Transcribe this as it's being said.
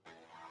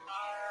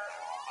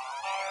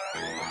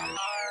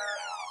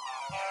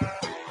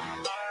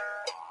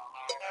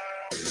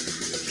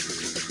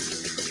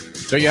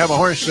So you have a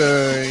horse,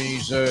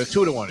 he's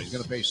 2-1. He's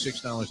going to pay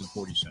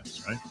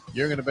 $6.40, right?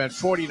 You're going to bet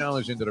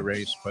 $40 into the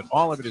race, but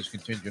all of it is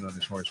contingent on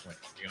this horse winning.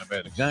 You're going to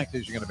bet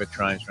exactas, you're going to bet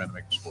tries, trying to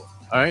make the score.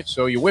 All right,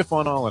 so you whiff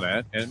on all of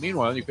that, and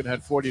meanwhile, you could have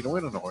had 40 to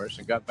win on the horse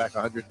and got back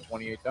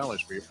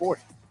 $128 for your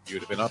 40. You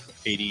would have been up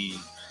 $84,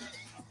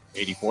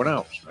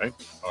 right?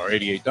 Or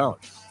 $88.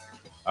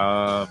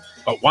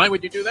 But why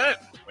would you do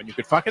that when you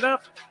could fuck it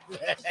up?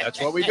 That's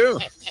what we do.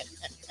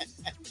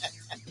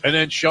 And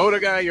then show the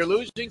guy your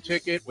losing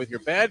ticket with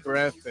your bad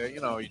breath.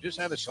 You just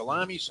had a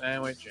salami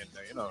sandwich and,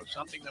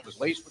 something that was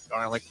laced with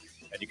garlic.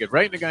 And you get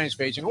right in the guy's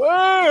face and go,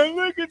 oh,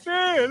 look at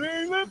that.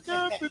 They left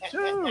out the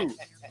two.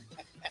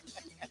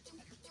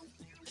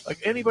 Like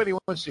anybody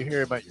wants to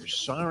hear about your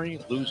sorry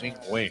losing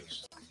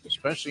ways,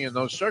 especially in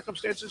those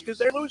circumstances because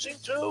they're losing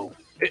too.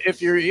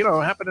 If you're,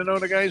 happen to know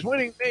the guy's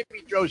winning, maybe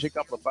he throws you a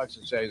couple of bucks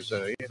and says,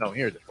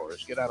 here's it for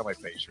us. Get out of my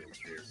face here with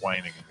your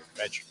whining and your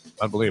fetching.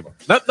 Unbelievable.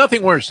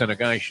 Nothing worse than a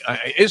guy.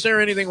 Is there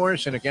anything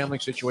worse in a gambling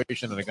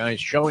situation than a guy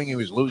showing you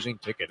his losing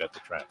ticket at the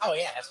track? Oh,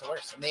 yeah, that's the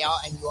worst. And you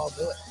all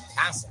do it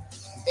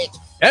constantly.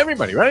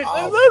 Everybody, right?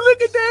 Oh,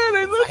 look at that.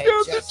 I left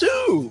out the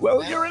two.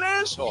 Well, you're an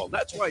asshole.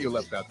 That's why you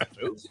left out the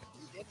two.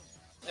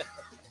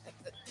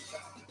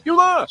 You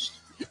lost.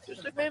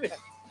 Just admit it.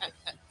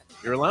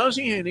 You're a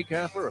lousy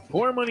handicapper, a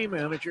poor money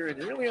manager,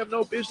 and you really have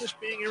no business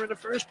being here in the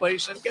first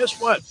place. And guess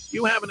what?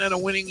 You haven't had a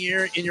winning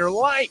year in your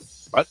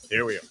life. But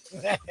here we are.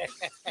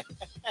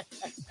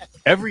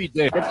 Every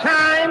day. The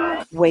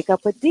time. Wake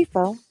up with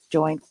Defo,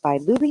 joined by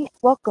Lubie.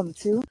 Welcome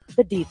to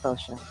the Defo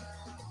Show.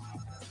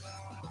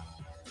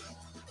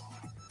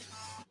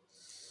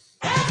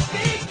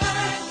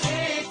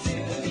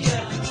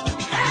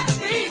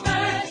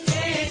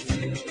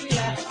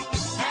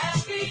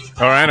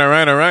 All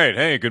right.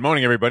 Hey, good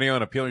morning, everybody.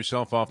 On Peel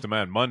Yourself Off the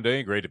Mat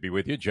Monday. Great to be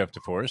with you. Jeff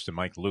DeForest and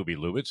Mike Lubie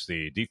Lubitz,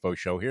 the Defo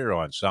Show here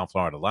on South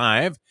Florida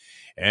Live.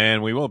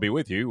 And we will be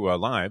with you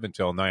live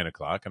until 9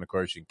 o'clock. And, of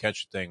course, you can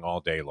catch the thing all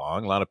day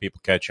long. A lot of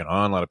people catching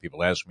on. A lot of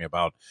people ask me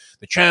about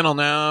the channel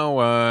now.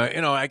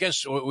 I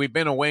guess we've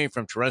been away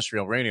from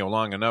terrestrial radio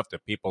long enough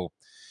that people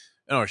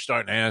are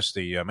starting to ask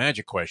the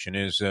magic question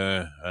is,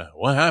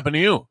 what happened to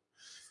you?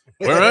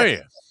 Where are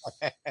you?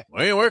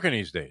 Where are you working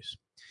these days?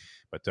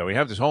 But we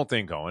have this whole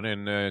thing going,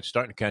 and it's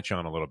starting to catch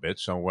on a little bit,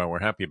 so we're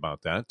happy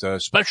about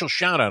that. Special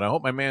shout-out. I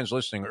hope my man's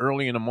listening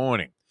early in the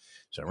morning.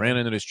 So I ran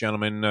into this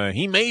gentleman.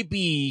 He may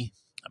be,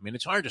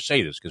 it's hard to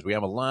say this because we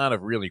have a lot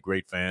of really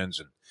great fans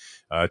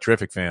and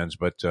terrific fans,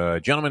 but a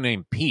gentleman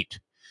named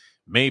Pete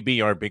may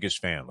be our biggest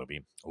fan,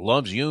 Lubie.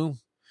 Loves you,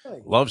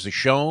 loves the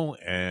show,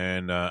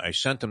 and I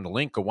sent him the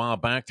link a while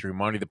back through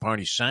Marty the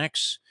Party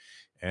Sachs,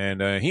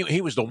 and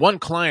he was the one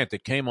client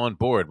that came on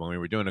board when we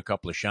were doing a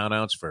couple of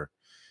shout-outs for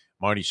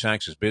Marty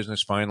Sachs'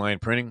 business, Fine Line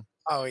Printing.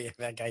 Oh, yeah,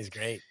 that guy's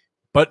great.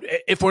 But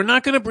if we're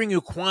not going to bring you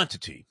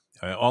quantity,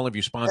 all of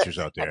you sponsors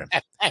out there,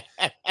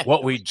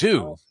 what we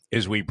do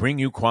is we bring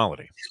you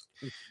quality.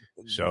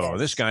 So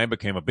This guy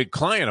became a big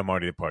client of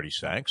Marty the Party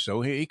Sachs, so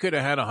he could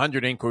have had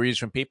 100 inquiries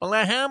from people.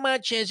 Now, how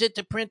much is it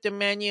to print the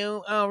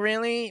menu? Oh,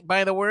 really?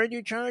 By the word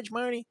you charge,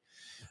 Marty?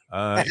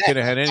 He could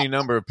have had any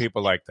number of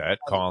people like that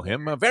call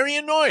him. Very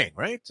annoying,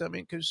 right?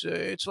 Because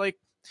it's like,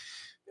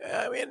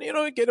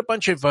 get a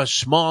bunch of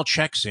small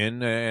checks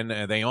in,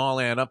 and they all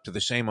add up to the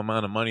same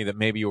amount of money that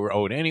maybe you were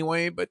owed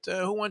anyway. But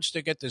who wants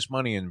to get this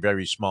money in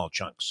very small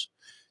chunks?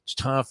 It's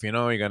tough, you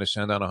got to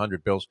send out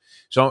 100 bills.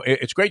 So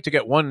it's great to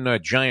get one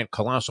giant,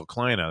 colossal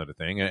client out of the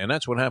thing, and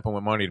that's what happened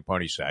with Marty the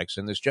Party Sachs.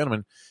 And this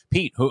gentleman,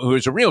 Pete, who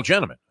is a real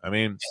gentleman.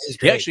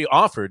 He actually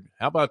offered.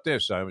 How about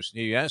this?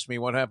 He asked me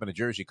what happened to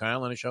Jersey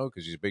Kyle on the show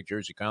because he's a big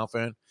Jersey Kyle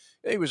fan.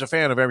 He was a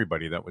fan of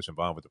everybody that was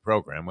involved with the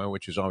program,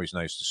 which is always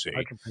nice to see.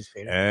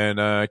 And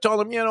I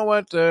told him, you know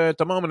what? At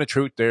the moment of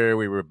truth,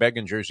 we were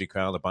begging Jersey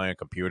Kyle to buy a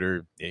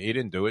computer. He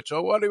didn't do it.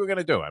 So what are we going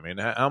to do?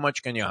 How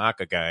much can you hock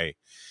a guy?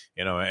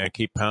 And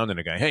keep pounding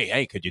the guy.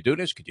 Hey, could you do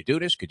this? Could you do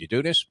this? Could you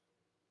do this?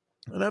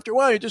 And after a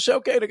while, you just say,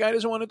 okay, the guy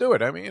doesn't want to do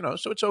it.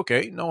 So it's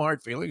okay. No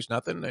hard feelings,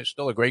 nothing. He's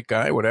still a great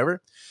guy,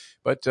 whatever.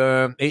 But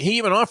he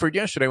even offered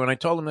yesterday when I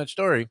told him that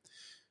story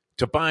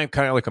to buy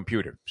Kyle a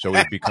computer so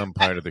he'd become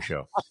part of the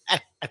show.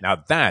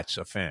 Now, that's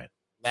a fan.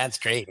 That's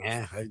great,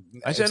 yeah.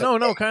 I said,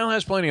 no, Kyle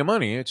has plenty of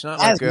money. It's not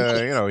like,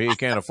 he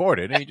can't afford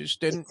it. He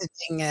just didn't.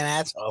 Being an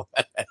asshole.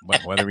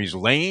 Whether he's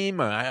lame,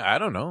 I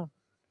don't know.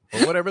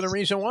 Or whatever the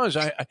reason was.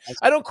 I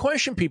don't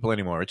question people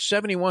anymore. It's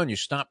 71. You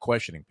stop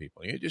questioning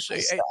people. You just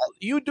say, hey,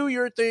 you do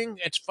your thing.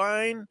 It's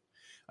fine.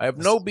 I have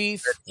no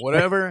beef,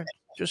 whatever.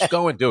 Just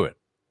go and do it.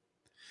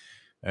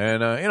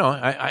 And,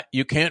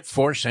 you can't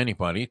force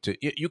anybody to,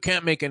 you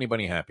can't make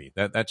anybody happy.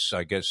 That's,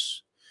 I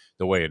guess,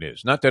 the way it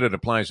is. Not that it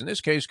applies in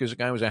this case because the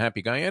guy was a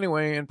happy guy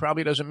anyway and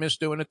probably doesn't miss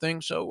doing a thing.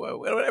 So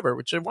whatever.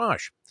 It's a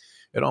wash.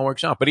 It all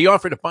works out. But he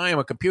offered to buy him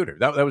a computer.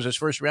 That was his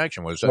first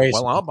reaction was,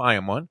 well, I'll buy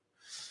him one.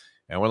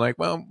 And we're like,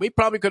 well, we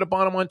probably could have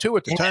bought him one too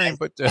at the time,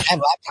 but I have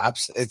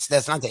laptops.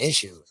 That's not the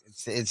issue.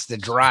 It's the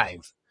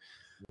drive.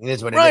 It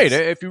is what Right. it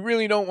is. If you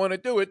really don't want to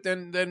do it,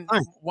 then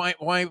Fine.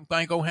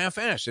 why go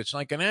half-assed? It's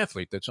like an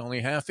athlete that's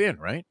only half in,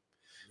 right?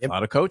 Yep. A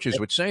lot of coaches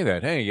would say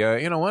that. Hey,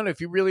 you know what?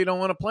 If you really don't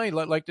want to play,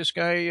 like this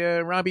guy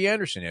Robbie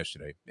Anderson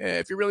yesterday.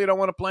 If you really don't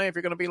want to play, if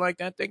you're going to be like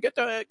that, then get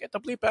the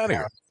bleep out of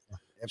here.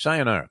 Yep.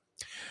 Sayonara.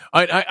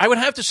 I would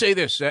have to say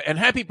this, and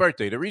happy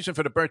birthday. The reason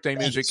for the birthday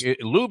music,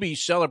 Lubie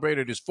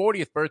celebrated his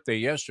 40th birthday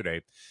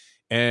yesterday.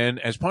 And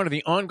as part of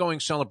the ongoing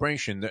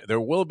celebration,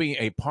 there will be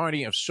a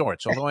party of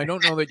sorts, although I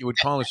don't know that you would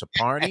call this a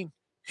party.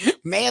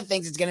 Maya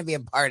thinks it's going to be a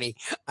party.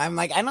 I'm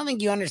like, I don't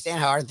think you understand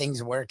how our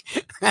things work.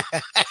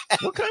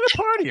 What kind of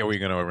party are we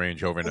going to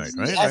arrange overnight,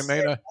 right? Yes,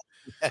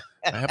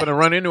 I happened to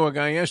run into a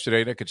guy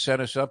yesterday that could set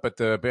us up at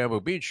the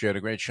Bamboo Beach,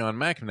 the great Sean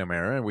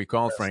McNamara, and we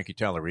called Frankie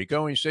Tallarico,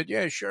 and he said,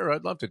 yeah, sure,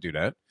 I'd love to do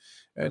that.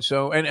 And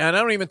so, and I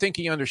don't even think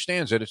he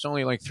understands it. It's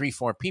only like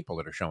 3-4 people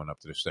that are showing up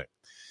to this thing.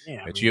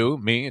 Yeah, It's you,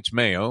 me, it's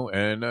Mayo,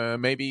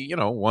 and maybe,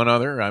 one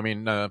other. I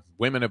mean,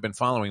 women have been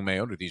following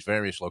Mayo to these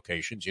various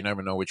locations. You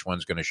never know which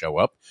one's going to show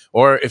up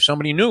or if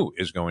somebody new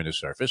is going to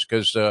surface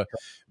because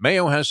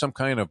Mayo has some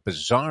kind of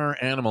bizarre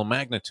animal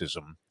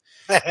magnetism.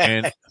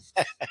 And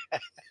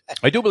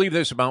I do believe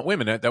this about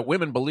women, that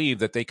women believe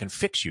that they can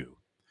fix you.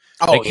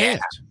 Oh, they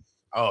can't.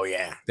 Oh,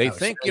 yeah. They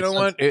think, you know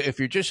what, if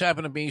you just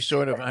happen to be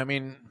sort of, I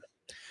mean...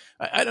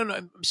 I don't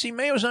know. See,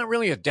 Mayo's not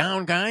really a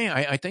down guy.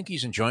 I think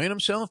he's enjoying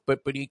himself, but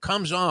he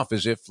comes off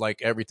as if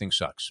like everything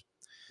sucks.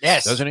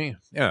 Yes. Doesn't he?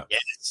 Yeah.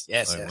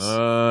 Yes. Like,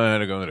 oh, I had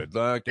to go to the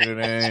doctor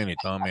today, and he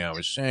told me I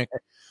was sick.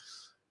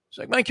 It's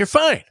like, Mike, you're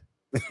fine.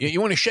 You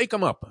want to shake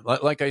him up.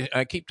 Like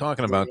I keep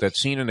talking about that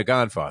scene in The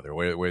Godfather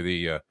where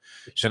the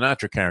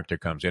Sinatra character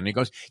comes in, and he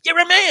goes, you're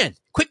a man.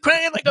 Quit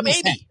crying like a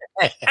baby.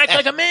 Act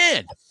like a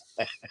man.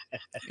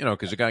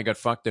 Because the guy got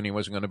fucked and he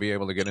wasn't going to be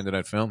able to get into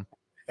that film.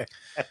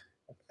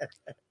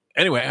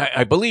 Anyway,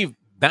 I believe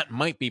that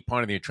might be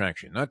part of the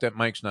attraction. Not that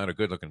Mike's not a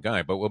good-looking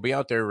guy, but we'll be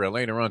out there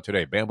later on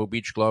today. Bamboo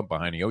Beach Club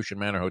behind the Ocean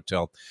Manor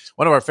Hotel.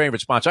 One of our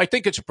favorite spots. I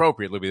think it's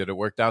appropriate, Lubie, that it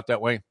worked out that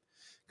way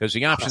because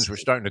the options were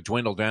starting to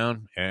dwindle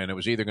down, and it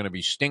was either going to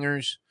be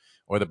Stingers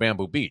or the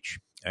Bamboo Beach.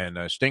 And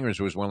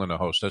Stingers was willing to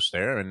host us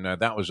there, and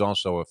that was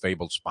also a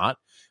fabled spot.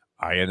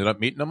 I ended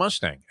up meeting a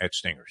Mustang at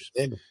Stingers.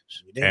 You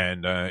did.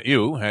 And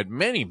you had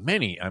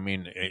many, I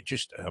mean,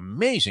 just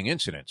amazing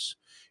incidents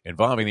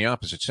involving the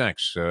opposite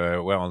sex.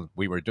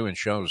 We were doing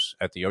shows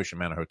at the Ocean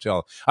Manor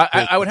Hotel.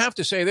 I would have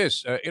to say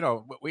this,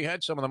 we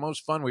had some of the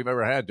most fun we've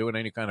ever had doing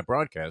any kind of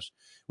broadcast.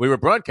 We were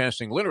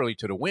broadcasting literally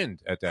to the wind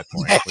at that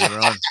point. We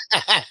were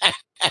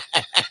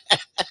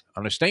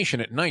on a station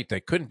at night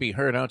that couldn't be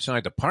heard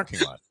outside the parking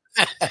lot.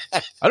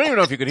 I don't even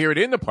know if you could hear it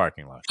in the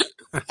parking lot.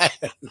 I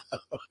don't know.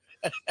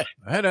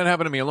 I had that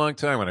happen to me a long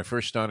time when I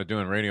first started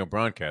doing radio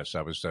broadcasts.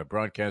 I was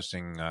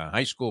broadcasting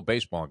high school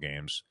baseball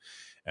games,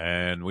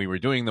 and we were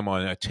doing them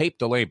on a tape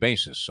delay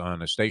basis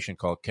on a station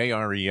called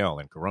KREL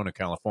in Corona,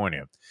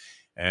 California.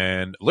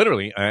 And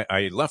literally,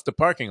 I left the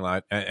parking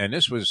lot, and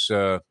this was,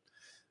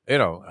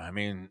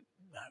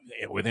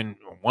 within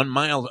 1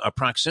 mile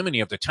proximity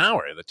of the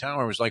tower. The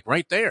tower was like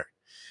right there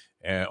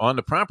on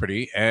the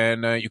property,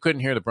 and you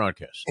couldn't hear the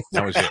broadcast.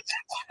 That was it.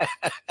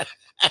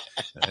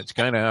 That's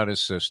kind of how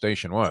this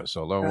station was.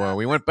 Although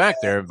we went back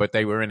there, but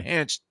they were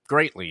enhanced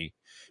greatly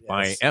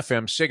by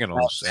FM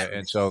signals.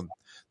 And so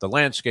the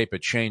landscape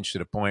had changed to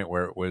the point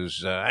where it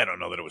was, I don't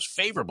know that it was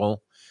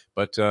favorable,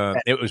 but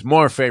it was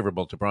more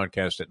favorable to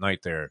broadcast at night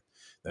there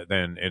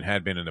than it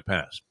had been in the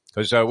past.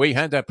 Because we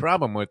had that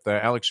problem with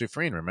Alex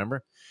Sufreen,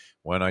 remember?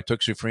 When I took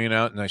Sufreen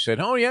out and I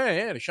said, oh,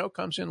 yeah, the show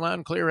comes in loud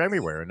and clear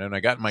everywhere. And then I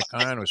got in my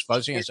car and it was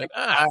fuzzy. And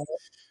I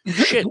said,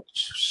 shit,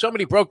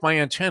 somebody broke my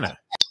antenna.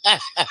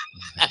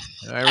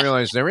 And I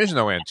realized there is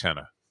no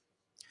antenna.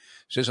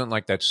 This isn't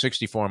like that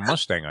 64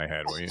 Mustang I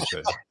had where you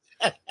said,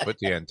 put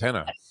the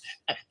antenna.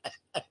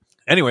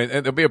 Anyway,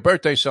 there'll be a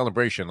birthday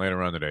celebration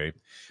later on today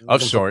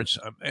of sorts.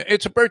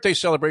 It's a birthday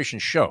celebration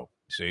show.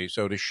 See,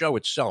 so the show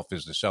itself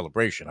is the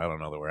celebration. I don't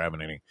know that we're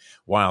having any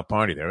wild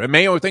party there. And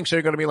Mayo thinks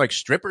they're going to be like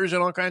strippers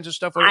and all kinds of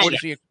stuff. What is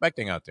he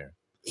expecting out there?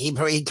 He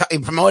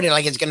promoted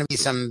like it's going to be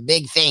some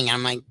big thing.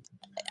 I'm like,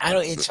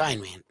 it's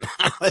fine, man.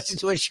 Let's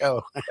do a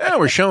show. Yeah,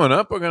 we're showing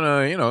up. We're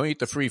going to, eat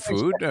the free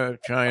food,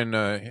 try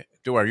and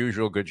do our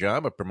usual good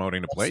job of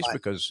promoting the place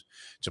because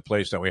it's a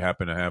place that we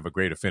happen to have a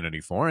great affinity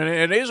for. And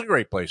it is a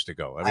great place to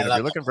go. I mean, if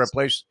you're looking for a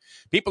place,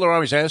 people are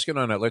always asking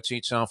on that Let's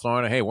Eat South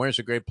Florida, hey, where's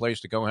a great place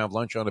to go have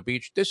lunch on the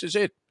beach? This is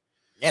it.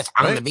 Yes,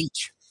 on the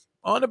beach.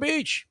 On the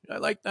beach.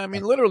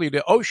 Literally,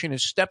 the ocean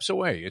is steps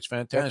away. It's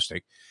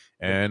fantastic.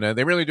 And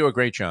they really do a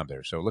great job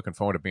there. So looking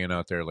forward to being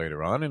out there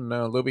later on. And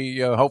Lubie,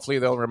 hopefully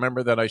they'll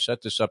remember that I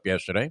set this up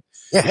yesterday.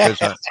 Because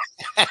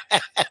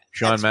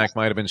Sean Mack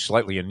might have been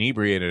slightly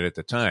inebriated at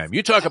the time.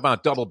 You talk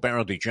about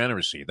double-barrel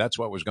degeneracy. That's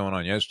what was going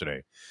on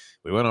yesterday.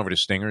 We went over to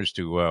Stingers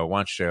to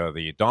watch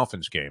the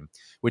Dolphins game,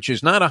 which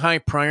is not a high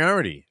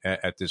priority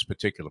at this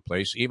particular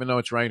place, even though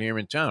it's right here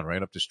in town,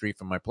 right up the street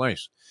from my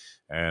place.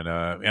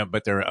 And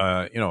but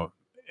they're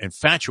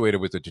infatuated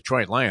with the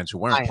Detroit Lions, who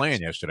weren't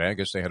playing yesterday. I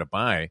guess they had a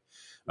bye.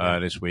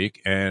 this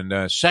week.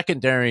 And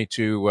secondary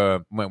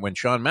to when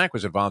Sean Mack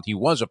was involved, he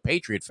was a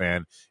Patriot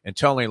fan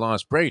until they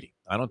lost Brady.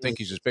 I don't think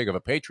he's as big of a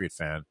Patriot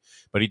fan,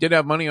 but he did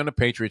have money on the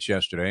Patriots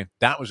yesterday.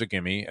 That was a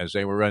gimme, as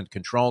they were in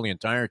control the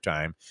entire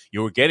time.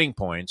 You were getting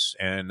points,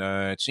 and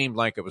it seemed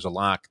like it was a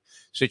lock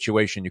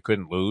situation you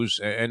couldn't lose.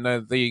 And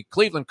the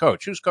Cleveland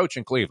coach, who's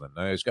coaching Cleveland?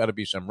 There's got to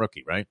be some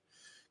rookie, right?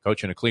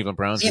 Coaching the Cleveland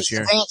Browns this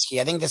year? Stefanski.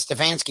 I think the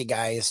Stefanski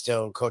guy is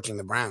still coaching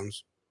the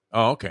Browns.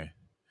 Oh, okay.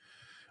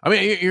 I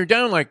mean, you're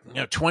down like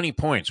 20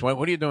 points. What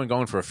are you doing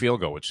going for a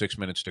field goal with 6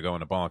 minutes to go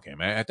in the ball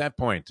game? At that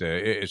point,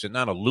 is it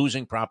not a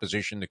losing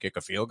proposition to kick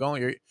a field goal?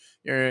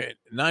 You're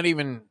not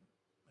even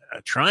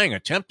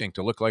attempting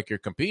to look like you're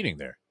competing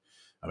there.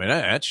 I mean,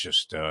 that's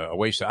just a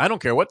waste. I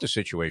don't care what the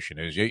situation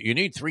is. You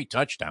need 3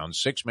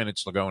 touchdowns, 6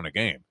 minutes to go in a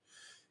game.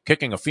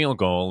 Kicking a field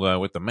goal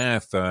with the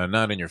math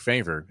not in your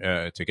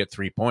favor to get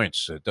 3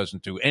 points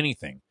doesn't do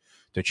anything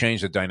to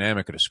change the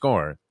dynamic of the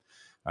score.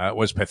 It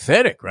was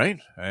pathetic, right?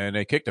 And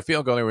they kicked a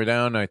field goal. They were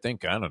down, I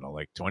think,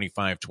 like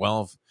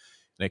 25-12.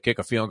 They kick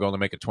a field goal to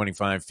make it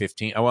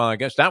 25-15. Well, I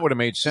guess that would have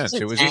made sense.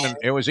 It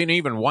was an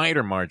even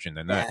wider margin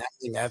than that. Yeah, I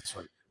think that's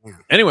what. Yeah.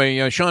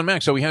 Anyway, Sean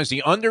Mack, so he has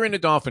the under in the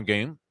Dolphin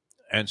game,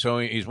 and so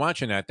he's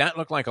watching that. That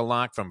looked like a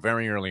lock from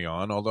very early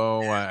on,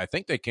 although I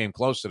think they came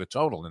close to the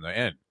total in the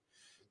end.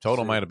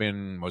 Total might have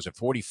been, was it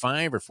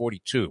 45 or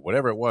 42?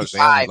 Whatever it was, 45,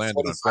 they only landed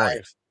 45. On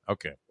 40.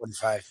 Okay.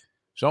 45.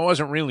 So I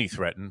wasn't really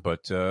threatened,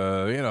 but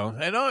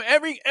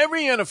every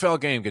NFL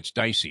game gets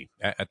dicey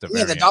at the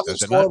very end. The Dolphins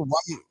scored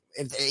one.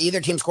 If either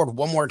team scored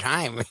one more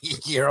time,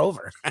 you're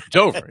over. It's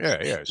over.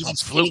 Yeah. Some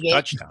fluke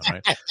touchdown,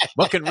 right?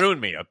 What can ruin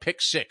me? A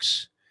pick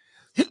six.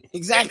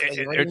 Exactly.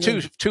 There are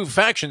two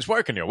factions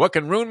working here. What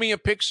can ruin me? A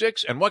pick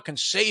six, and what can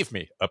save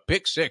me? A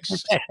pick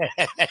six.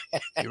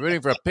 You're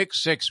rooting for a pick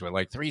six with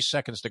like 3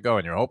 seconds to go,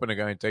 and you're hoping the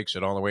guy takes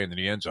it all the way into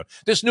the end zone.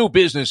 This new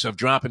business of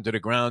dropping to the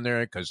ground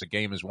there because the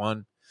game is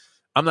won,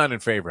 I'm not in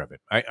favor of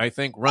it. I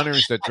think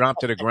runners that drop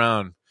to the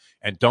ground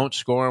and don't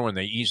score when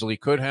they easily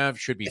could have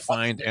should be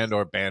fined and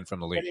or banned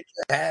from the league.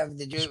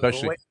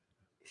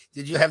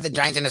 Did you have the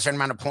Giants in a certain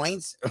amount of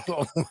points?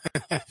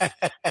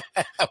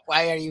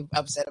 Why are you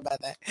upset about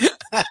that?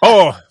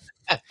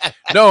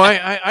 No,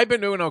 I've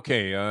been doing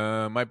okay.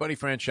 My buddy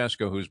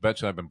Francesco, whose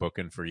bets I've been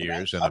booking for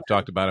years, and I've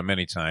talked about him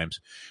many times,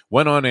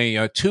 went on a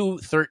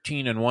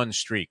 2-13-1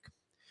 streak,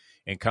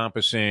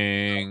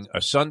 encompassing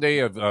a Sunday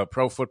of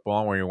pro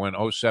football where he went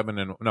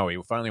 0-7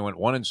 he finally went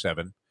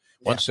 1-7,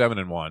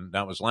 1-7-1.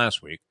 That was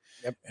last week.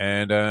 Yep.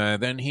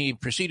 And then he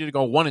proceeded to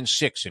go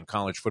 1-6 in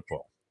college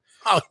football.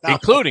 Oh, no.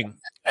 Including,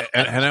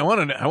 and I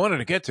wanted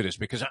to get to this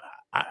because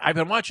I've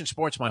been watching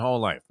sports my whole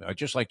life,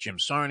 just like Jim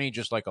Sarney,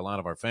 just like a lot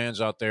of our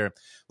fans out there, a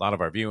lot of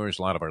our viewers,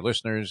 a lot of our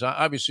listeners.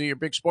 Obviously, you're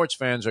big sports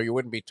fans, or you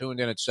wouldn't be tuned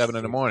in at 7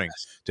 in the morning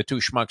to 2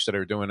 schmucks that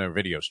are doing a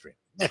video stream.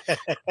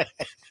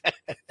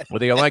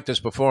 Whether you like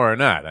this before or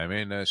not, I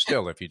mean,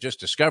 still, if you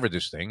just discovered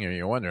this thing,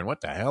 you're wondering,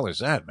 what the hell is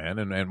that, man?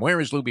 And where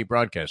is Lubie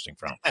broadcasting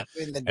from?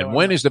 And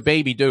when is the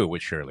baby due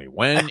with Shirley?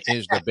 When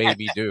is the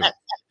baby due?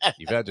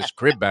 You've had this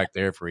crib back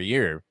there for a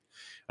year.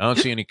 I don't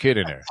see any kid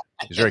in there.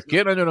 Is there a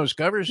kid under those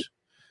covers?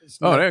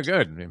 Oh, they're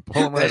good.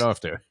 Pull them right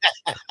off there.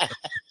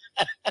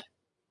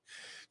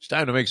 It's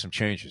time to make some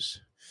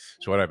changes.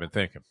 That's what I've been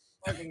thinking.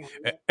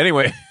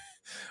 Anyway,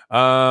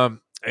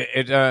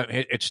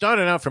 it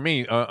started out for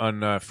me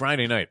on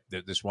Friday night,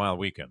 this wild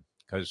weekend,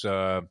 because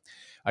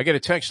I get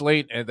a text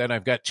late and then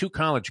I've got 2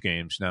 college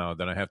games now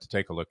that I have to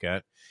take a look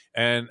at.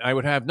 And I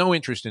would have no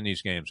interest in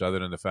these games other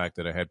than the fact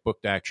that I had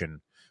booked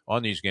action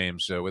on these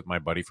games with my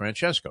buddy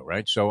Francesco,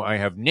 right? So I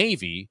have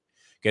Navy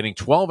getting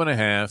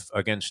 12.5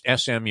 against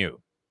SMU.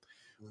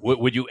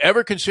 Would you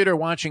ever consider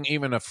watching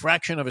even a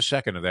fraction of a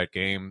second of that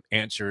game?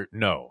 Answer,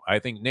 no. I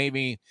think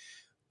Navy,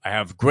 I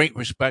have great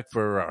respect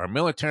for our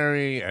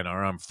military and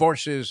our armed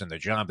forces and the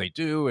job they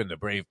do and the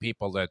brave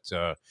people that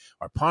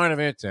are part of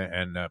it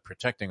and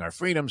protecting our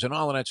freedoms and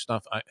all of that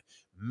stuff.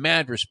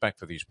 Mad respect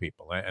for these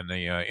people and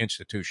the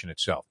institution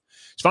itself.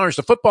 As far as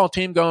the football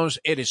team goes,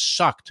 it has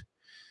sucked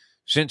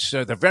since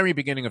the very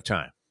beginning of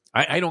time.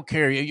 I don't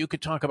care. You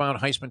could talk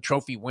about Heisman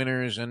Trophy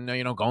winners and,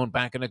 going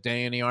back in the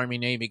day in the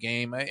Army-Navy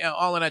game.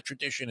 All of that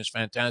tradition is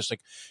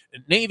fantastic.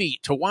 Navy,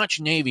 to watch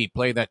Navy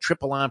play that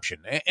triple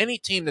option, any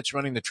team that's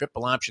running the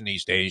triple option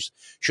these days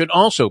should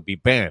also be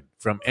banned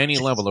from any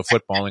level of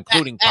football,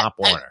 including Pop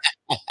Warner.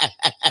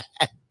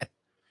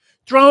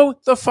 Throw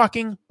the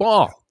fucking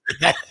ball.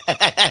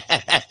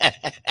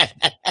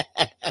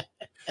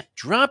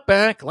 Drop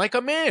back like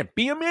a man.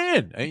 Be a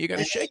man. You got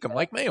to shake him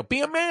like Mayo.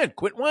 Be a man.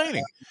 Quit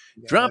whining.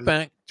 Drop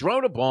back.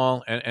 Throw the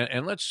ball.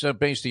 And let's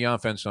base the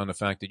offense on the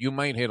fact that you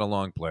might hit a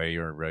long play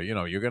or,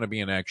 you're going to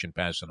be in action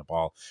passing the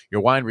ball. Your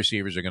wide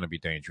receivers are going to be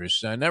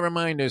dangerous. Never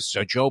mind this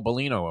Joe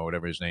Bellino or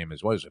whatever his name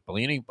is. What is it?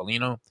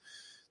 Bellino?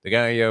 The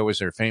guy was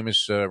their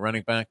famous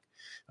running back.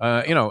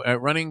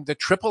 Running the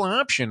triple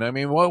option. I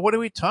mean, what are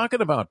we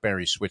talking about,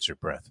 Barry Switzer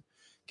breath?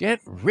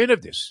 Get rid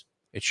of this.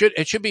 It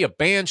should be a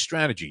banned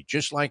strategy,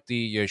 just like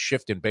the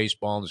shift in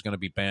baseball is going to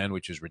be banned,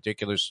 which is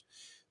ridiculous.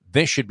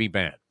 This should be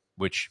banned.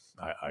 which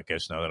I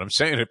guess now that I'm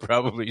saying it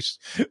probably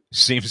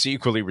seems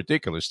equally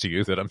ridiculous to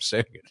you that I'm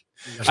saying it.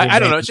 I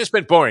don't know. It's just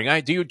been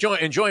boring. Do you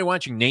enjoy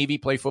watching Navy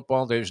play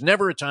football? There's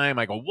never a time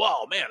I go,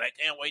 whoa, man, I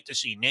can't wait to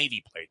see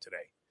Navy play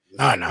today.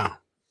 No.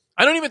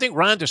 I don't even think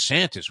Ron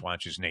DeSantis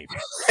watches Navy.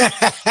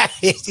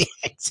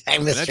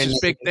 And that's his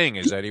big thing,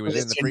 is that he was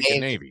in the freaking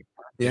Navy.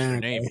 Yeah.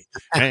 Navy.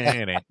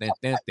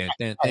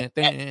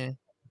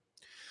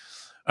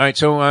 All right,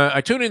 so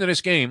I tuned into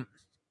this game,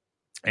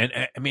 and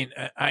I mean,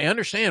 I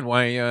understand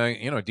why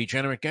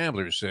degenerate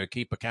gamblers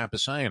keep a cap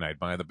of cyanide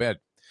by the bed,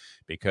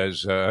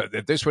 because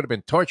this would have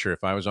been torture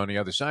if I was on the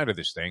other side of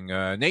this thing.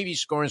 Navy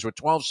scores with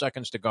 12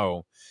 seconds to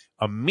go,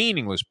 a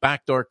meaningless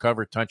backdoor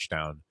cover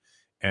touchdown.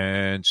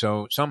 And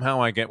so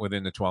somehow I get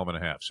within the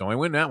 12.5. So I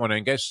win that one. And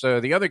I guess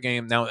the other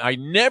game, now I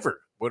never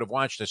would have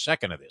watched a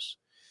second of this.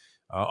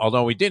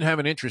 Although we did have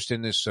an interest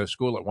in this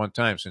school at one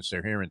time, since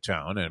they're here in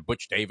town. And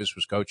Butch Davis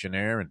was coaching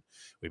there. And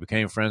we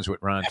became friends with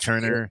Ron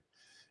Turner.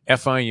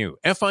 FIU.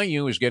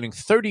 FIU is getting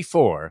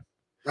 34.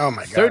 Oh,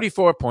 my God.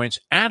 34 points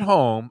at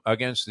home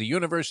against the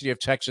University of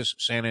Texas,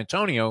 San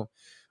Antonio,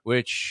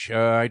 which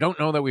I don't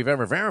know that we've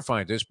ever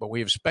verified this, but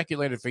we have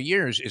speculated for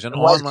years is an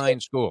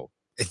online school.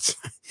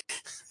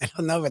 I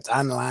don't know if it's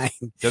online.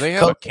 Do they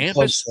have a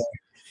campus?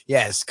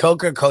 Yes,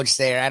 Coker coached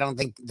there. I don't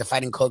think the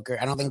Fighting Coker.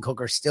 I don't think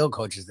Coker still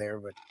coaches there,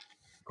 but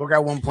Coker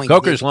at one point.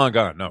 Coker's long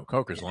gone. No,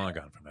 Coker's long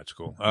gone from that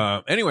school.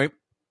 Anyway,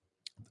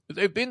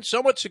 they've been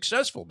somewhat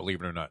successful, believe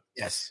it or not.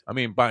 Yes. I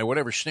mean, by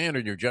whatever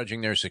standard you're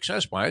judging their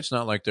success by, it's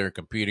not like they're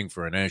competing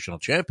for a national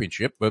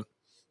championship. But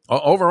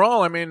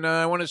overall, I mean,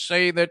 I want to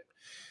say that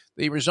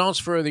the results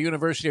for the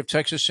University of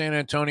Texas San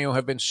Antonio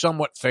have been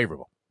somewhat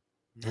favorable.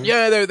 Mm-hmm.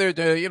 Yeah,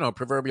 they're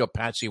proverbial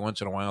patsy.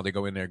 Once in a while, they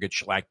go in there and get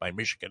shellacked by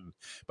Michigan.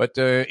 But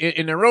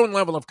in their own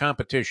level of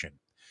competition,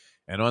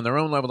 and on their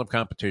own level of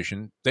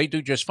competition, they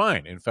do just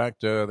fine. In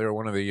fact, they're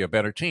one of the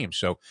better teams.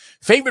 So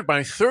favored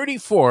by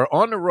 34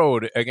 on the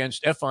road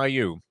against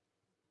FIU.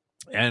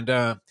 And,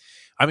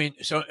 I mean,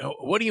 so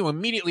what are you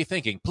immediately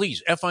thinking?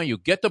 Please,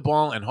 FIU, get the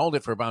ball and hold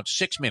it for about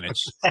 6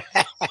 minutes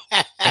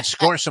and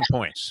score some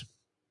points.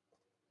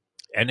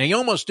 And they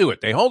almost do it.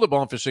 They hold the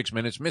ball for 6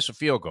 minutes, miss a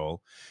field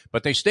goal,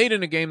 but they stayed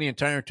in the game the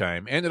entire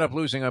time. Ended up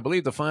losing. I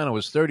believe the final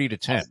was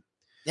 30-10.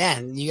 Yeah,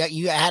 and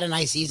you had a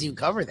nice easy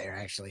cover there,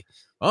 actually.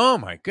 Oh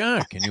my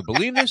God! Can you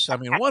believe this? I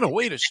mean, what a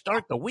way to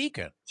start the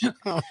weekend.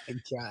 Oh my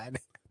God!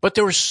 But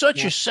there was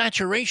such a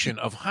saturation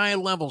of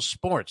high-level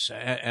sports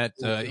at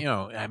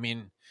I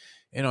mean,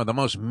 the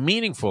most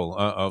meaningful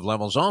of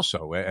levels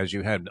also, as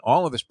you had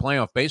all of this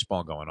playoff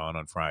baseball going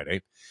on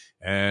Friday.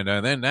 And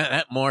then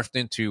that morphed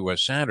into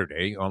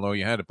Saturday, although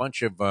you had a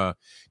bunch of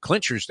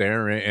clinchers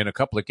there in a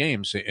couple of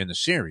games in the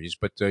series.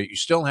 But you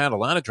still had a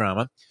lot of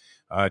drama.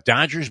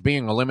 Dodgers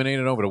being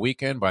eliminated over the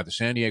weekend by the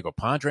San Diego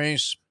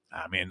Padres.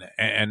 I mean,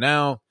 and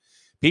now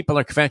people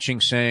are fetching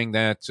saying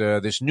that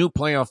this new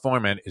playoff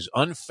format is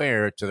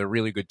unfair to the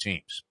really good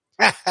teams.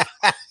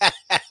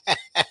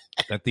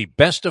 That the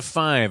best of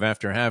five,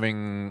 after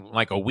having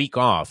like a week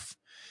off,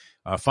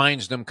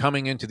 finds them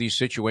coming into these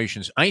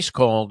situations ice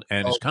cold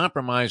and is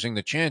compromising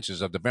the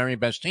chances of the very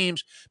best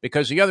teams,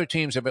 because the other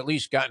teams have at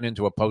least gotten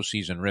into a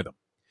postseason rhythm.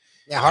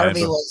 Yeah,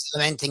 Harvey was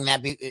lamenting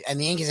that, and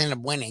the Yankees ended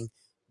up winning,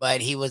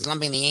 but he was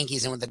lumping the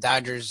Yankees in with the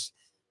Dodgers,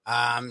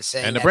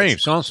 saying, and the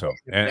Braves also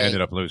ended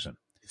up losing.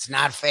 It's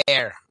not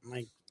fair. I'm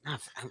like,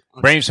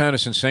 Braves had a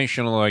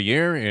sensational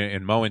year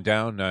in mowing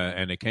down,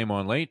 and they came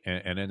on late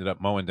and ended up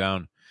mowing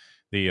down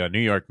the New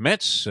York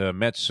Mets.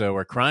 Mets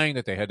were crying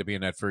that they had to be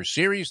in that first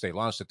series. They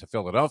lost it to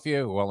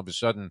Philadelphia, who all of a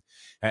sudden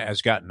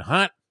has gotten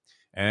hot.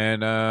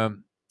 And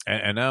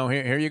now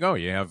here you go.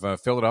 You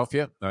have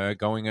Philadelphia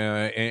going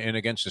in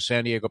against the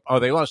San Diego. Oh,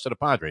 they lost to the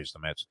Padres, the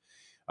Mets.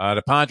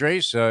 The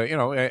Padres,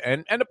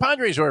 and the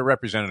Padres are a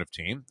representative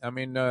team. I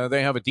mean,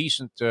 they have a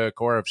decent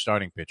core of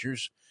starting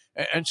pitchers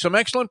and some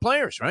excellent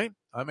players, right?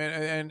 I mean,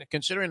 and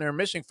considering they're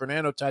missing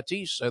Fernando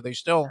Tatis, they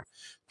still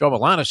drove a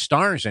lot of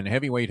stars and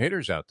heavyweight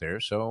hitters out there.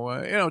 So,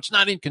 it's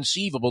not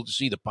inconceivable to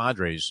see the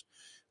Padres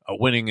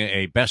winning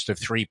a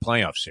best-of-3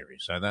 playoff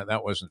series.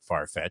 That wasn't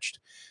far-fetched.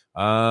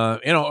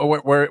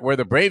 Were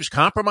the Braves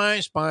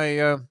compromised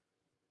by,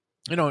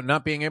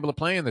 not being able to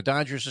play, and the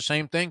Dodgers the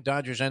same thing?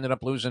 Dodgers ended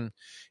up losing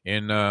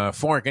in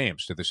 4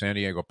 games to the San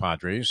Diego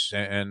Padres,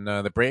 and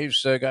the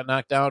Braves got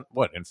knocked out,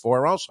 in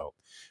 4 also,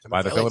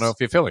 by the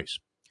Philadelphia Phillies.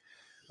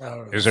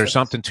 Is there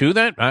something to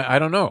that? I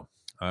don't know.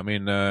 I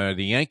mean, the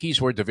Yankees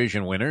were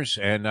division winners,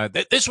 and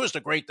this was the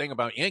great thing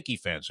about Yankee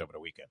fans over the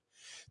weekend.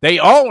 They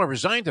all were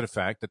resigned to the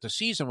fact that the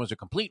season was a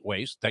complete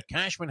waste, that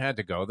Cashman had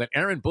to go, that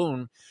Aaron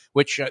Boone,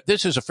 which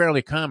this is a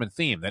fairly common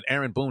theme, that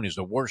Aaron Boone is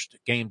the worst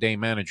game day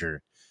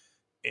manager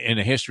in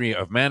the history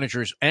of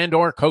managers and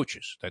or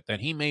coaches,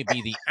 that he may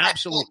be the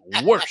absolute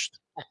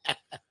worst.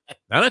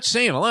 Now, that's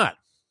saying a lot.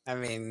 I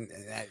mean,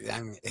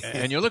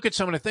 and you look at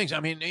some of the things.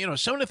 I mean,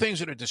 some of the things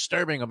that are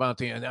disturbing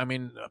about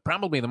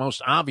probably the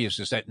most obvious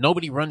is that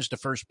nobody runs to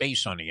first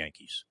base on the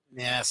Yankees.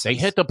 Yes, they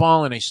hit the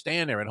ball and they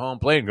stand there at home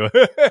plate and go,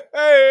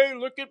 "Hey,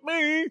 look at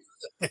me!"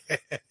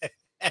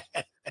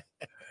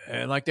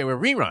 And like they were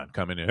rerun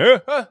coming in.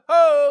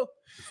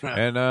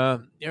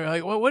 And you're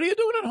like, well, what are you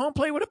doing at home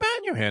plate with a bat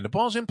in your hand? The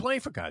ball's in play,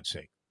 for God's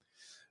sake.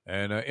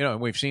 And,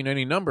 we've seen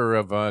any number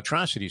of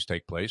atrocities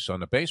take place on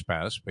the base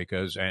paths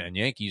and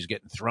Yankees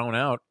getting thrown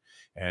out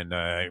and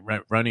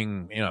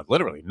running,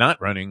 literally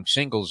not running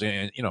singles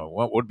in,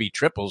 what would be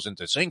triples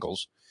into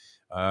singles,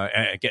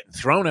 and getting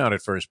thrown out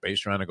at first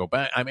base trying to go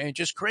back. I mean,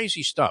 just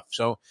crazy stuff.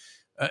 So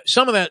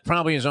some of that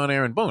probably is on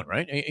Aaron Boone,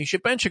 right? He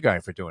should bench a guy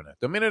for doing that.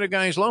 The minute a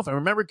guy's loafing,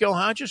 remember Gil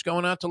Hodges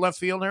going out to left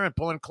field there and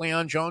pulling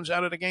Cleon Jones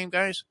out of the game,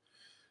 guys?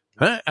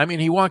 Huh? I mean,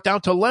 he walked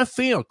out to left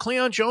field.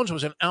 Cleon Jones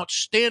was an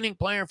outstanding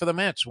player for the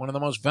Mets, one of the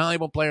most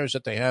valuable players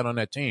that they had on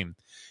that team.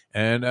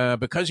 And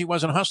because he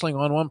wasn't hustling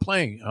on one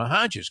play,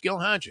 Gil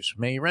Hodges,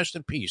 may he rest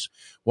in peace,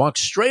 walked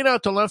straight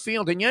out to left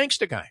field and yanks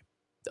the guy.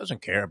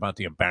 Doesn't care about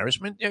the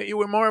embarrassment. You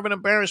were more of an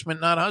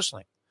embarrassment not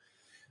hustling.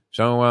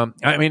 So,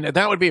 I mean,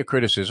 that would be a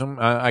criticism.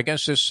 I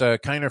guess this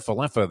Kiner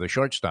Falefa, the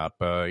shortstop,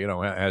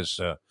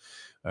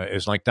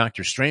 is like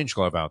Dr.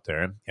 Strangelove out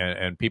there,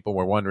 and people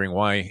were wondering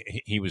why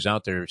he was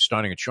out there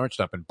starting at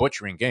shortstop and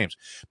butchering games.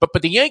 But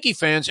the Yankee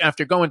fans,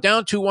 after going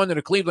down 2-1 to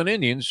the Cleveland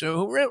Indians,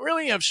 who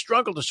really have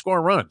struggled to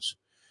score runs.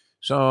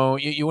 So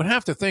you would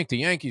have to think the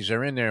Yankees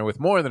are in there with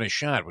more than a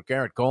shot with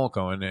Garrett Cole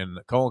going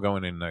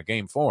in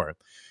Game 4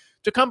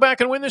 to come back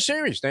and win the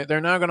series.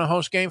 They're now going to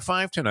host Game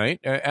 5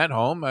 tonight at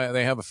home.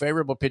 They have a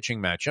favorable pitching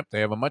matchup.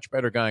 They have a much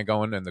better guy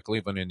going than the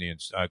Cleveland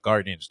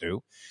Guardians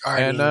do.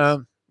 And I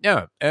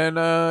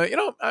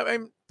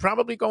mean,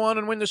 probably go on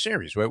and win the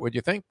series. What would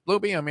you think,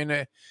 Lubie? I mean,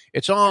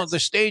 the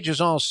stage is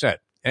all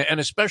set.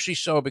 And especially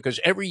so because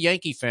every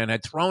Yankee fan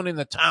had thrown in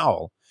the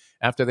towel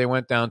after they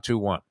went down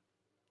 2-1.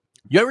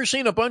 You ever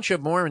seen a bunch of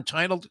more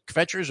entitled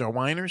fetchers or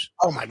whiners?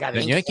 Oh my God!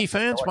 Than Yankee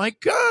fans? My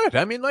God!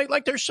 I mean,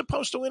 like they're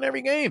supposed to win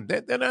every game.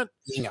 They're not.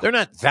 They're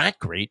not that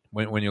great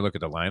when you look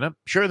at the lineup.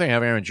 Sure, they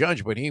have Aaron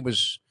Judge, but he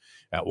was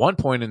at one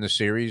point in the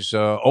series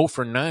 0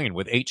 for 9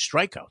 with 8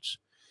 strikeouts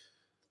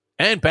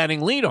and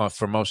batting leadoff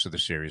for most of the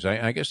series.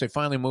 I guess they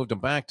finally moved him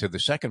back to the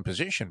second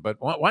position. But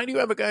why do you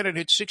have a guy that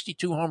hits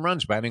 62 home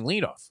runs batting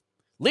leadoff?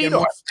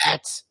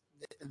 That's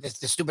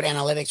the stupid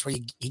analytics where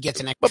he gets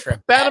an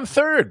extra. But bat him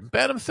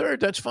third.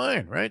 That's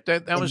fine, right?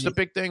 That was the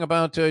big thing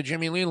about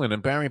Jimmy Leland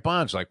and Barry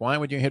Bonds. Like, why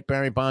would you hit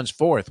Barry Bonds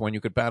fourth when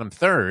you could bat him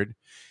third,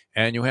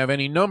 and you have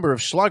any number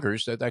of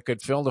sluggers that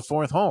could fill the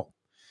fourth hole?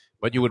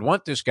 But you would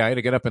want this guy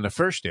to get up in the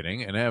first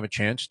inning and have a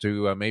chance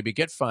to maybe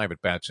get 5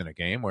 at bats in a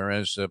game,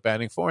 whereas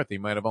batting fourth, he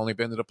might have only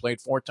been to the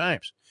plate 4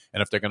 times.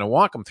 And if they're going to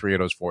walk him 3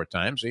 of those 4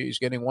 times, he's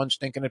getting 1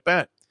 stinking at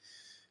bat.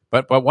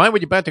 But why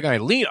would you bat the guy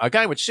lead? A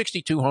guy with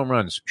 62 home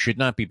runs should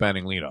not be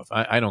batting leadoff.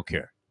 I don't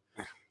care.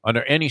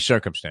 Under any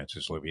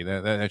circumstances, Lubie.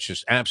 That's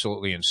just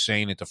absolutely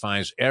insane. It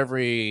defies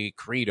every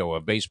credo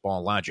of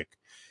baseball logic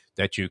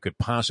that you could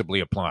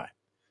possibly apply.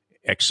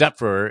 Except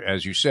for,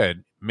 as you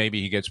said, maybe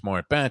he gets more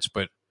at bats,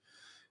 but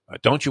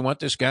don't you want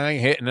this guy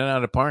hitting it out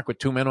of the park with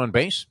 2 men on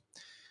base?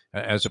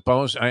 As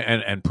opposed,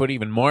 and put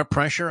even more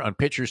pressure on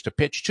pitchers to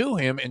pitch to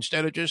him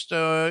instead of just,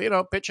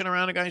 pitching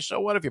around a guy. So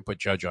what if you put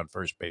Judge on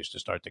first base to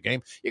start the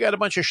game? You got a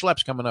bunch of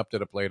schleps coming up to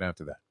the plate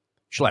after that.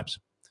 Schleps.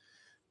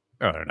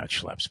 Oh, they're not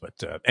schleps,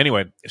 but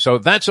anyway, so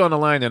that's on the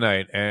line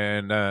tonight.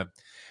 And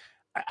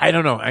I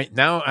don't know.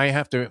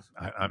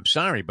 I'm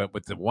sorry, but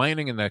with the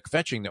whining and the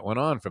fetching that went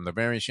on from the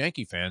various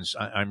Yankee fans,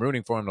 I'm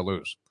rooting for him to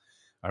lose.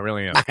 I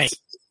really am. Nice.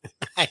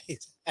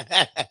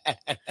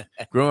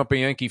 Grew up a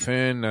Yankee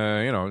fan,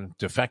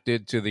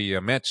 defected to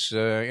the Mets,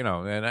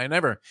 and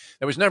there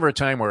was never a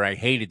time where I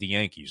hated the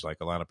Yankees like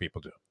a lot of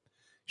people do.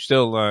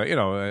 Still,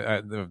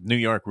 the New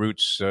York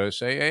roots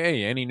say,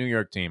 hey, any New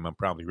York team, I'm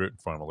probably rooting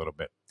for them a little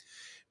bit.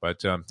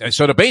 But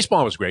so the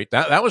baseball was great.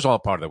 That was all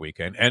part of the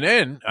weekend. And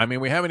then, I mean,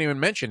 we haven't even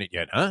mentioned it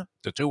yet, huh?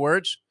 The 2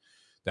 words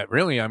that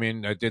really, I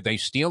mean, did they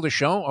steal the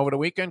show over the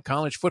weekend?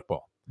 College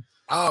football.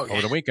 Oh, yeah.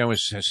 Over the weekend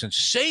was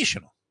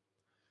sensational,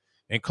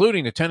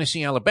 including the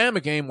Tennessee-Alabama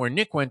game where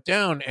Nick went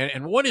down.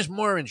 And what is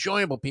more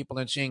enjoyable, people,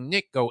 than seeing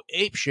Nick go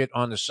apeshit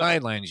on the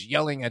sidelines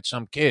yelling at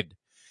some kid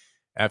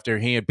after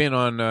he had been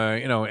on,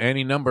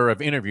 any number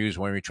of interviews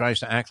where he tries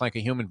to act like a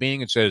human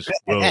being and says,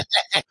 well,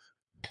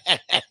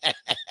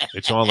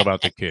 it's all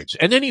about the kids.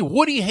 And then he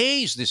Woody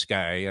Hayes this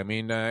guy. I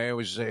mean, it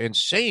was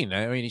insane.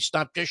 I mean, he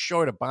stopped just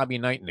short of Bobby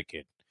Knight and the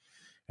kid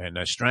and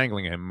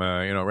strangling him,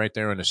 right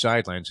there on the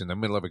sidelines in the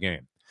middle of a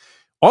game.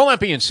 All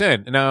that being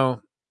said, now,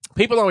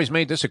 people always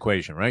made this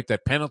equation, right?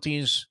 That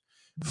penalties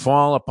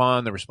fall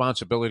upon the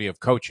responsibility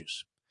of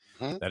coaches.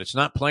 Mm-hmm. That it's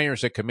not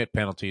players that commit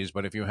penalties,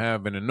 but if you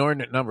have an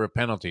inordinate number of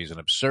penalties, an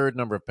absurd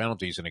number of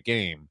penalties in a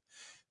game,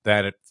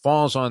 that it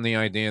falls on the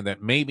idea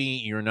that maybe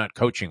you're not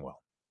coaching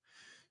well.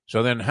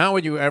 So then how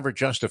would you ever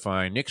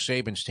justify Nick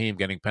Saban's team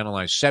getting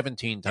penalized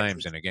 17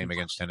 times in a game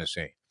against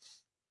Tennessee?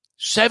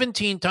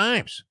 17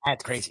 times.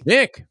 That's crazy.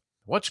 Nick,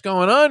 what's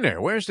going on there?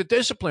 Where's the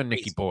discipline,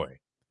 Nicky boy?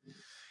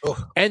 Oh.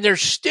 And they're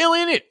still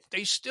in it.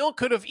 They still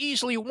could have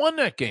easily won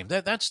that game.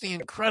 That's the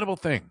incredible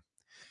thing.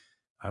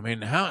 I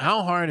mean,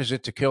 how hard is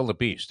it to kill the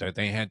beast?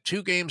 They had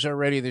 2 games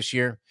already this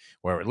year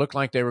where it looked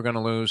like they were going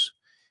to lose.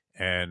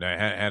 and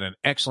had an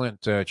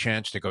excellent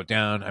chance to go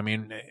down. I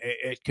mean,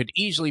 it could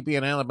easily be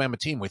an Alabama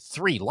team with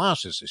 3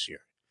 losses this year.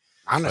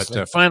 Honestly.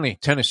 But finally,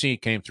 Tennessee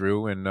came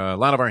through, and a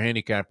lot of our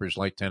handicappers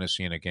like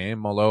Tennessee in a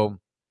game, although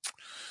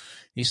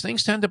these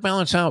things tend to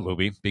balance out,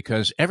 Lubie,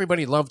 because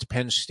everybody loved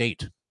Penn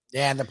State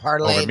Yeah, the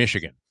parlay over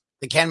Michigan.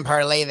 The Ken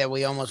parlay that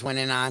we almost went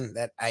in on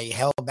that I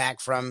held back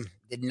from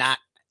did not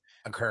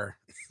occur.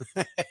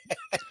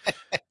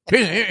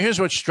 Here's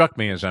what struck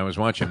me as I was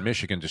watching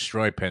Michigan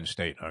destroy Penn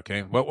State,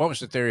 okay? What was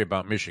the theory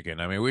about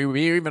Michigan? I mean, we were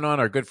even on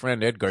our good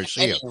friend Ed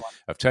Garcia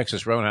of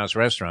Texas Roadhouse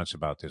Restaurants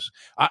about this.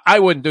 I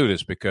wouldn't do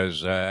this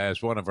because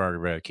as one of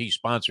our key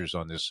sponsors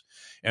on this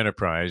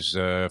enterprise,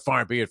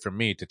 far be it from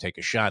me to take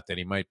a shot that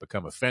he might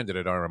become offended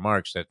at our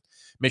remarks that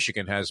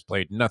Michigan has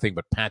played nothing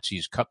but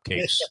Patsy's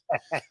Cupcakes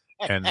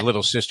and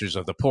Little Sisters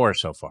of the Poor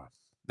so far.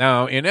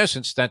 Now, in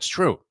essence, that's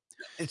true.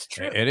 It's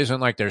true. It isn't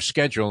like their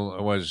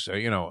schedule was,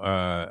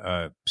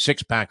 a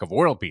 6-pack of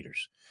world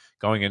beaters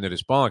going into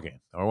this ball game,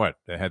 or what?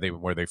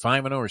 Were they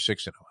 5-0 or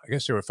 6-0? I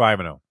guess they were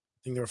 5-0. I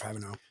think they were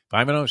 5-0. 5-0,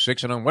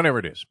 6-0, whatever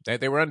it is.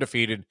 They were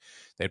undefeated.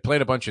 They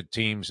played a bunch of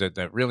teams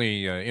that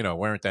really,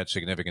 weren't that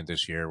significant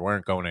this year,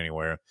 weren't going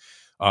anywhere,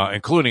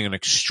 including an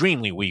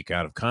extremely weak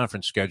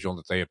out-of-conference schedule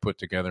that they had put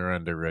together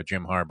under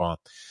Jim Harbaugh.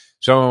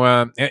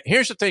 So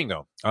here's the thing,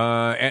 though,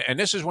 and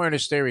this is where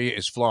this theory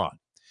is flawed,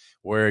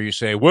 where you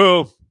say,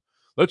 well,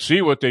 let's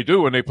see what they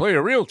do when they play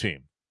a real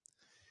team.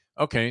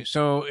 Okay,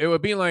 so it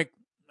would be like,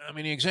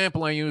 the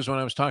example I used when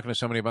I was talking to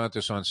somebody about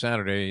this on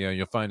Saturday,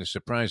 you'll find it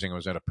surprising. I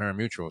was at a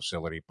pari-mutuel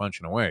facility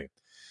punching away.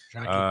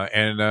 Okay,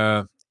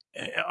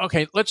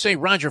 let's say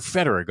Roger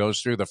Federer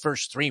goes through the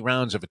first 3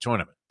 rounds of a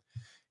tournament.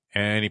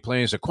 And he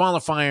plays a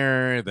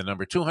qualifier, the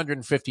number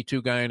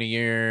 252 guy in a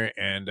year,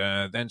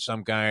 and then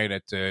some guy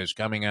that is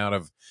coming out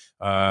of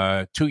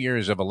 2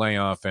 years of a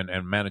layoff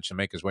and managed to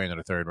make his way into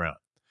the 3rd round.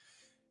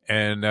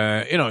 And,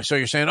 so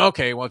you're saying,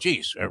 okay, well,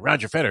 geez,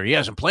 Roger Federer, he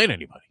hasn't played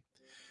anybody.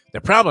 The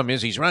problem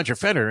is he's Roger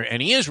Federer,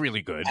 and he is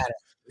really good.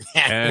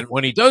 And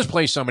when he does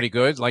play somebody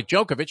good, like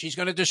Djokovic, he's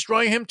going to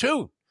destroy him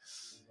too.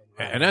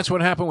 And that's what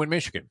happened with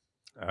Michigan.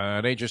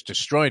 They just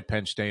destroyed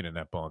Penn State in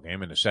that ball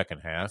game in the second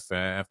half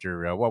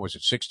after,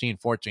 16-14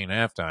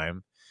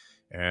 halftime.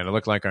 And it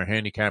looked like our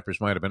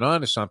handicappers might have been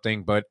onto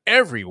something. But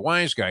every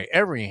wise guy,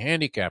 every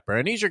handicapper,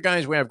 and these are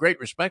guys we have great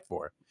respect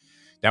for,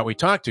 that we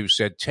talked to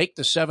said, take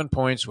the 7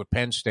 points with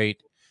Penn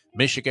State.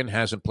 Michigan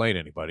hasn't played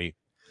anybody.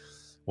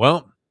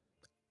 Well,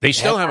 they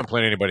still haven't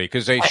played anybody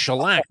because they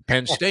shellacked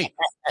Penn State,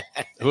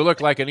 who looked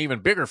like an even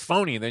bigger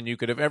phony than you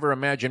could have ever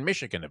imagined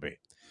Michigan to be.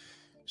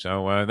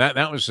 So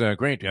that was a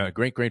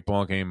great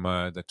ball game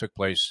that took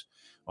place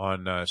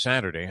on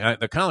Saturday.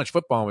 The college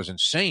football was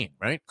insane,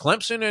 right?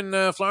 Clemson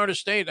and Florida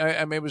State,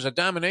 it was a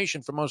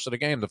domination for most of the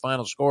game. The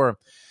final score,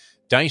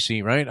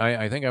 dicey, right?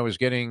 I think I was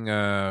giving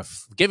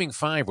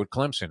 5 with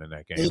Clemson in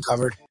that game. You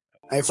covered.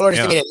 Florida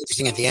State made it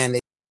interesting at the end.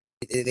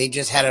 They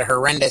just had a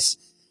horrendous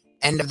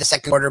end of the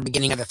second quarter,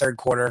 beginning of the third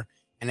quarter,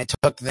 and it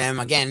took them,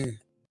 again,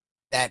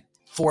 that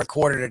fourth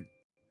quarter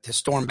to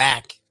storm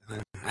back.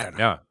 I don't know.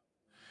 Yeah.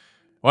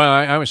 Well,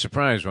 I was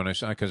surprised when I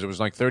saw, because it was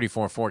like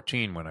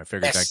 34-14 when I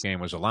figured that game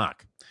was a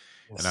lock,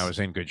 and I was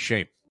in good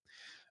shape.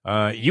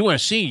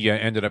 USC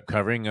ended up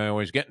covering. I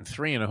was getting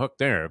 3 and a hook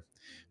there,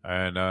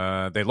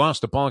 and they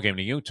lost the ball game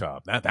to Utah.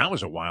 That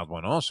was a wild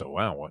one also.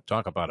 Wow,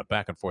 talk about a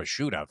back-and-forth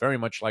shootout, very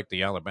much like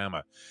the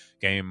Alabama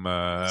game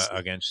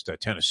against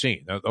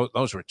Tennessee.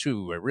 Those were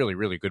 2 really,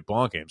 really good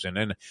ball games. And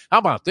then how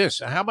about this?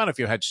 How about if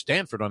you had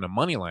Stanford on the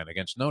money line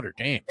against Notre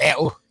Dame,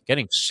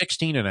 getting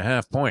 16 and a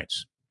half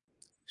points?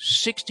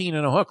 16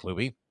 and a hook,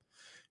 Lubie.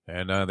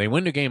 And they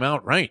win the game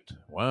outright.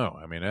 Wow.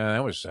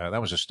 That was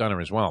a stunner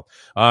as well.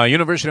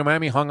 University of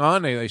Miami hung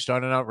on. They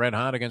started out red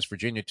hot against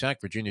Virginia Tech.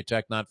 Virginia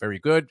Tech not very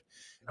good.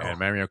 And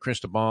Mario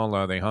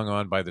Cristobal, they hung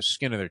on by the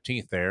skin of their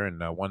teeth there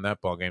and won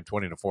that ball game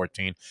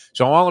 20-14.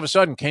 So all of a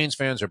sudden, Canes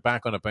fans are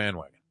back on the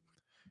bandwagon.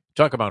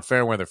 Talk about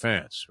fair weather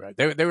fans, right?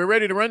 They were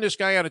ready to run this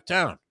guy out of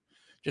town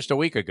just a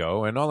week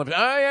ago. And all of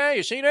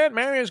you see that?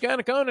 Mario's got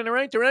it going in the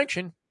right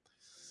direction.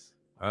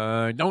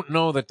 I don't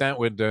know that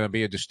would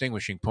be a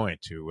distinguishing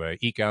point to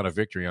eke out a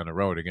victory on the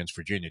road against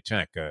Virginia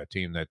Tech, a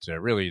team that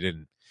really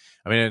didn't.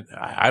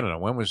 I don't know.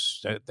 When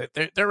was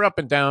they're up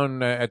and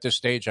down at this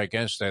stage, I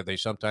guess. They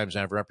sometimes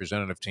have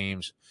representative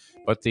teams.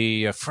 But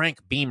the Frank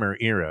Beamer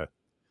era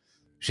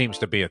seems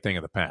to be a thing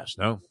of the past,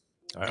 no?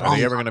 Are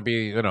they ever going to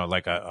be,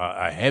 like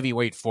a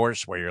heavyweight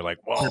force where you're like,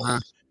 whoa,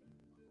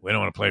 we don't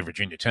want to play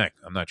Virginia Tech?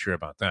 I'm not sure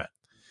about that.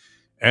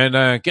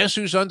 And guess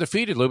who's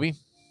undefeated, Lubie?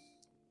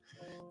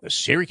 The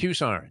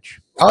Syracuse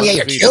Orange. Oh, yeah,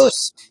 your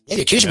Cuse. Yeah,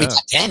 your Cuse should be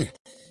top 10.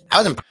 I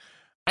was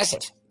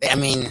impressive.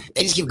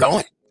 They just keep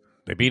going.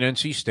 They beat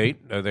NC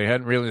State. They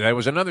hadn't really. That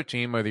was another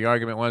team where the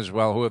argument was,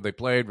 well, who have they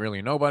played?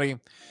 Really nobody.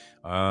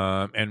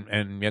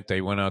 And yet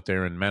they went out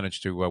there and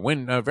managed to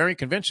win very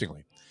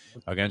convincingly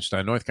against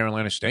North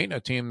Carolina State,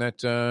 a team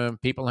that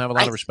people have a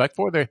lot of respect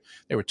for. They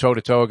were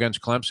toe-to-toe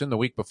against Clemson the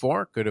week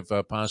before. Could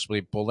have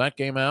possibly pulled that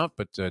game out,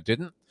 but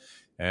didn't.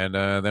 And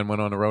then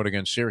went on the road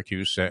against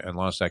Syracuse and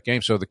lost that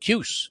game. So the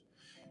Cuse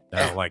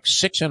Now, like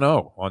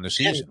 6-0 on the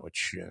season,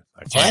 which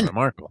I find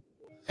remarkable.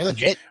 They're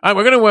legit. All right,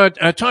 we're going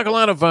to talk a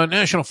lot of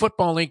National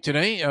Football League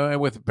today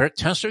with Brett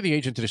Tester, the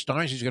agent to the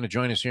Stars. He's going to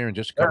join us here in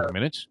just a couple of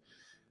minutes.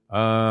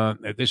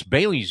 This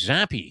Bailey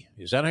Zappi,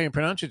 is that how you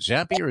pronounce it?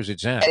 Zappi or is it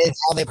Zapp? That is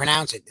how they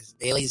pronounce it. It's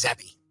Bailey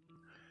Zappi.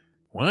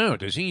 Wow,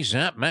 does he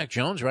zap Mac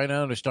Jones right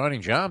out of the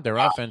starting job? Their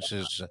offense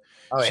is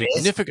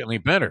significantly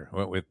better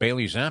with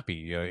Bailey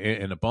Zappi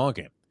in the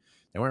ballgame.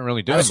 They weren't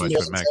really doing much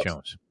with Mac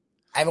Jones.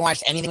 I haven't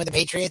watched anything with the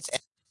Patriots,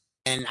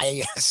 and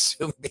I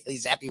assume Bailey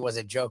Zappi was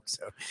a joke,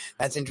 so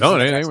that's interesting.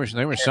 No,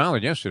 they were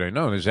solid yesterday.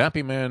 No, the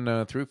Zappi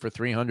man threw for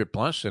 300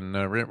 plus and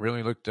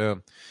really looked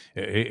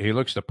he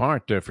looks the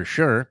part for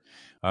sure.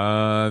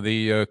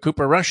 The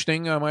Cooper Rush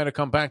thing might have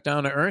come back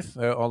down to earth,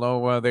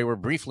 although they were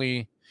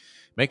briefly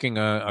making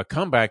a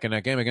comeback in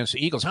that game against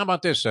the Eagles. How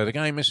about this? The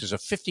guy misses a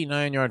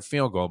 59-yard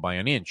field goal by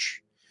an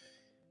inch.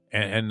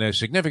 And the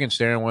significance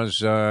there was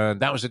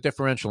that was a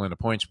differential in the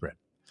point spread.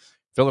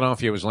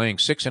 Philadelphia was laying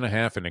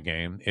 6.5 in the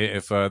game.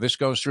 If this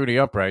goes through the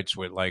uprights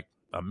with like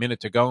a minute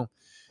to go,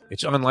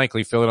 it's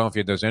unlikely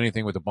Philadelphia does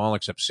anything with the ball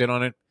except sit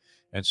on it.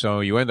 And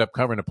so you end up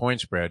covering the point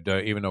spread,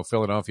 even though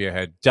Philadelphia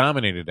had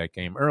dominated that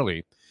game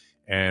early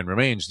and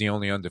remains the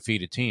only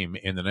undefeated team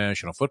in the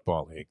National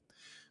Football League.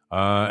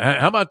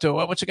 How about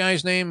what's the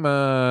guy's name?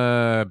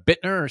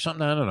 Bittner or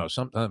something? I don't know.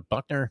 Something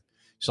Buckner.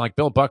 It's like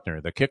Bill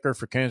Buckner, the kicker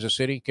for Kansas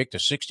City, kicked a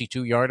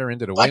 62-yarder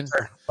into the wind.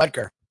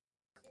 Butker.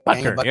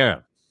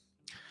 Yeah.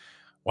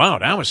 Wow,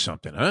 that was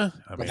something, huh?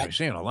 I mean, we're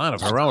seeing a lot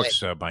of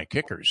heroics by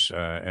kickers,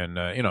 and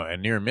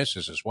near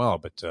misses as well.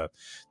 But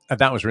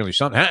that was really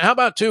something. How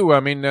about too? I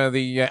mean,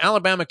 the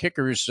Alabama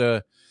kickers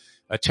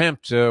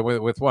attempt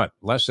with what,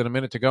 less than a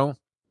minute to go?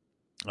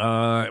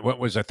 What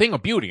was a thing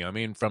of beauty. I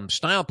mean, from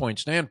style point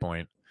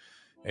standpoint,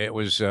 it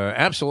was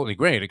absolutely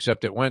great,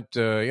 except it went,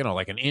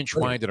 like an inch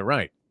wide to the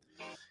right.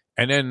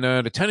 And then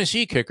the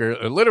Tennessee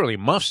kicker literally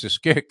muffs this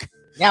kick.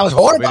 Yeah, it was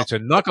horrible. I mean, it's a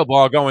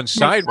knuckleball going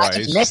sideways. I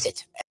just missed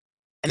it.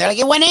 And they're like,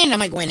 it went in. I'm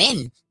like, went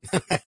in.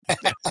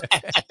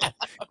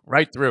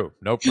 Right through.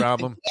 No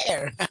problem.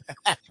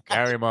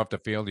 Carry him off the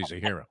field. He's a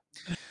hero.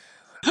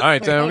 All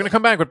right, we're going to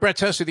come back with Brett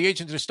Tester, the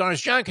agent of the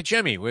Stars. John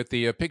Kajemi with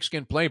the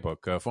Pigskin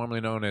Playbook,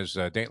 formerly known as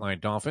Dateline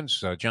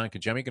Dolphins. John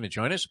Kajemi going to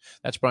join us.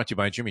 That's brought to you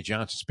by Jimmy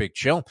Johnson's Big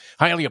Chill.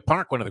 Hialeah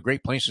Park, one of the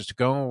great places to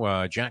go.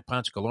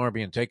 Jackpots galore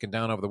being taken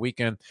down over the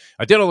weekend.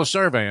 I did a little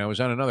survey. I was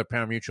at another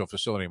pari-mutuel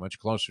facility much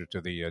closer to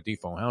the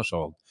Defo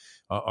household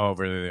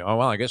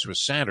I guess it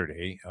was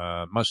Saturday.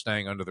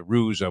 Mustang under the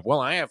ruse of,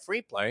 I have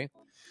free play.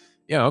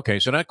 Yeah, okay,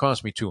 so that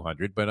cost me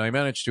 $200, but I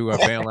managed to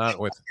bail out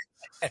with...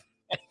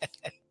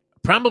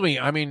 Probably,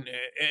 I mean,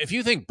 if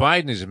you think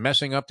Biden is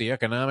messing up the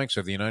economics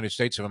of the United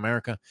States of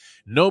America,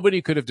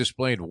 nobody could have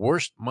displayed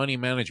worse money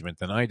management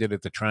than I did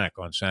at the track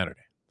on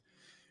Saturday.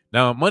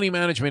 Now, money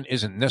management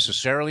isn't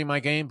necessarily my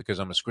game because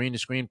I'm a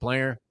screen-to-screen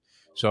player,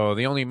 so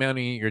the only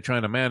money you're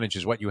trying to manage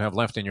is what you have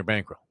left in your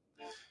bankroll.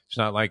 It's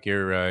not like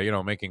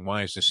you're, making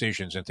wise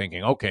decisions and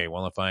thinking, okay,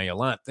 well, if I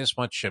allot this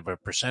much of a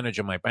percentage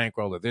of my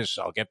bankroll to this,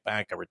 I'll get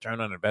back a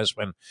return on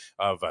investment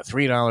of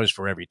 $3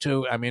 for every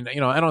two. I mean,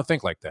 I don't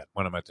think like that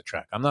when I'm at the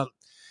track. I'm not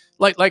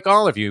like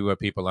all of you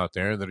people out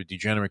there that are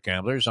degenerate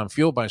gamblers. I'm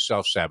fueled by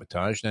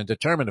self-sabotage and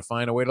determined to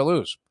find a way to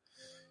lose.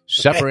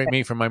 Separate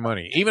me from my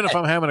money, even if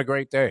I'm having a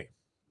great day.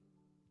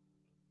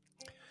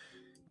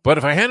 But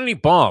if I had any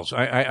balls,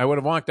 I would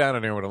have walked out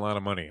of there with a lot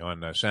of money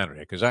on Saturday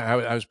because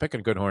I was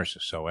picking good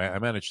horses, so I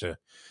managed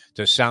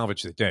to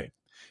salvage the day.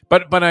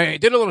 But I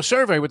did a little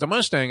survey with the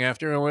Mustang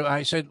after.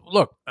 I said,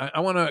 look, I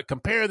want to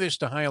compare this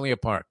to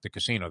Hialeah Park, the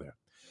casino there.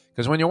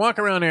 Because when you walk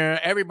around there,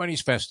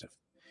 everybody's festive.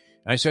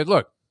 I said,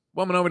 look,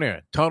 woman over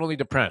there, totally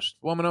depressed.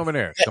 Woman over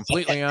there,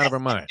 completely out of her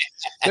mind.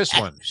 This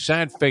one,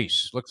 sad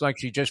face. Looks like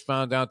she just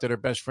found out that her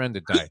best friend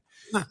had died.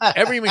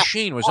 Every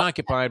machine was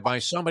occupied by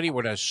somebody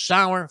with a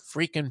sour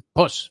freaking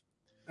puss.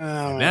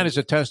 And that is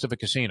a test of a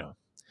casino.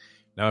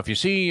 Now, if you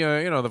see,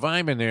 the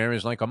vibe in there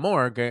is like a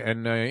morgue,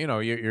 and,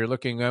 you're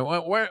looking,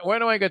 where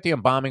do I get the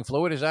embalming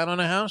fluid? Is that on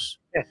the house?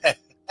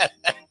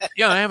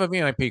 Yeah, I have a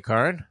VIP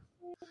card.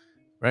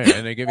 Right,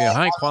 and they give you a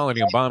high-quality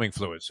embalming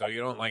fluid, so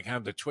you don't,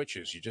 have the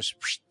twitches. You just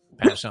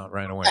pass out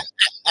right away.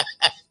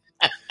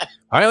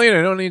 Hialeah,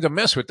 they don't need to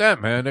mess with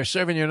that, man. They're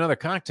serving you another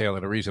cocktail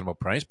at a reasonable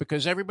price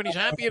because everybody's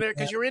happy there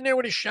because you're in there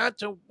with a shot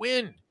to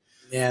win.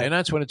 Yeah. And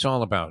that's what it's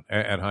all about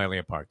at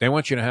Hialeah Park. They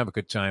want you to have a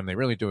good time. They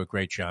really do a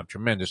great job.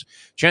 Tremendous.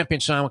 Champion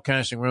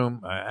simulcasting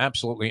room,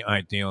 absolutely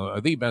ideal.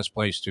 The best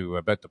place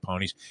to bet the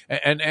ponies.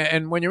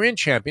 And when you're in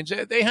Champions,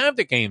 they have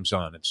the games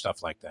on and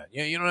stuff like that.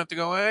 You don't have to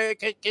go, hey,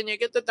 can you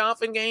get the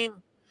Dolphin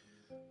game?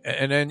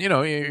 And then,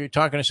 you're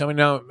talking to somebody.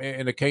 Now,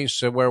 in the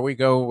case where we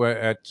go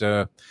at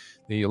the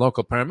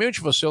local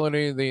pari-mutuel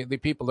facility, the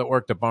people that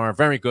work the bar are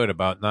very good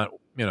about not,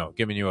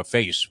 giving you a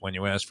face when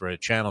you ask for a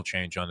channel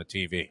change on the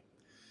TV.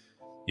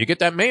 You get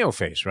that Mayo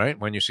face, right?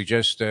 When you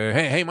suggest,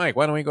 hey, Mike,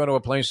 why don't we go to a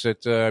place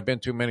that I've been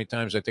to many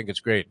times, I think it's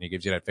great. And he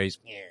gives you that face.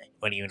 Yeah,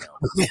 what do you know?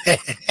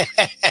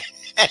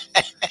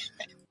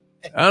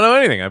 I don't know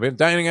anything. I've been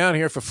dining out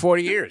here for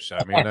 40 years.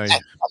 I mean, I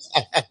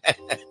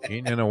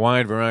eaten in a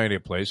wide variety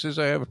of places.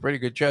 I have a pretty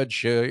good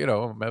judge,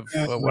 of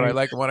what I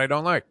like and what I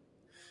don't like.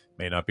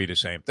 May not be the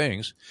same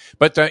things,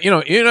 but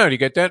you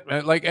get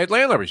that like at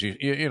Landlubbers,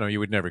 you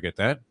would never get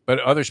that. But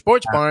other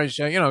sports bars,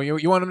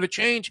 you want them to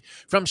change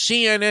from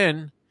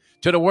CNN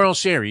to the World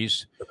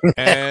Series,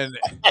 and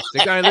the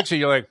guy looks at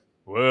you like,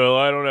 "Well,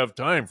 I don't have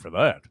time for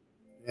that."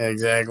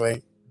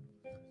 Exactly.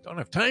 Don't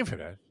have time for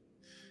that.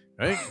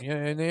 Right? Yeah,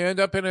 and they end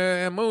up in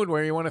a mood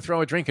where you want to throw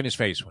a drink in his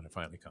face when it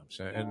finally comes.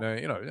 And,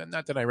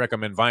 not that I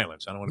recommend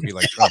violence. I don't want to be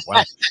like Trump.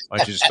 Why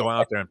don't you just go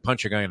out there and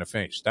punch a guy in the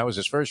face? That was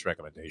his first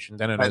recommendation.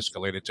 Then it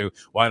escalated to,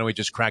 why don't we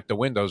just crack the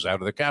windows out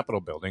of the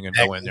Capitol building and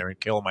go in there and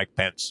kill Mike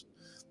Pence?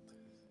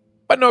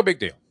 But no big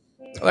deal.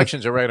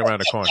 Elections are right around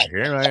the corner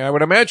here. I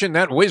would imagine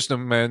that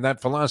wisdom and that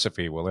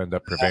philosophy will end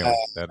up prevailing.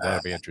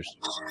 That'll be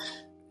interesting.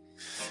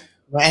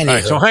 Well, all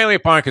right, so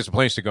Hialeah Park is the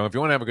place to go if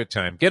you want to have a good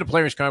time. Get a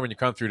player's card when you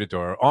come through the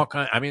door.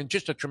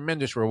 Just a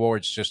tremendous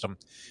rewards system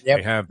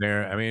they have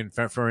there. I mean,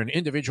 for an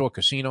individual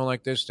casino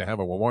like this to have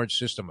a reward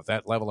system with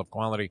that level of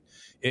quality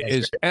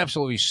is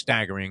absolutely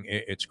staggering.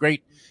 It's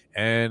great,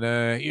 and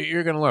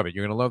you're going to love it.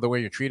 You're going to love the way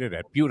you're treated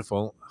at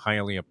beautiful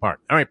Hialeah Park.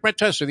 All right, Brett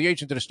Tester, the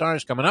agent of the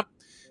stars, coming up,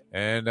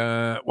 and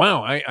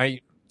wow, I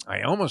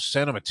almost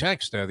sent him a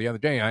text the other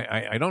day.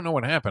 I don't know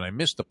what happened. I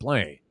missed the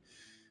play.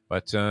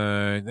 But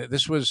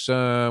this was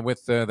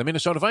with the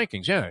Minnesota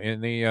Vikings,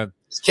 in the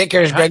his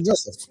kicker is Greg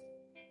Joseph.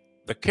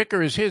 The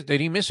kicker is his.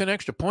 Did he miss an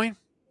extra point?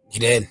 He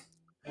did.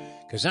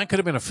 Because that could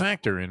have been a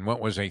factor in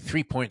what was a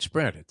 3-point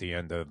spread at the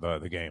end of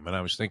the game. And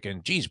I was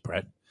thinking, geez,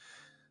 Brett,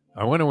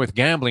 I wonder with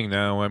gambling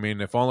now, I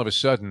mean, if all of a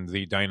sudden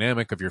the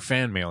dynamic of your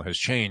fan mail has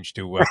changed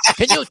to,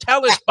 can you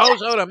tell this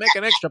bozo to make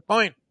an extra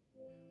point?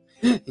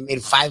 He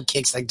made 5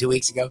 kicks like 2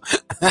 weeks ago.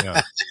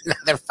 Yeah. Now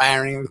they're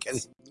firing him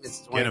because he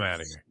missed 20. Get him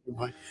out of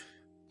here.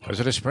 Because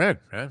of the spread,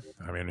 man.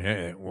 I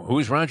mean,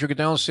 who's Roger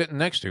Goodell sitting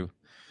next to?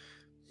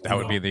 That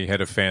would be the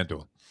head of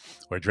FanDuel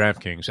or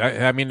DraftKings.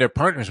 I mean, they're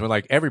partners with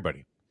like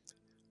everybody.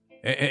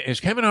 Is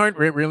Kevin Hart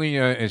really?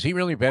 Is he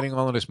really betting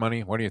all of this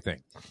money? What do you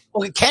think?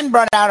 Well, Ken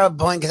brought out a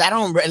point because I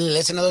don't really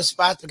listen to those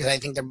spots because I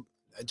think they're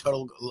a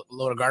total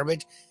load of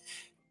garbage.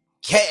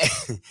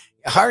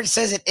 Hart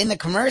says it in the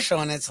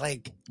commercial, and it's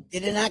like,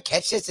 did it not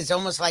catch this? It's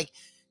almost like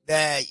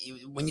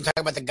when you talk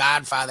about The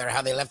Godfather,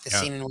 how they left the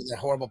scene with a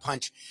horrible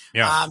punch.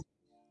 Yeah.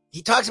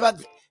 He talks about,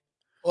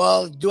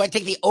 well, do I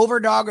take the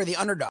overdog or the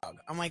underdog?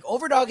 I'm like,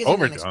 overdog is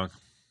overdog.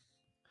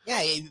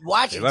 Yeah,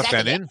 watch it. Left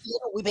that in.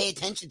 We pay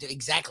attention to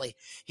exactly.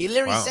 He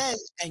literally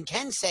says, and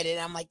Ken said it.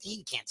 I'm like,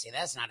 he can't say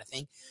that's not a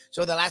thing.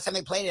 So the last time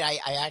they played it, I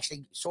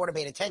actually sort of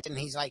paid attention.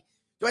 He's like,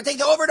 do I take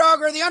the overdog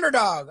or the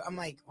underdog? I'm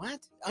like, what?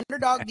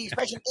 Underdog? The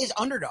expression is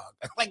underdog.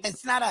 Like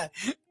that's not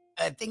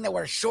a thing that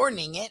we're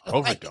shortening it.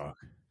 Overdog. Like,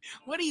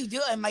 what are you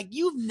doing? I'm like,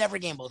 you've never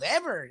gambled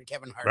ever,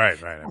 Kevin Hart.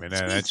 Right. I mean,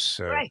 that's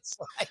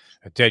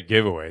a dead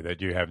giveaway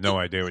that you have no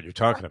idea what you're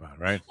talking about,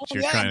 right? So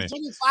you're trying to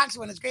Jimmy Fox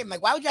when it's great. I'm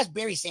like, why would you ask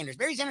Barry Sanders?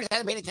 Barry Sanders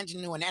hasn't paid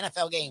attention to an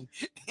NFL game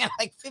in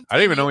like 15 I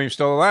didn't even know he was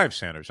still alive,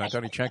 Sanders. I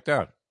thought he checked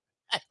out.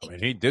 I mean,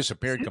 he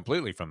disappeared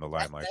completely from the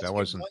limelight. That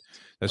wasn't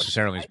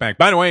necessarily his back.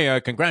 By the way,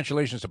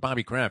 congratulations to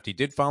Bobby Kraft. He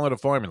did follow the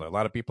formula. A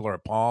lot of people are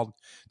appalled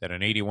that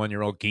an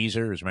 81-year-old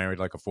geezer is married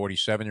like a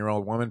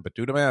 47-year-old woman, but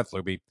do the math,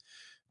 Lubie.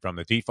 From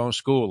the Defo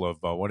school of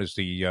what is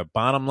the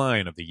bottom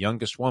line of the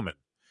youngest woman.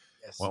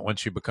 Yes. Well,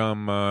 once you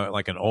become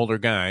like an older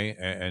guy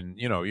and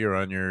you're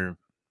on your,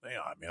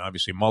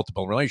 obviously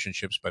multiple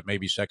relationships, but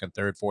maybe second,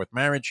 third, fourth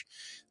marriage,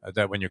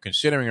 that when you're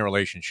considering a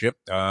relationship,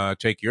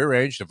 take your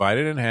age, divide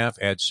it in half,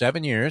 add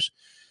 7 years.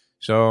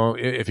 So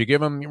if you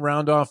give him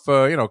round off,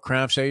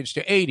 Kraft's age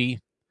to 80,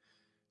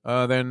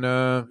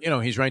 then,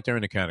 he's right there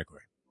in the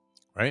category,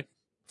 right?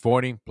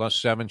 40 plus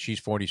 7,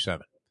 she's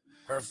 47.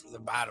 Perfect, the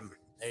bottom.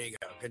 There you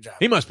go. Good job.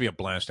 He must be a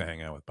blast to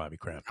hang out with, Bobby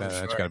Kraft.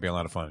 That's got to be a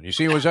lot of fun. You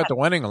see, he was at the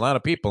wedding. A lot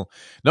of people.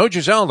 No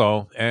Giselle,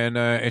 though. And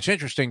it's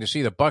interesting to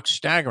see the Bucs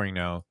staggering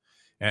now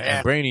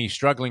and Brady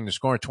struggling to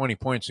score 20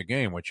 points a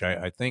game, which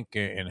I think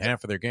in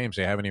half of their games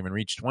they haven't even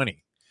reached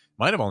 20.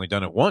 Might have only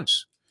done it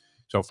once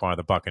so far,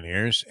 the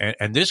Buccaneers.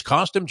 And this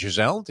cost him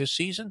Giselle this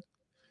season?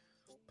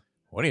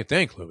 What do you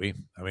think, Lubie?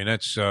 I mean,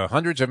 that's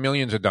hundreds of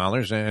millions of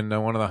dollars and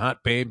one of the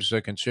hot babes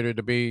considered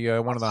to be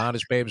one of the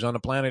hottest babes on the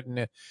planet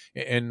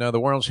in the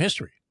world's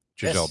history,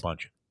 Giselle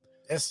Bündchen.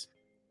 Yes.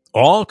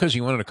 All because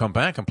he wanted to come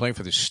back and play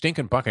for the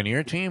stinking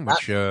Buccaneer team,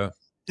 which is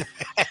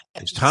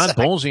Todd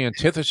Bowles, the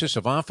antithesis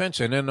of offense.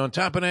 And then on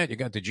top of that, you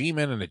got the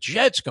G-Men and the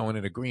Jets going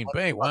into Green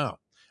Bay. Wow.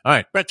 All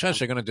right, Brett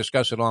Tester going to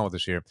discuss it all with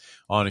us here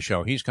on the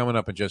show. He's coming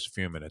up in just a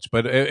few minutes.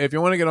 But if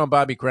you want to get on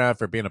Bobby Kraft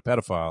for being a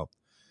pedophile,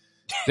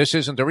 this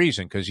isn't the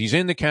reason, because he's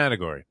in the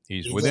category.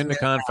 He's within the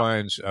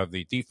confines of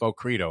the Defo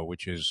credo,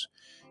 which is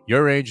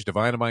your age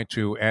divided by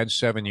 2, add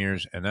 7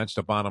 years, and that's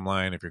the bottom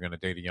line if you're going to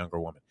date a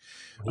younger woman.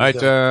 All right,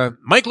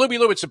 Mike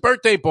Lubie, it's a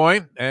birthday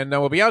boy, and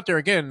we'll be out there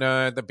again,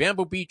 the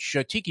Bamboo Beach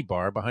Tiki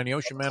Bar behind the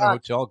Ocean Manor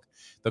Hotel,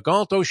 the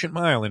Galt Ocean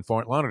Mile in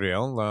Fort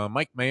Lauderdale.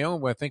 Mike Mayo,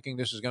 we're thinking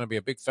this is going to be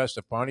a big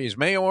festive party. Is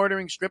Mayo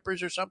ordering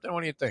strippers or something?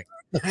 What do you think?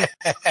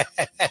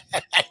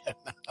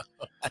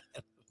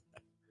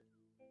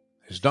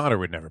 His daughter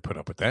would never put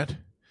up with that.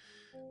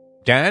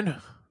 Dad,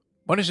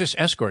 what is this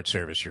escort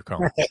service you're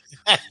calling?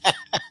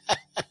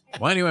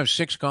 Why do you have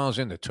 6 calls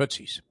into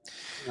Tootsie's?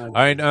 All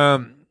right,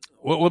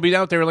 we'll be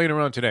out there later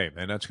on today,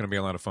 and that's going to be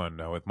a lot of fun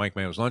with Mike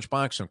Mayo's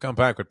Lunchbox. And come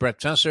back with Brett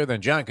Tesser, then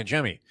John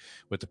Kajemi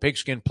with the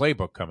Pigskin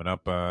Playbook coming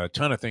up. A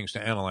ton of things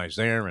to analyze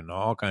there and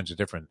all kinds of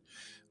different.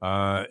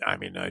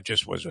 It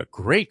just was a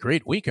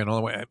great weekend all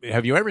the way.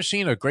 Have you ever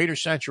seen a greater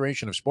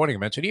saturation of sporting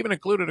events? It even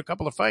included a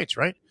couple of fights,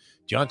 right?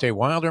 Deontay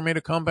Wilder made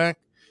a comeback.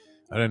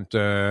 I didn't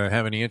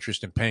have any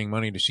interest in paying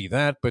money to see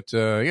that, but,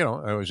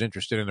 I was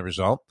interested in the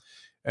result.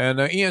 And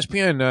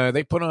ESPN,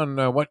 they put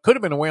on what could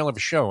have been a whale of a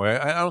show.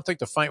 I don't think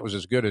the fight was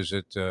as good as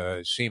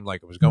it seemed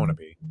like it was going to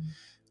be.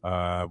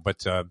 But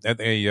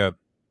they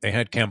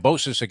had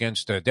Kambosos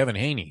against Devin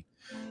Haney.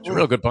 He's a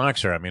real good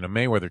boxer. I mean, a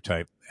Mayweather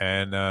type.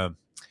 And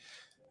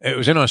it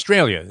was in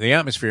Australia. The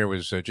atmosphere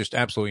was just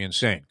absolutely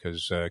insane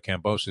because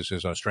Kambosos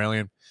is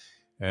Australian.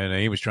 And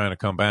he was trying to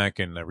come back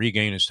and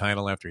regain his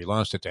title after he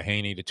lost it to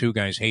Haney. The two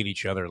guys hate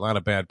each other, a lot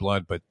of bad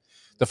blood, but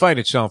the fight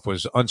itself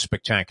was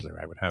unspectacular,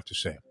 I would have to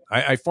say.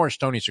 I forced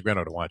Tony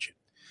Segreto to watch it,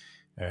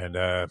 and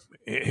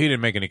he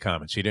didn't make any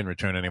comments. He didn't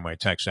return any of my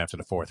texts after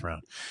the 4th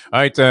round. All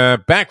right,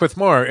 back with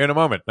more in a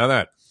moment. Now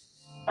that.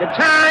 The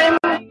time.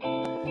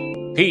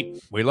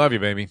 Pete, we love you,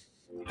 baby.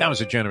 That was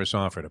a generous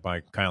offer to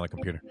buy Kyle a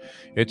computer.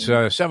 It's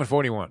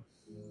 7:41.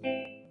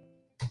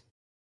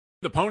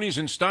 The Ponies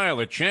in Style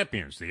at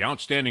Champions, the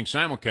outstanding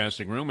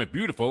simulcasting room at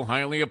beautiful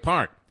Hialeah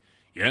Park.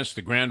 Yes,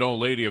 the grand old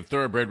lady of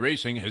thoroughbred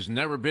racing has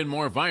never been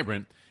more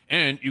vibrant,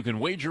 and you can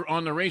wager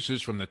on the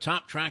races from the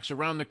top tracks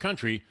around the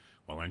country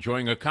while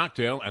enjoying a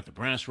cocktail at the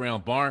Brass Rail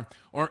Bar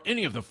or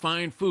any of the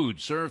fine food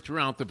served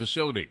throughout the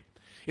facility.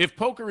 If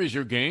poker is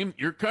your game,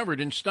 you're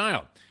covered in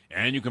style,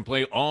 and you can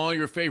play all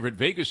your favorite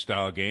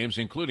Vegas-style games,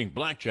 including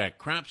blackjack,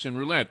 craps, and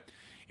roulette,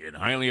 in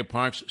Hialeah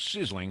Park's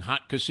sizzling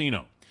hot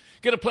casino.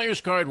 Get a player's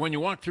card when you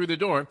walk through the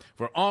door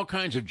for all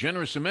kinds of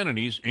generous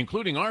amenities,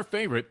 including our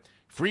favorite,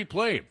 free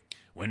play,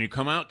 when you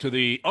come out to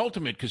the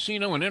ultimate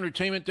casino and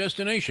entertainment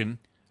destination,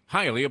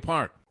 Hialeah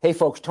Park. Hey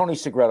folks, Tony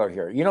Segreto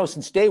here. You know,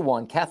 since day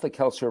one, Catholic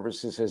Health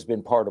Services has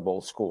been part of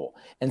Old School.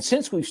 And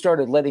since we've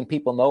started letting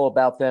people know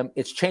about them,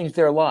 it's changed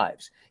their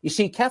lives. You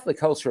see, Catholic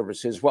Health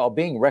Services, while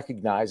being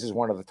recognized as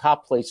one of the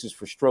top places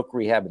for stroke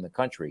rehab in the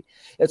country,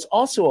 it's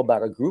also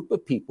about a group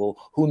of people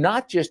who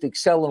not just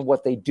excel in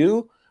what they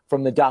do,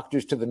 from the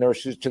doctors to the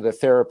nurses to the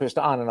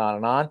therapists, on and on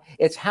and on.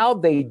 It's how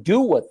they do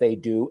what they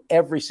do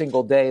every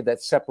single day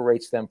that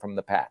separates them from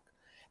the pack.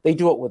 They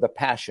do it with a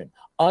passion,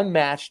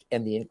 unmatched,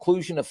 and the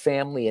inclusion of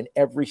family in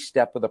every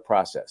step of the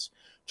process.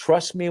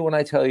 Trust me when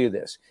I tell you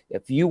this.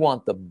 If you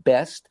want the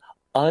best,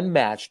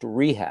 unmatched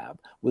rehab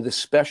with a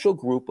special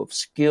group of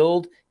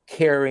skilled,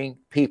 caring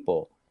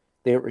people,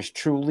 there is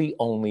truly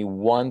only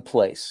one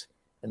place,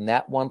 and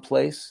that one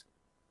place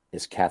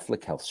is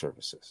Catholic Health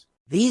Services.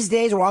 These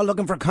days, we're all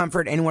looking for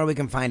comfort anywhere we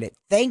can find it.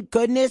 Thank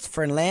goodness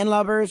for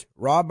Landlubbers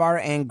Raw Bar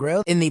and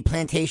Grill in the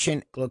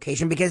Plantation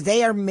location, because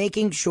they are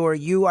making sure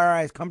you are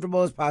as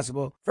comfortable as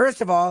possible.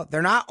 First of all,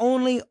 they're not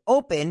only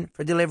open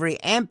for delivery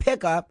and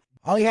pickup.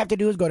 All you have to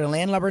do is go to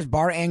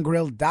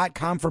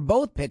landlubbersbarandgrill.com for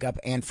both pickup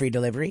and free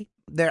delivery.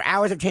 Their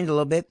hours have changed a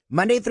little bit.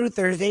 Monday through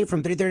Thursday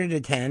from 3:30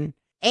 to 10,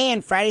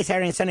 and Friday,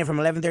 Saturday, and Sunday from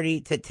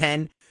 11:30 to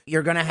 10.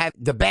 You're going to have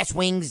the best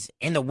wings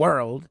in the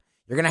world.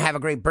 You're going to have a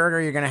great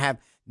burger. You're going to have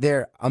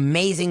their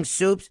amazing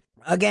soups.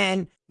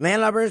 Again,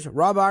 Landlubbers,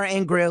 Raw Bar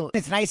and Grill.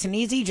 It's nice and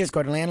easy. Just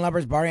go to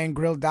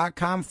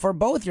landlubbersbarandgrill.com for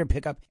both your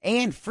pickup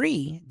and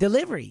free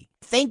delivery.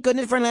 Thank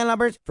goodness for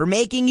Landlubbers for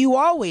making you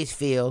always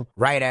feel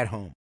right at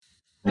home.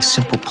 The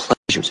simple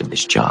pleasures of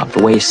this job,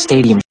 the way a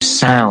stadium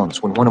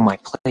sounds when one of my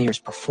players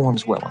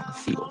performs well on the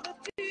field,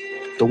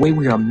 the way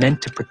we are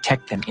meant to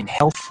protect them in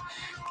health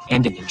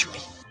and in injury.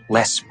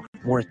 Less,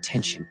 more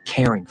attention,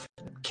 caring for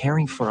them,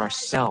 caring for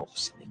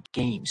ourselves.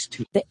 Games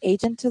too. The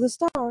agent to the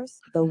stars,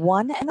 the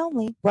one and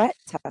only Brett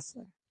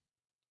Tesser.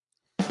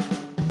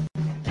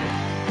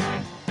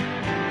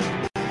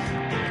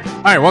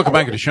 All right, welcome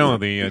back to the show,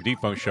 the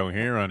Defo Show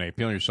here on a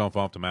Peel Yourself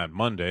Off the Mat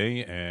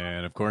Monday.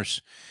 And, of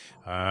course,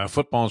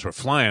 footballs were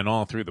flying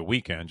all through the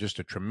weekend, just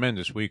a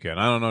tremendous weekend.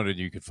 I don't know that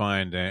you could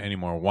find any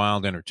more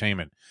wild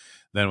entertainment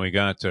than we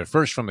got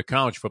first from the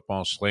college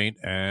football slate.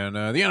 And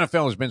the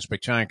NFL has been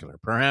spectacular,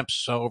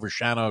 perhaps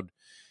overshadowed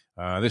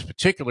this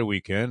particular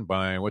weekend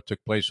by what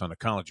took place on the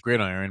college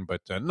gridiron,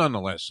 but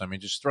nonetheless, I mean,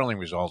 just thrilling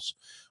results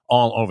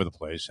all over the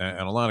place,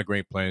 and a lot of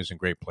great plays and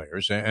great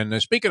players. And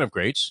speaking of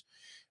greats,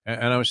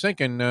 and I was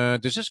thinking,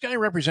 does this guy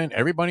represent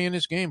everybody in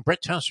this game?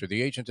 Brett Tesser,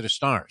 the agent of the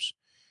stars.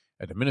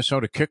 At the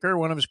Minnesota kicker,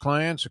 one of his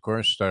clients, of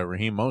course,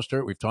 Raheem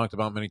Mostert, we've talked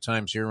about many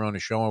times here on the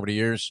show over the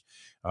years,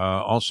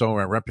 also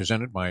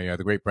represented by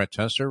the great Brett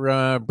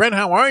Tesser. Brett,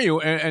 how are you?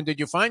 And did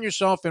you find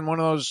yourself in one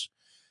of those,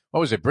 what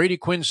was it, Brady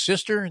Quinn's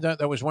sister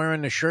that was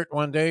wearing the shirt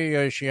one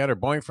day? She had her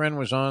boyfriend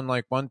was on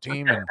like one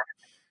team and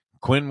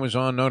Quinn was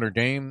on Notre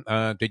Dame.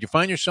 Did you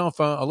find yourself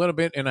a little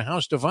bit in a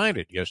house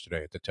divided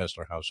yesterday at the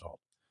Tesler household?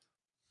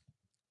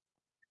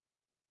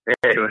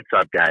 Hey, what's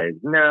up, guys?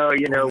 No,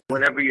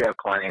 whenever you have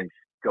clients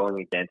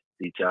going against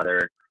each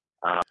other,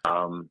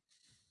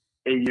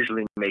 it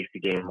usually makes the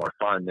game more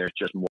fun. There's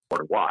just more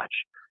to watch.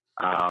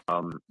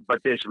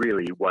 But this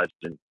really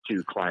wasn't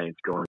two clients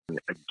going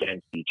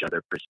against each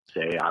other per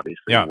se.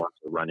 Obviously,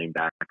 one's a running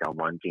back on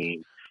one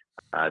team,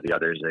 the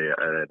other's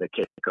the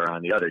kicker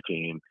on the other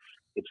team.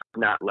 It's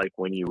not like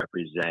when you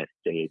represent,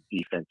 say, a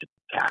defensive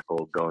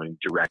tackle going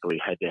directly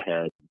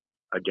head-to-head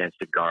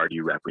against a guard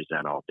you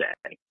represent all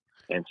day.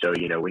 And so,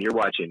 when you're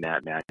watching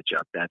that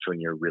matchup, that's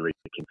when you're really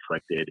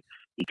conflicted,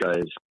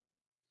 because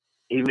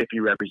even if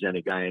you represent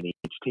a guy on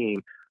each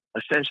team,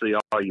 essentially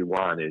all you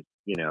want is,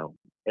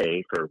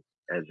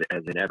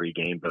 as in every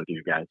game, both of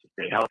you guys to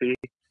stay healthy,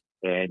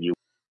 and you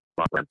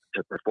want them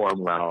to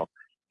perform well.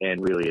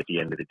 And really, at the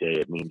end of the day,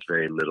 it means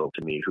very little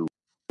to me who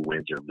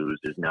wins or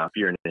loses. Now, if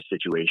you're in a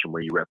situation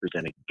where you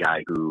represent a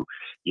guy who,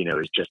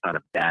 is just on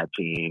a bad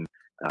team,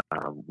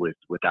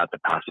 without the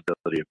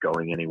possibility of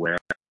going anywhere,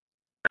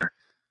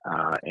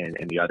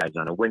 and the other guy's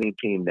on a winning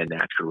team, then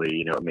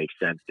naturally, it makes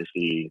sense to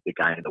see the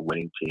guy in the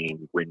winning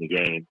team win the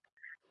game.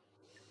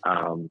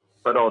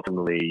 But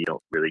ultimately, you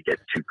don't really get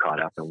too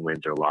caught up in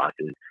wins or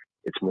losses.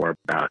 It's more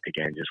about,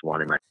 again, just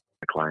wanting my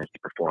clients to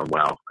perform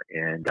well.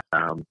 And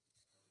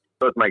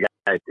both my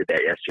guys did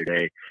that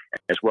yesterday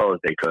as well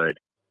as they could.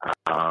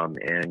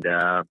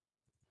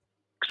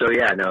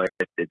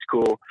 It's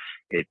cool.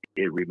 It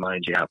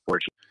reminds you how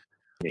fortunate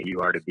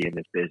you are to be in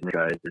this business,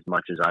 because as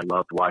much as I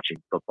loved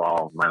watching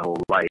football my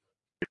whole life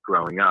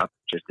growing up,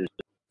 just as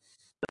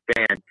a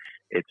fan,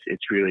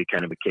 it's really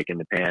kind of a kick in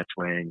the pants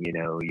when,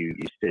 you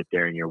sit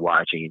there and you're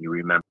watching and you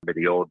remember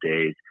the old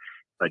days,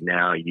 but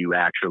now you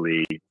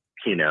actually,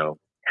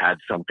 had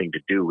something to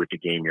do with the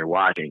game you're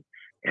watching.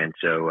 And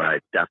so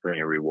it's definitely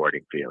a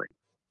rewarding feeling.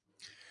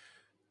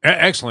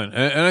 Excellent.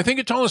 And I think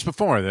you told us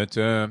before that,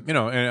 and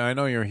I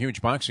know you're a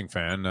huge boxing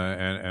fan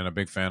and a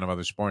big fan of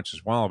other sports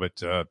as well, but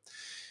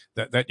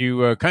that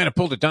you kind of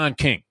pulled a Don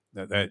King.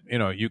 That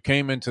you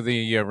came into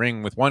the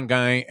ring with one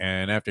guy,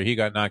 and after he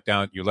got knocked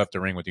out, you left the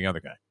ring with the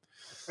other guy.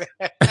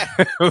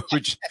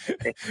 Which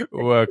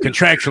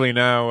contractually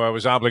now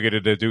was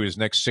obligated to do his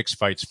next 6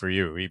 fights for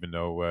you, even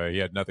though he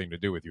had nothing to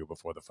do with you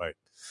before the fight.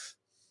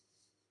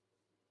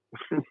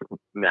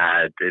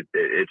 Nah,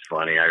 it's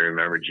funny. I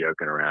remember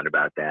joking around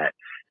about that.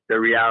 The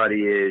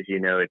reality is,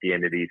 at the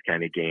end of these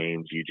kind of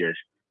games, you just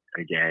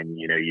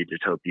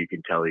hope you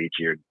can tell each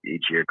of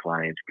your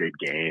clients good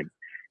game.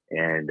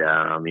 And,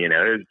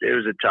 it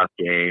was a tough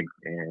game.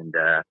 And,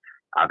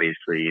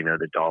 obviously,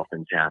 the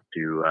Dolphins have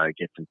to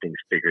get some things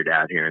figured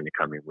out here in the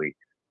coming weeks.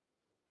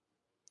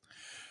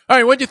 All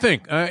right, what do you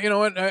think? You know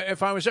what?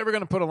 If I was ever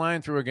going to put a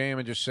line through a game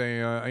and just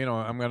say,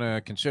 I'm going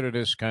to consider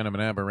this kind of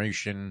an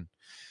aberration.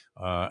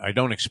 I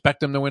don't expect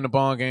them to win the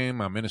ball game.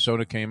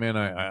 Minnesota came in,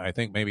 I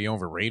think, maybe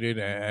overrated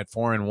at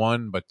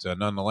 4-1, but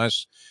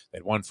nonetheless,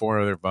 they'd won 4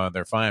 of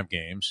their 5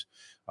 games.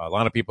 A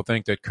lot of people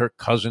think that Kirk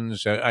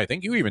Cousins, I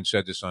think you even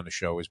said this on the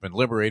show, has been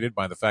liberated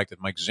by the fact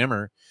that Mike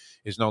Zimmer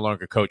is no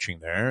longer coaching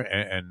there,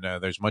 and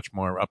there's much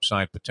more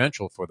upside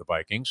potential for the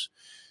Vikings.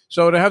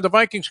 So to have the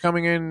Vikings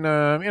coming in,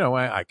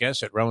 I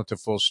guess at relative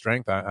full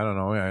strength, I don't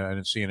know. I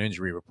didn't see an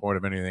injury report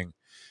of anything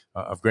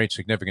of great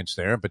significance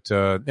there, but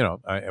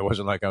it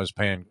wasn't like I was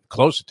paying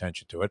close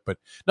attention to it. But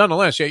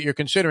nonetheless, you're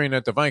considering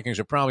that the Vikings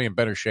are probably in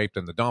better shape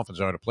than the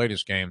Dolphins are to play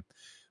this game,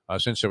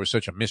 since there was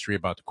such a mystery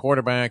about the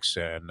quarterbacks,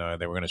 and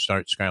they were going to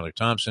start Skylar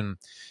Thompson,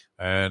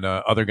 and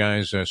other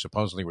guys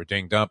supposedly were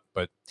dinged up.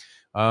 But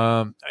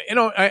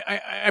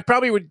I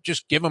probably would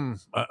just give them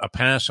a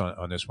pass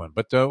on this one.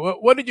 But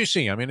what did you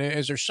see? I mean,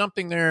 is there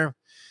something there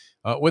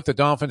with the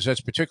Dolphins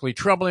that's particularly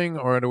troubling,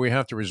 or do we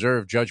have to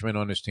reserve judgment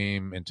on this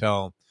team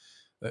until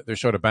they're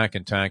sort of back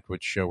intact,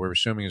 which we're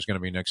assuming is going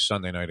to be next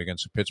Sunday night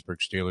against the Pittsburgh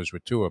Steelers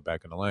with Tua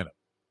back in the lineup?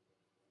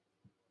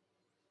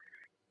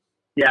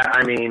 Yeah,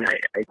 I mean,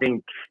 I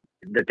think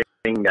the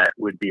thing that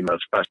would be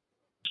most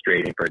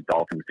frustrating for a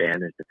Dolphin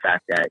fan is the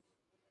fact that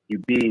you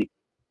beat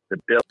the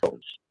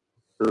Bills,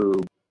 who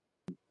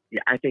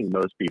I think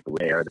most people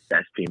would say are the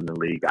best team in the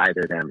league,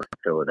 either them or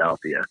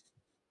Philadelphia.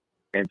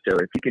 And so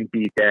if you can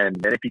beat them,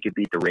 then if you could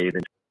beat the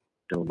Ravens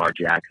and Lamar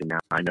Jackson, now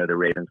I know the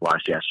Ravens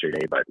lost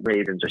yesterday, but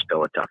Ravens are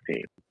still a tough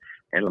team.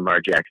 And Lamar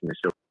Jackson is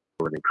still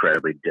an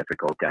incredibly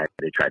difficult guy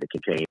to try to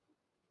contain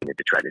and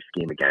to try to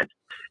scheme against.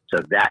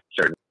 So that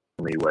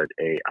certainly was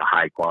a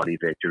high-quality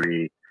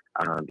victory.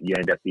 You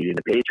end up beating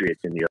the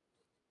Patriots in the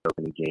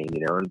opening game,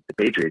 and the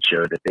Patriots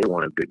showed that they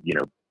won a good,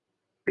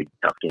 big,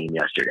 tough game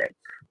yesterday.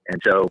 And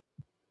so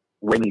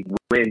when you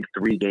win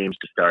 3 games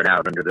to start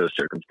out under those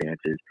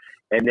circumstances,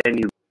 and then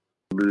you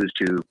lose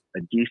to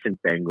a decent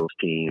Bengals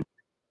team,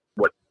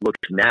 what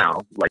looks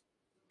now like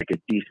a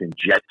decent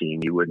Jet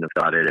team, you wouldn't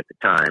have thought it at the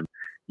time.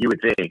 You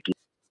would think,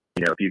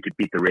 if you could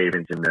beat the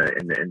Ravens and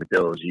the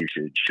Bills, you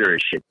should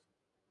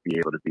be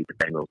able to beat the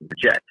Bengals and the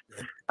Jets.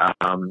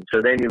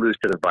 So then you lose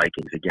to the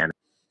Vikings again,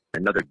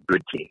 another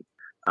good team.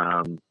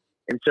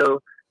 And so,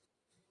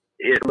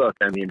 look,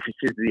 I mean, this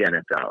is the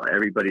NFL.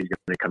 Everybody's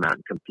going to come out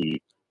and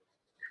compete.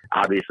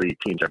 Obviously,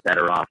 teams are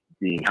better off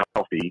being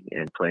healthy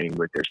and playing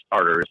with their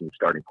starters and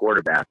starting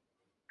quarterback.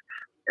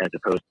 as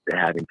opposed to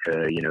having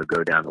to,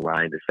 go down the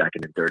line to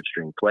second and third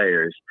string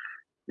players.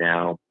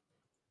 Now,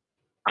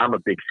 I'm a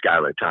big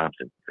Skylar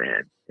Thompson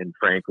fan, and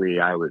frankly,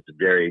 I was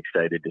very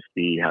excited to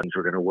see how things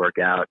were going to work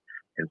out.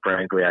 And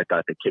frankly, I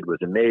thought the kid was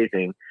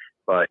amazing,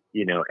 but,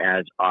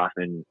 as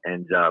often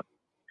ends up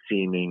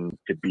seeming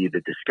to be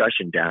the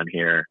discussion down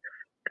here,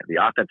 the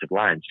offensive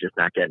line's just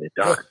not getting it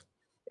done.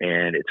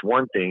 And it's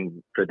one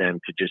thing for them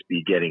to just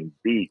be getting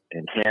beat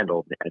and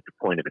handled at the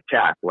point of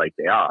attack like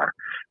they are.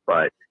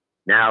 But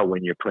now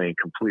when you're playing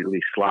completely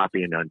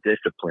sloppy and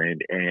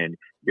undisciplined and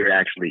you're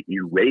actually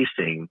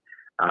erasing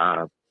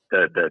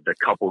the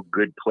couple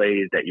good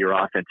plays that your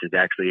offense is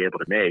actually able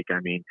to make. I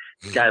mean,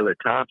 Skylar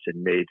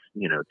Thompson made,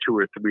 2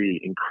 or 3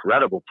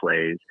 incredible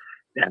plays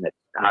that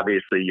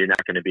obviously you're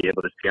not going to be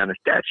able to see on a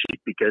stat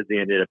sheet because they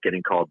ended up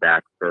getting called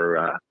back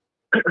for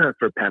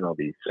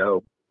penalties.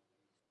 So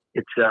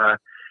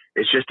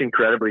it's just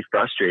incredibly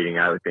frustrating,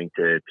 I would think,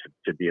 to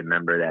be a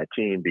member of that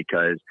team,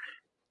 because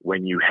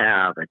when you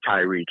have a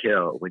Tyreek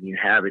Hill, when you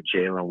have a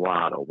Jalen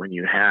Waddle, when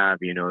you have,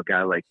 a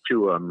guy like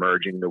Tua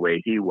emerging the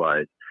way he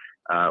was,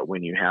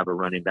 when you have a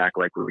running back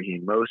like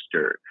Raheem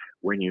Mostert,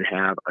 when you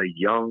have a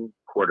young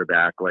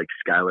quarterback like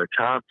Skylar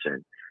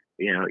Thompson,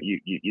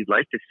 you'd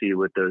like to see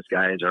what those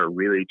guys are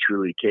really,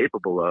 truly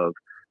capable of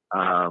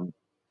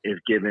if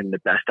given the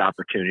best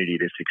opportunity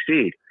to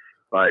succeed.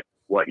 But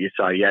what you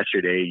saw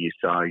yesterday, you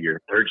saw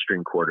your third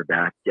string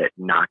quarterback get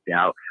knocked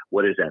out.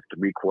 What is that?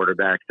 3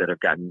 quarterbacks that have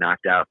gotten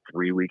knocked out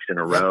 3 weeks in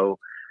a row.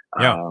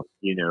 Yeah.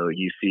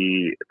 You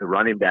see the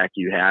running back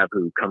you have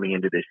who coming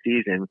into this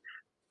season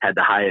had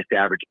the highest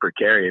average per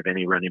carry of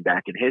any running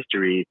back in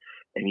history.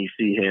 And you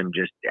see him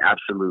just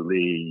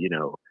absolutely,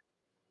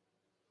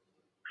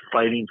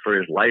 fighting for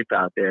his life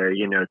out there,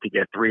 to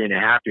get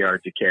 3.5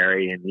 yards a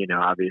carry. And,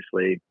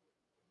 obviously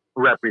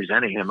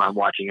representing him, I'm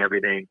watching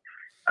everything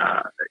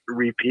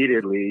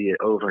repeatedly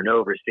over and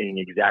over, seeing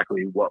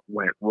exactly what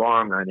went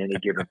wrong on any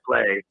given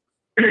play.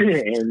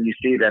 And you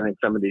see that in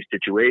some of these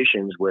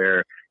situations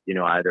where,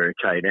 either a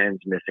tight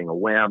end's missing a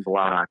wham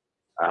block,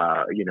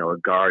 a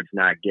guard's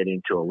not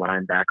getting to a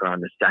linebacker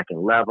on the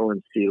second level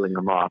and sealing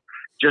them off.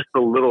 Just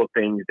the little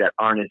things that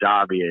aren't as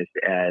obvious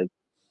as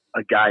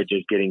a guy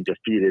just getting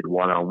defeated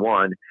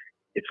one-on-one.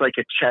 It's like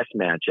a chess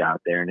match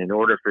out there. And in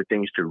order for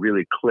things to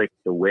really click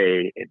the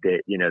way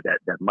that,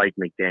 that Mike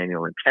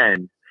McDaniel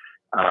intends,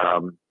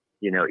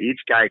 each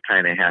guy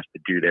kind of has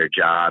to do their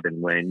job.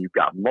 And when you've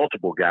got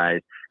multiple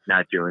guys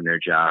not doing their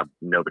job,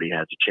 nobody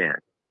has a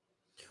chance.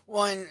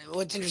 Well, and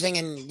what's interesting,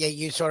 and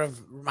you sort of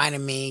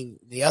reminded me,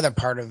 the other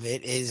part of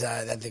it is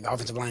that the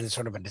offensive line is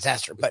sort of a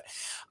disaster. But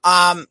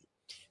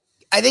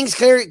I think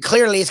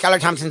clearly Skylar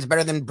Thompson's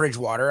better than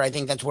Bridgewater. I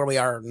think that's where we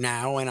are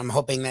now, and I'm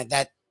hoping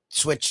that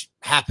switch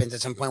happens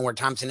at some point where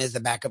Thompson is the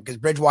backup, because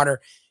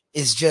Bridgewater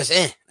is just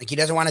like he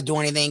doesn't want to do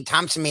anything.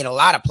 Thompson made a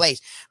lot of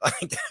plays.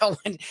 Like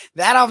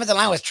that offensive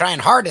line was trying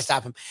hard to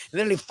stop him.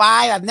 Literally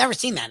 5. I've never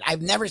seen that.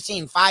 I've never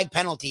seen 5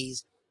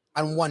 penalties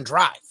on one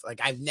drive.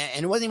 And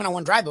it wasn't even on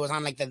one drive. It was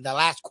on like the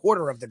last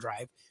quarter of the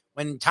drive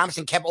when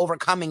Thompson kept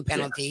overcoming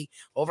penalty,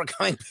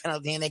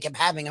 and they kept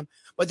having him.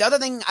 But the other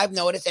thing I've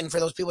noticed, and for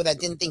those people that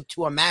didn't think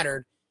Tua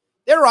mattered,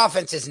 their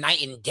offense is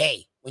night and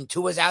day when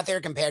Tua's out there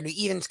compared to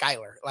even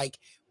Skylar. Like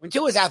when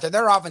Tua's out there,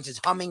 their offense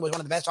is humming, was one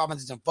of the best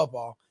offenses in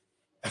football.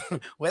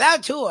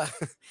 Without Tua,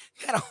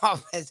 that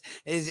offense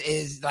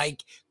is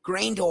like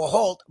grained to a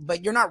halt.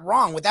 But you're not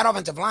wrong. With that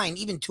offensive line,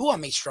 even Tua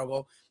may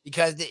struggle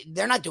because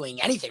they're not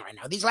doing anything right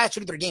now. These last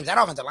 2 to 3 games,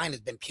 that offensive line has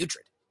been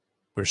putrid.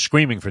 We're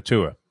screaming for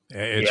Tua.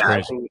 It's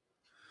crazy.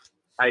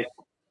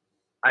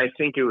 I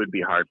think it would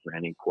be hard for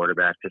any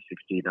quarterback to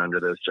succeed under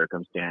those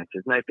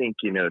circumstances. And I think,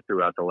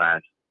 throughout the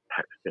last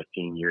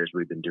 15 years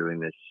we've been doing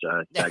this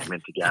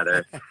segment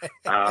together.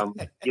 I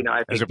think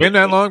has it been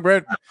that long,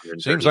 Brett?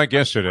 Seems like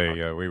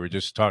yesterday we were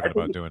just talking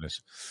about doing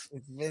this.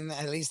 It's been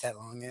at least that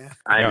long, yeah.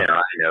 I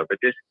know, but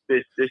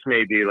this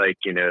may be like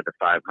the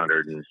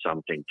 500 and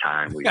something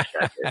time we've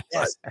said this.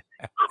 Yes.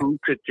 But who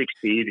could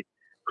succeed?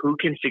 Who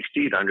can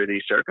succeed under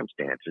these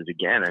circumstances?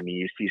 Again, I mean,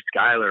 you see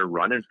Skylar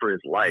running for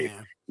his life,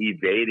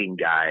 evading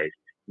guys,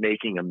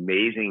 making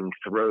amazing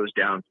throws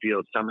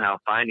downfield, somehow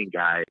finding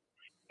guys,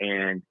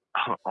 and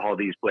all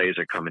these plays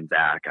are coming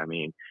back. I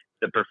mean,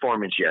 the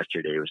performance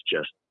yesterday was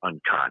just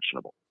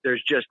unconscionable.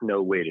 There's just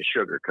no way to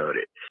sugarcoat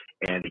it.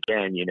 And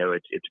again,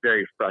 it's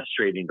very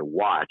frustrating to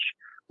watch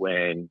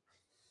when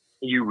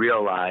you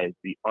realize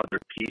the other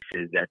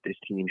pieces that this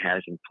team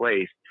has in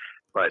place.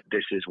 But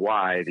this is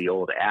why the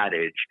old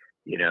adage,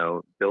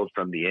 build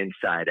from the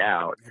inside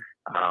out,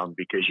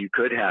 because you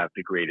could have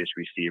the greatest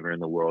receiver in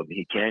the world.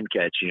 He can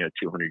catch,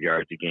 200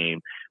 yards a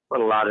game. But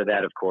a lot of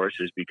that, of course,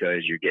 is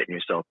because you're getting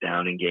yourself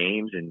down in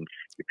games and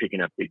you're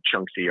picking up big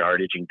chunks of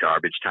yardage and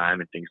garbage time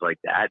and things like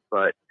that.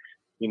 But,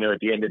 at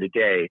the end of the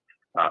day,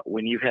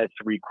 when you've had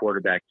 3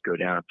 quarterbacks go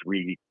down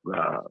 3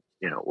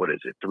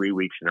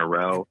 weeks in a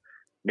row,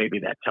 maybe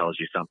that tells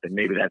you something.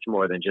 Maybe that's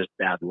more than just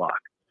bad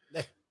luck.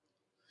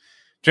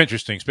 It's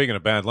interesting. Speaking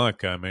of bad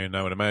luck, I mean,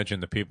 I would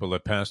imagine the people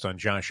that passed on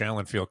Josh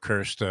Allen feel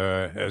cursed,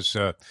 as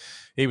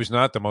he was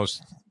not the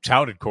most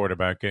touted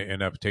quarterback in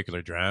that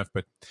particular draft.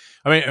 But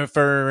I mean,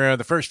 for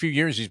the first few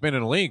years he's been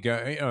in the league,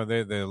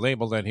 the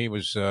label that he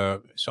was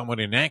somewhat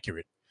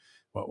inaccurate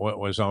what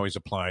was always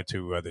applied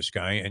to this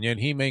guy, and yet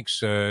he makes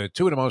two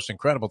of the most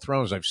incredible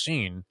throws I've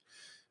seen,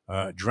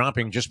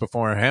 dropping just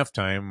before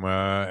halftime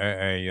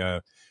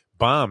a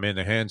bomb in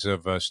the hands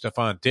of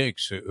Stephon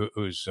Diggs,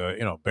 who's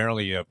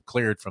barely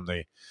cleared from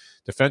the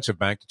defensive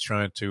back that's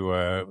trying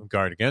to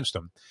guard against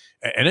him,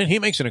 and then he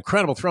makes an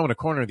incredible throw in the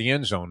corner of the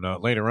end zone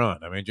later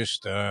on. I mean,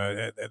 just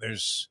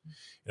there's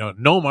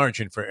no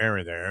margin for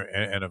error there,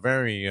 and a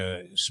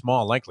very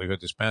small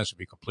likelihood this pass will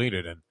be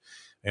completed, and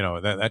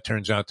that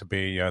turns out to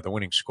be the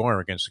winning score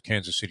against the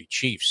Kansas City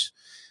Chiefs.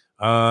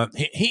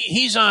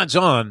 He's odds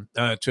on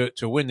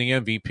to win the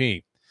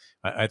MVP.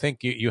 I think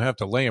you have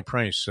to lay a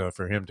price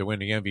for him to win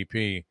the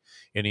MVP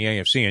in the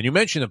AFC. And you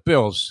mentioned the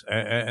Bills,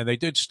 and they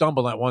did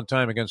stumble at one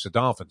time against the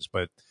Dolphins,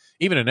 but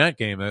even in that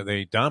game,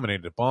 they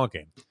dominated the ball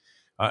game.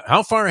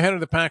 How far ahead of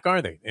the pack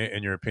are they,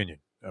 in your opinion,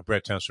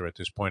 Brett Tensler, at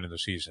this point in the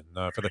season?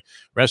 For the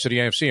rest of the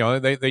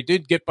AFC, they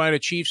did get by the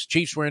Chiefs.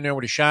 Chiefs were in there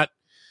with a shot,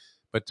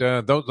 but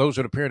those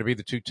would appear to be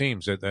the two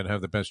teams that have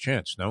the best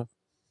chance, no?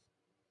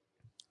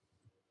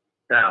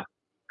 Now,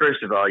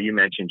 first of all, you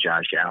mentioned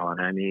Josh Allen.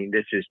 I mean,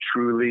 this is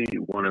truly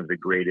one of the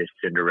greatest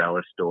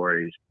Cinderella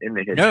stories in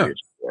the history of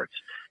sports.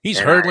 He's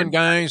hurdling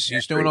guys.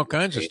 He's doing all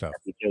kinds of stuff.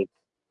 Because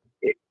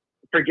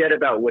forget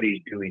about what he's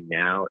doing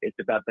now. It's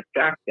about the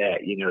fact that,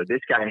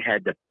 this guy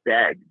had to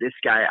beg. This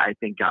guy, I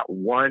think, got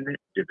one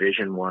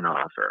Division I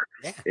offer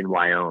in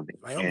Wyoming.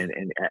 And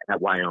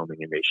at Wyoming.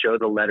 And they show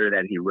the letter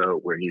that he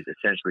wrote where he's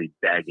essentially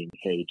begging,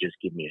 hey, just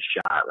give me a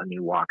shot. Let me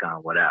walk on,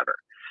 whatever.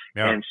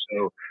 Yeah. And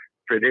so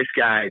for this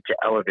guy to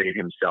elevate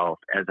himself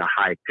as a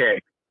high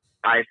pick,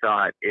 I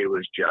thought it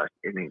was just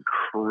an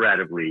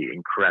incredibly,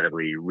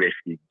 incredibly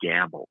risky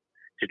gamble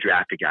to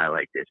draft a guy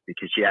like this.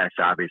 Because, yes,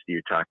 obviously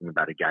you're talking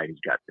about a guy who's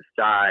got the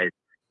size,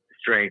 the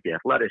strength, the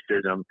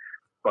athleticism,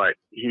 but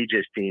he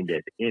just seemed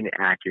as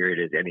inaccurate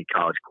as any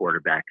college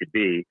quarterback could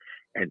be.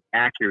 And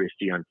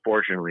accuracy,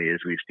 unfortunately, as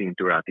we've seen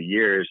throughout the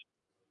years,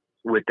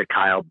 with the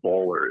Kyle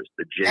Bowlers,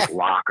 the Jake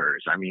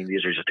Lockers, I mean,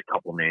 these are just a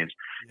couple names,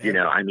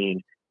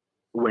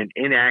 when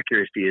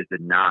inaccuracy is the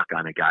knock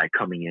on a guy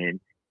coming in,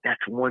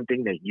 that's one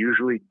thing that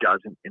usually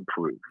doesn't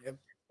improve. Yep.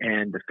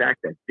 And the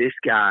fact that this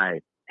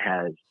guy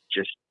has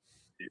just,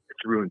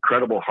 through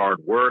incredible hard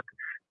work,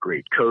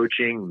 great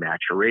coaching,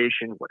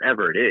 maturation,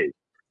 whatever it is,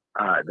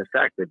 the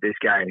fact that this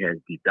guy has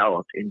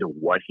developed into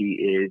what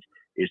he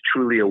is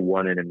truly a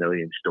 1 in a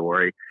million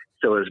story.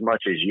 So as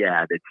much as,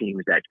 the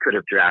teams that could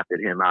have drafted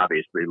him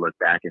obviously look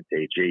back and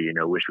say, gee,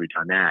 wish we'd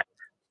done that.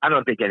 I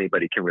don't think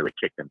anybody can really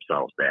kick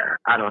themselves there.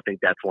 I don't think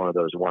that's one of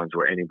those ones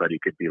where anybody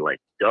could be like,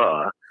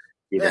 duh.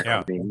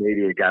 I mean,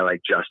 maybe a guy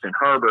like Justin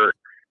Herbert,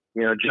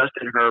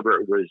 Justin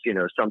Herbert was,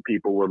 some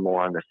people were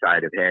more on the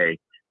side of, hey,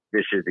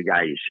 this is the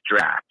guy you should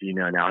draft.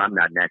 Now I'm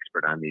not an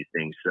expert on these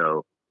things,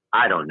 so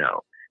I don't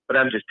know. But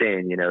I'm just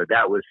saying,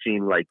 that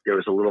seemed like there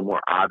was a little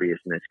more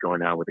obviousness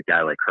going on with a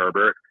guy like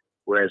Herbert.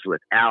 Whereas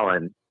with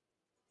Allen,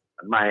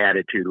 my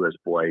attitude was,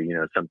 boy,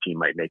 some team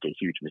might make a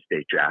huge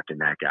mistake drafting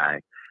that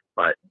guy.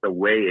 But the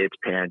way it's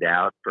panned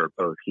out for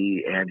both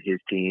he and his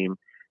team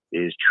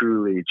is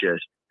truly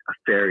just a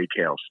fairy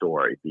tale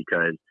story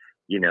because,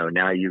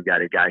 now you've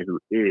got a guy who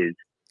is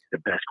the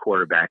best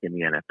quarterback in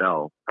the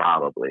NFL,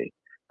 probably,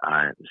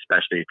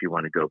 especially if you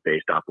want to go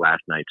based off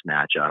last night's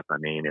matchup. I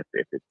mean,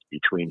 if it's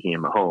between he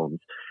and Mahomes,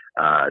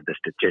 the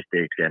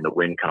statistics and the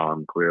win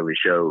column clearly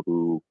show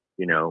who,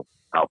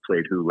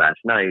 outplayed who last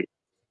night.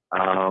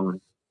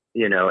 And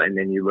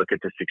then you look at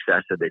the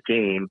success of the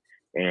team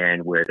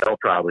and where they'll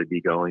probably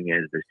be going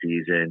as the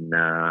season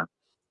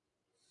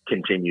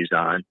continues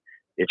on.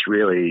 It's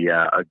really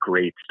a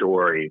great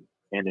story,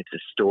 and it's a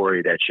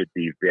story that should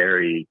be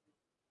very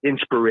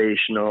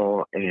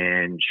inspirational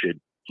and should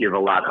give a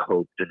lot of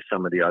hope to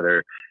some of the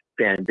other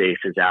fan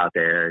bases out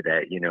there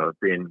that, have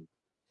been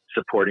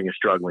supporting a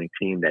struggling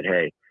team that,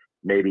 hey,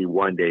 maybe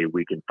one day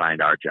we can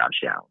find our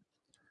Josh Allen.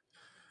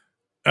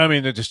 I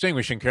mean, the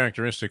distinguishing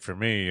characteristic for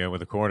me with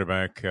the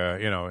quarterback,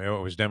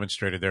 it was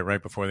demonstrated there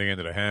right before the end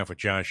of the half with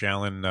Josh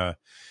Allen.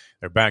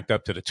 They're backed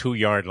up to the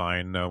 2-yard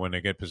line when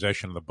they get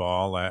possession of the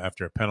ball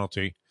after a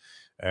penalty.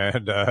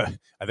 And I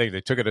think they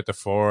took it at the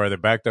 4. They're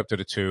backed up to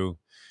the 2.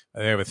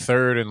 They have a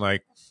 3rd and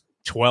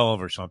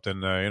 12 or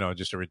something,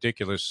 just a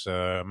ridiculous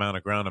amount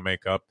of ground to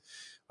make up.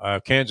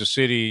 Kansas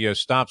City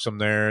stops them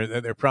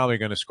there. They're probably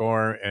going to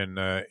score and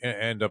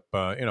end up,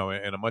 in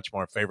a much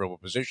more favorable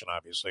position,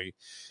 obviously.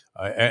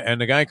 And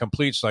the guy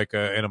completes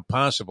an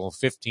impossible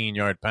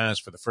 15-yard pass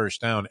for the first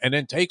down and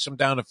then takes them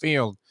down the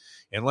field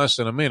in less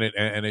than a minute,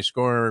 and they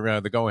score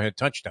the go-ahead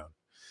touchdown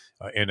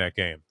in that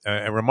game.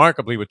 And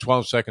remarkably, with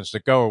 12 seconds to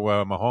go,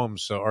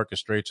 Mahomes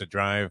orchestrates a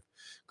drive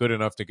good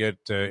enough to get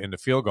in the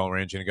field goal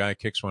range, and the guy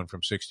kicks one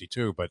from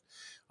 62. But,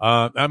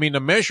 I mean, the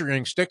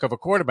measuring stick of a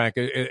quarterback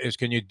is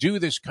can you do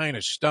this kind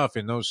of stuff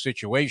in those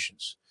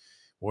situations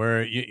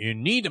where you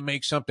need to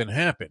make something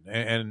happen.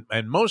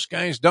 And most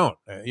guys don't.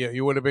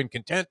 You would have been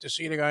content to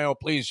see the guy, oh,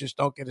 please just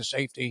don't get a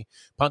safety,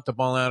 punt the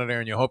ball out of there,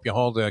 and you hope you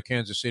hold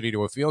Kansas City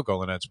to a field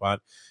goal in that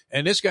spot.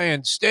 And this guy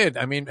instead,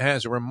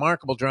 has a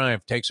remarkable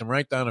drive, takes him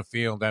right down the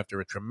field after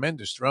a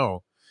tremendous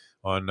throw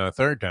on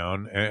third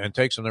down and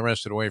takes him the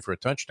rest of the way for a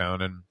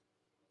touchdown. And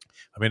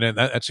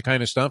that's the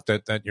kind of stuff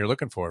that you're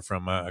looking for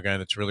from a guy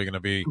that's really going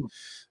to be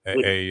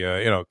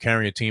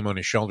carry a team on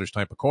his shoulders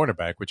type of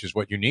quarterback, which is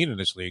what you need in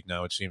this league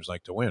now, it seems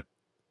like, to win.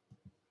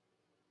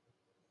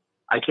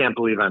 I can't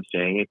believe I'm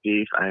saying it,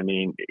 Beef.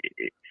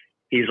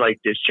 He's like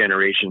this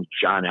generation's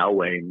John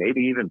Elway,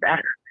 maybe even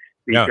better,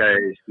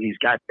 because he's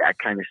got that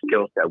kind of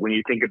skill set. When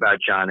you think about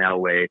John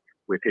Elway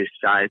with his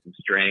size and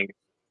strength,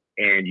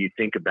 and you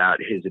think about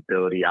his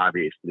ability,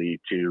 obviously,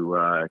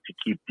 to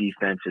keep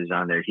defenses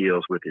on their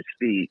heels with his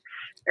feet,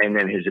 and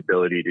then his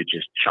ability to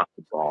just chuck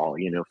the ball,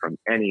 from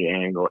any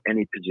angle,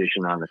 any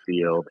position on the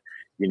field,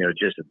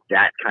 just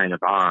that kind of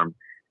arm.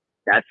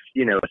 That's,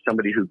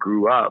 somebody who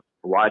grew up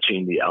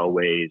watching the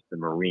Elways, the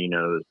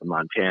Marinos, the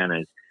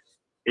Montanas.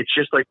 It's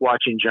just like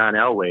watching John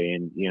Elway.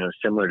 And,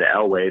 similar to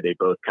Elway, they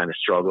both kind of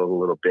struggled a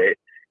little bit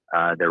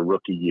their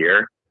rookie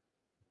year.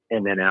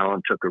 And then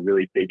Allen took a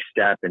really big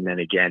step. And then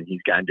again,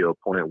 he's gotten to a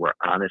point where,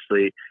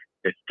 honestly,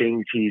 the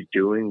things he's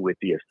doing with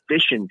the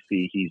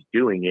efficiency he's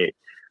doing it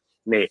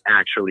may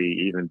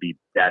actually even be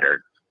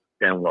better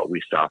than what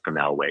we saw from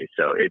Elway.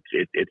 So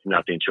it's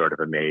nothing short of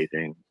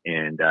amazing.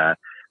 And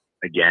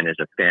again, as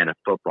a fan of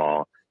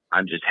football,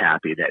 I'm just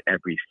happy that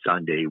every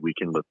Sunday we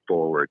can look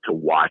forward to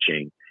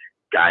watching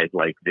guys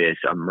like this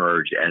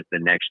emerge as the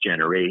next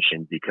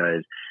generation,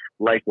 because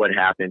like what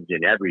happens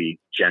in every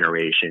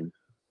generation,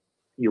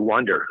 you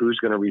wonder who's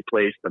going to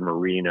replace the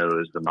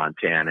Marinos, the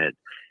Montanas,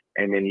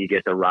 and then you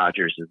get the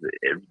Rodgerses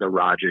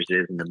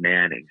and the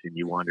Mannings, and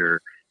you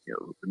wonder,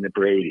 the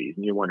Bradys,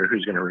 and you wonder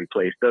who's going to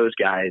replace those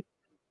guys.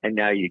 And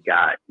now you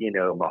got,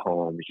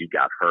 Mahomes, you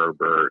got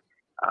Herbert,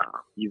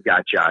 you've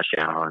got Josh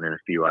Allen and a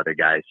few other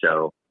guys.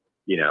 So,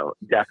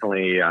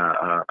 definitely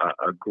a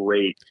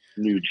great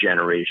new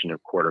generation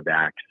of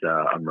quarterbacks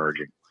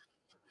emerging.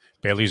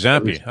 Bailey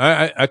Zappi.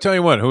 I tell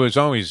you what, who is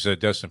always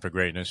destined for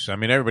greatness.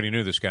 Everybody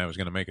knew this guy was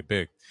going to make it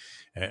big.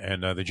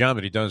 And the job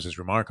that he does is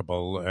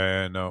remarkable.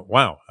 And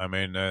wow,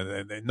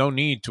 no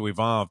need to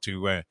evolve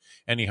to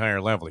any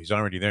higher level. He's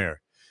already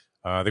there.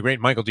 The great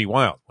Michael D.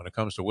 Wild, when it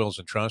comes to wills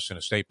and trusts and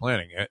estate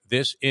planning.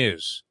 This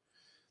is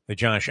the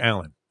Josh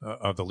Allen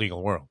of the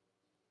legal world.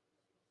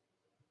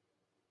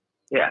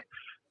 Yeah.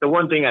 The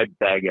one thing I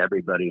beg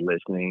everybody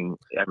listening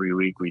every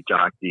week we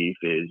talk, Deep,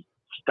 is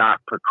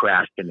stop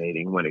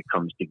procrastinating when it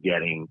comes to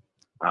getting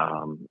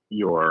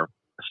your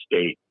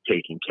estate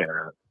taken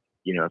care of.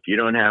 If you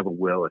don't have a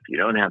will, if you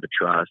don't have a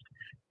trust,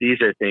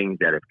 these are things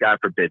that if God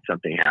forbid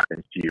something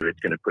happens to you, it's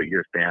going to put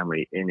your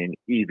family in an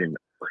even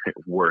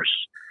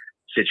worse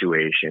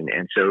situation.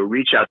 And so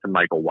reach out to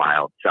Michael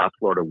Wild,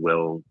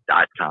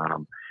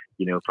 SouthFloridaWills.com.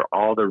 For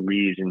all the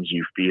reasons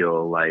you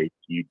feel like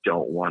you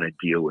don't want to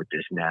deal with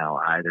this now.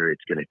 Either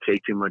it's going to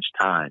take too much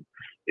time,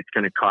 it's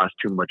going to cost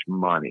too much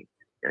money,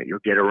 you'll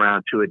get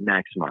around to it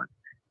next month.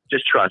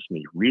 Just trust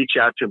me. Reach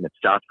out to him at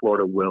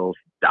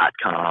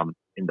SouthFloridaWills.com.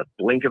 In the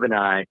blink of an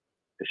eye,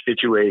 the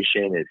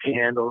situation is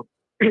handled,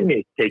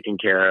 it's taken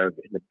care of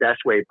in the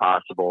best way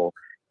possible,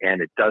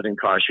 and it doesn't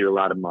cost you a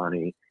lot of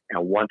money.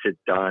 And once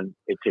it's done,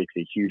 it takes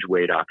a huge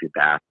weight off your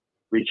back.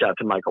 Reach out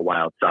to Michael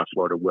Wild,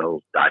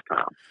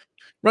 SouthFloridaWills.com.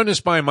 Run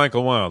this by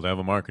Michael Wild. I have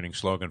a marketing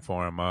slogan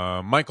for him.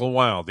 Michael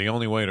Wild, the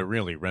only way to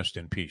really rest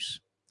in peace.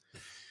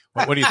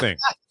 What do you think?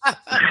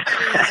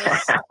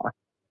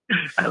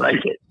 I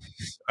like it.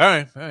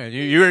 All right.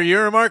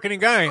 You're a marketing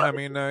guy.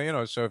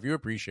 So if you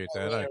appreciate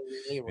that,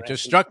 it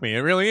just struck me.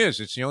 It really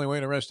is. It's the only way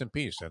to rest in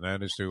peace, and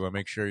that is to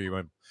make sure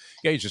you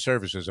engage the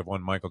services of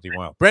one Michael D.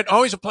 Wild. Brett,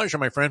 always a pleasure,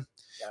 my friend.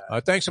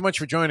 Thanks so much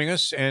for joining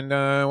us, and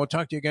we'll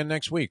talk to you again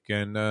next week.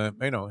 And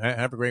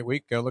have a great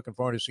week. Looking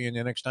forward to seeing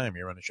you next time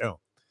you're on the show.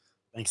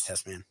 Thanks,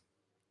 Test Man.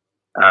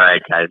 All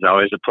right, guys.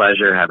 Always a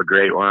pleasure. Have a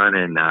great one,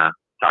 and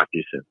talk to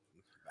you soon.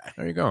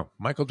 There you go,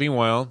 Michael D.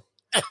 Wild.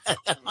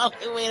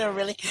 Wait,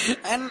 really?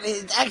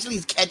 It actually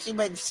is catchy,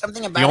 but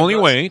something about the only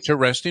way to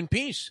rest in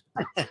peace.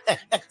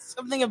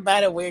 Something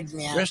about it weirds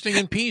me out. Resting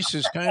in peace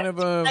is kind of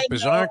a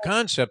bizarre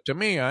concept to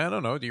me. I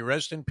don't know. Do you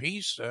rest in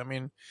peace? I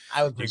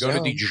would you go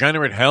to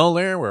degenerate hell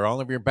there, where all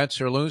of your bets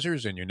are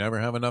losers, and you never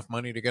have enough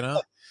money to get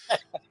out.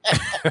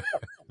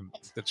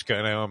 That's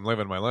kind of how I'm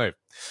living my life.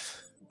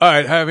 All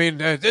right.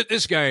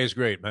 This guy is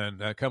great, man.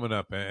 Coming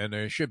up, and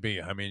there should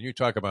be. You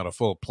talk about a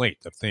full plate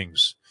of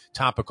things,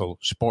 topical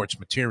sports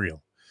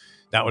material.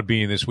 That would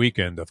be this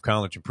weekend of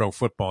college and pro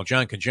football.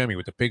 John Congemi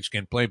with the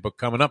Pigskin Playbook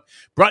coming up.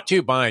 Brought to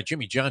you by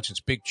Jimmy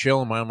Johnson's Big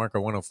Chill, mile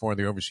marker 104,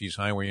 the Overseas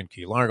Highway in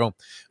Key Largo.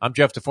 I'm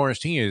Jeff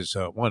DeForest. He is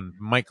one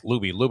Mike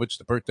Lubie. Lubitz,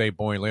 the birthday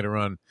boy, later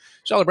on.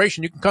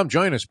 Celebration, you can come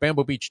join us.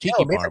 Bamboo Beach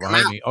Tiki Bar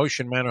behind the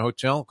Ocean Manor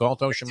Hotel,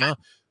 Galt Ocean Manor.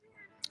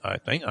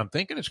 I'm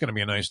thinking it's going to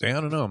be a nice day. I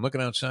don't know. I'm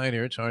looking outside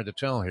here. It's hard to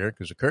tell here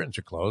because the curtains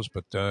are closed.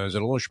 But is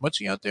it a little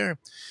schmutzy out there?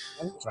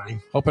 That's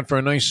fine. Hoping for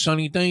a nice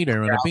sunny day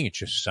there on the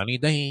beach. A sunny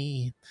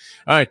day.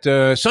 All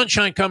right,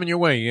 sunshine coming your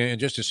way in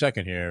just a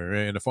second here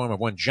in the form of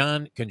one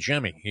John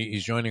Congemi.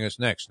 He's joining us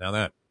next. Now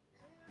that.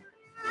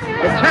 The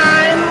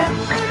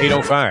time.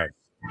 8:05.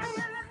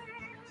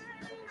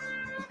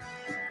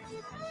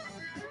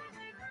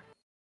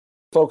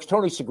 Folks,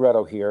 Tony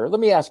Segreto here. Let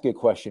me ask you a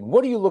question.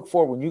 What do you look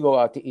for when you go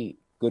out to eat?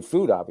 Good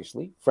food,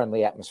 obviously,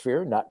 friendly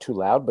atmosphere, not too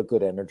loud, but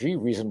good energy,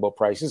 reasonable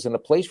prices, and a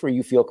place where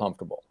you feel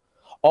comfortable.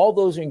 All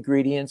those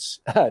ingredients,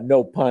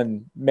 no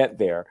pun meant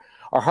there,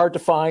 are hard to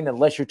find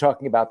unless you're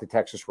talking about the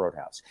Texas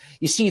Roadhouse.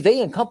 You see,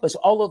 they encompass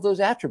all of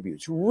those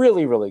attributes.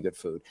 Really, really good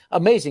food,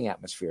 amazing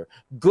atmosphere,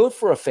 good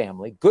for a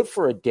family, good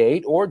for a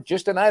date, or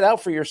just a night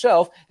out for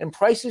yourself, and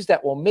prices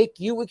that will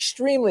make you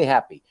extremely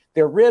happy.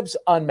 Their ribs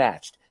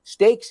unmatched.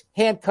 Steaks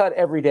hand-cut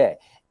every day.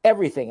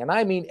 Everything, and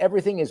I mean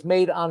everything, is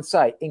made on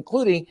site,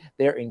 including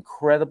their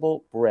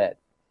incredible bread.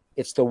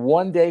 It's the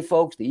one day,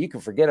 folks, that you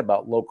can forget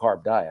about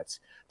low-carb diets.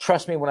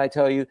 Trust me when I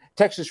tell you,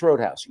 Texas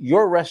Roadhouse,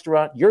 your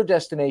restaurant, your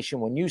destination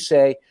when you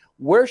say,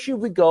 where should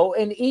we go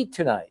and eat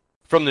tonight?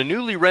 From the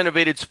newly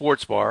renovated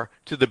sports bar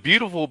to the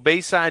beautiful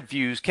bayside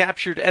views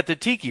captured at the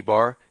Tiki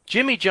Bar,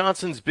 Jimmy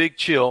Johnson's Big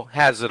Chill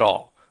has it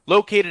all.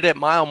 Located at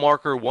mile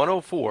marker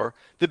 104,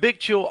 the Big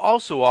Chill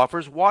also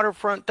offers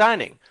waterfront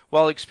dining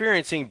while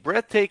experiencing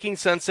breathtaking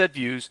sunset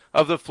views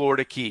of the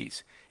Florida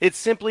Keys. It's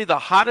simply the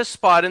hottest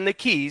spot in the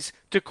Keys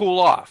to cool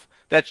off.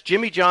 That's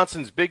Jimmy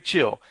Johnson's Big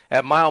Chill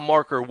at mile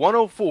marker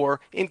 104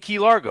 in Key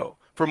Largo.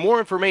 For more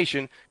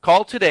information,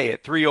 call today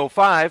at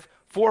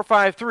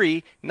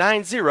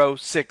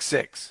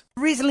 305-453-9066.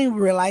 Recently, we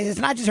realized it's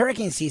not just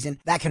hurricane season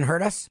that can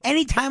hurt us.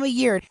 Any time of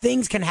year,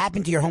 things can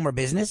happen to your home or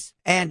business.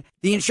 And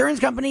the insurance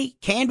company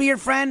can be your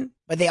friend,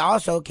 but they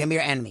also can be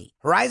your enemy.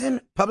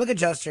 Horizon Public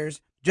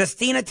Adjusters,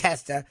 Justina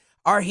Testa,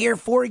 are here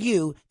for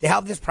you to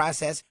help this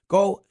process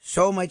go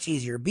so much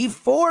easier.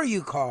 Before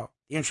you call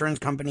the insurance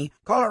company,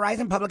 call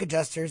Horizon Public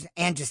Adjusters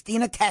and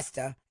Justina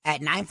Testa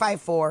at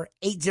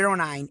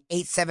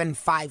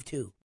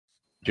 954-809-8752.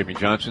 Jimmy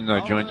Johnson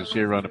joins us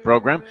here on the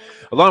program,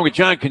 along with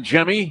John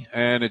Congemi,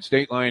 and it's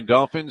Dateline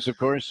Dolphins, of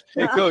course.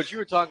 Hey, Coach, you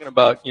were talking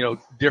about,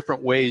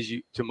 different ways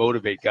to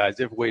motivate guys,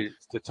 different ways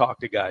to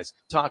talk to guys,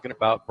 talking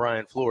about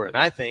Brian Fleur. And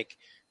I think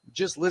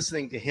just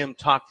listening to him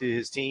talk to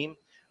his team,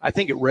 I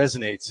think it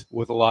resonates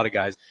with a lot of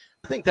guys.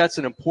 I think that's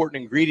an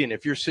important ingredient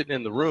if you're sitting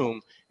in the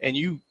room and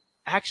you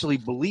actually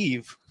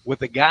believe what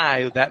the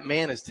guy, that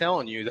man is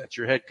telling you, that's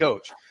your head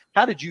coach.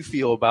 How did you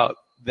feel about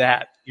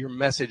that, your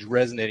message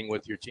resonating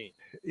with your team?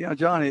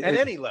 John, at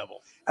any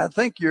level. I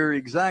think you're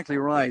exactly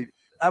right.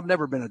 I've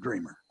never been a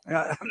dreamer.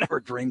 I've never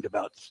dreamed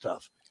about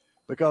stuff,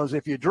 because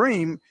if you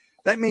dream,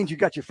 that means you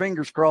got your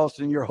fingers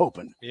crossed and you're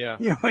hoping. Yeah.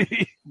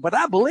 But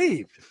I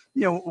believe,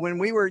 when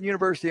we were at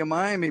University of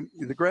Miami,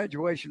 the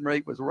graduation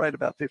rate was right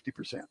about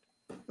 50%,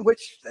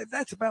 which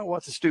that's about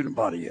what the student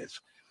body is.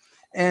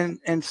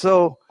 And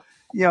so,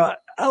 I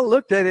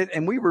looked at it,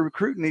 and we were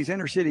recruiting these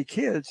inner city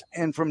kids.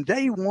 And from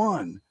day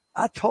one,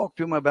 I talked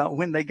to them about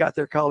when they got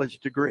their college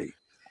degree.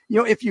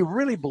 If you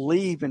really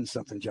believe in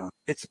something, John,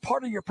 it's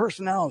part of your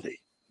personality.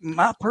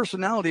 My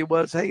personality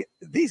was, hey,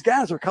 these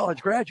guys are college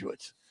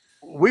graduates.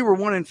 We were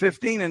 1 in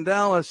 15 in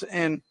Dallas,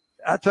 and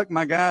I took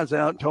my guys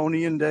out,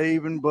 Tony and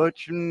Dave and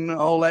Butch and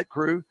all that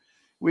crew.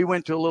 We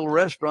went to a little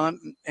restaurant,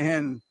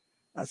 and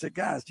I said,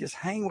 guys, just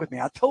hang with me.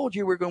 I told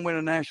you we're going to win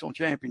a national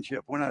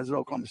championship when I was at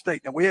Oklahoma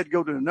State. Now, we had to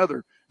go to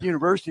another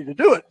university to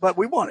do it, but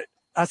we won it.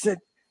 I said,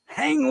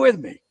 hang with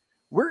me.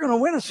 We're going to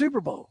win a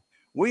Super Bowl.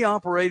 We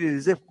operated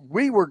as if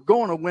we were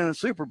going to win a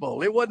Super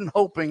Bowl. It wasn't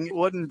hoping, it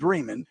wasn't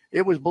dreaming,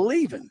 it was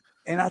believing.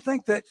 And I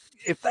think that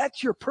if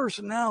that's your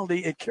personality,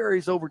 it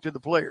carries over to the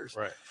players.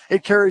 Right.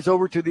 It carries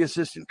over to the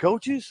assistant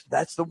coaches.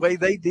 That's the way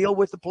they deal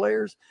with the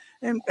players.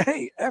 And,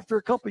 hey, after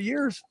a couple of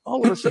years,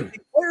 all of a sudden, the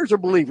players are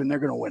believing they're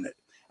going to win it.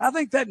 I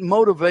think that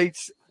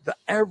motivates the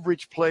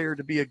average player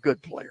to be a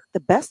good player. The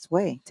best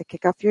way to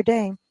kick off your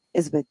day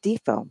is with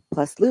Defo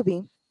plus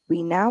Lubie.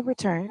 We now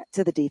return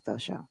to the Defo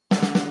Show.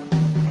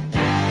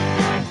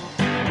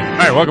 All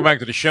right, welcome back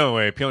to the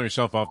show. Peeling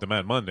yourself off the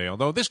mat Monday.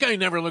 Although this guy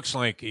never looks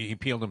like he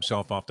peeled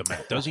himself off the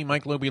mat, does he,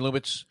 Mike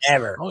Lubitz?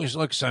 Never. Always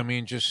looks,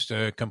 just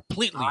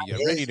completely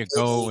ready to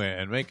go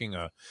and making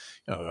a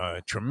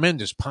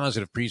tremendous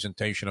positive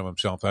presentation of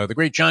himself. The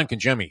great John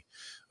Congemi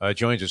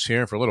joins us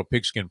here for a little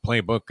pigskin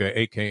playbook,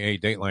 a.k.a.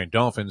 Dateline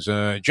Dolphins.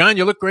 John,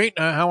 you look great.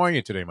 How are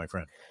you today, my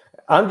friend?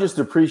 I'm just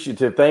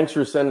appreciative. Thanks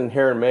for sending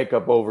hair and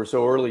makeup over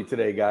so early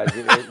today, guys.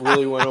 It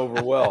really went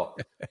over well.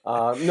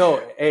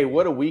 Hey,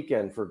 what a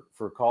weekend for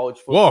college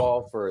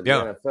football, for the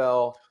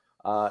NFL.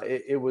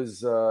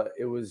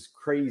 It was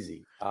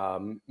crazy.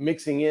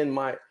 Mixing in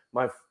my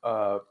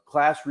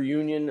class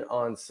reunion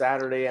on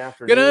Saturday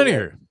afternoon. Get out of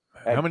here.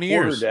 How many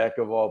years? Quarterdeck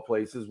of all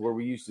places, where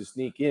we used to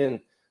sneak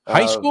in.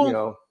 High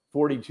school?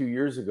 42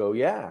 years ago.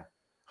 Yeah.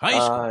 High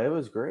school. It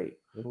was great.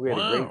 We had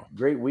a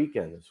great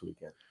weekend this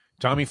weekend.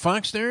 Tommy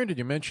Fox there? Did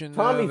you mention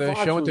Tommy the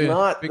Fox show at was the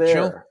not Big there.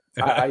 Chill?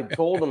 I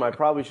told him I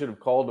probably should have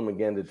called him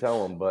again to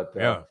tell him, but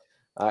yeah.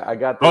 I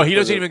got. Oh, he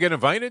doesn't even get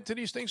invited to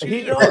these things.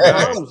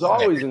 Tom's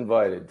always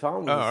invited.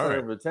 Tom was the center right.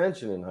 of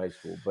attention in high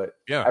school, but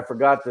yeah, I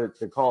forgot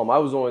to call him. I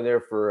was only there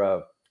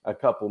for a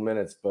couple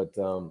minutes, but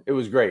it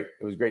was great.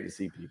 It was great to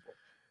see people.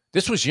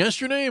 This was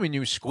yesterday. I mean,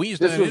 you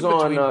squeezed. This was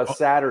on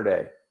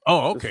Saturday.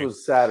 Oh, okay. This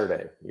was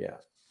Saturday. Yeah,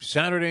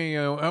 Saturday.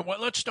 Well,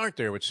 let's start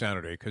there with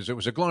Saturday because it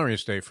was a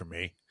glorious day for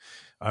me.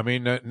 I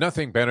mean,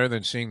 nothing better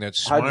than seeing that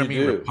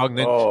smarmy,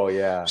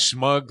 repugnant,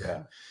 smug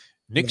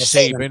Nick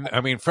Saban. I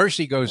mean, first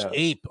he goes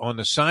ape on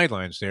the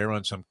sidelines there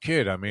on some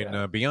kid. I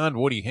mean, beyond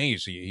Woody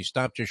Hayes, he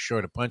stopped just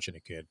short of punching a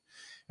kid.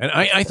 And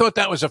I thought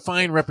that was a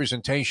fine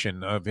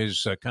representation of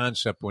his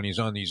concept when he's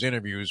on these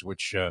interviews,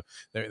 which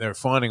they're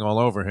fawning all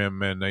over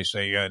him. And they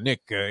say,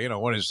 Nick,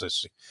 what is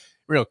this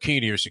real key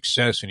to your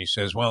success? And he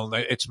says, well,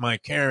 it's my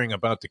caring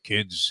about the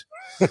kids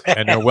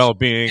and their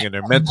well-being and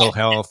their mental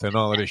health and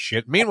all of this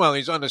shit. Meanwhile,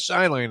 he's on the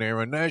sideline there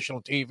on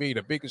national TV,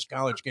 the biggest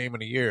college game of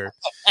the year.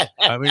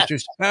 I mean,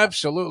 just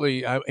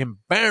absolutely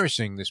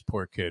embarrassing, this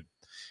poor kid.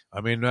 I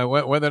mean,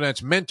 whether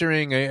that's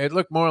mentoring, it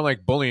looked more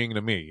like bullying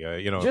to me.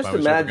 Just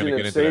imagine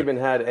if Saban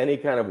had any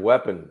kind of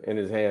weapon in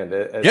his hand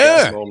at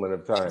that moment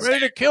of time.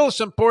 Ready to kill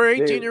some poor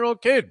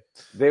 18-year-old kid.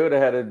 They would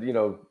have had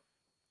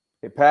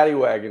a paddy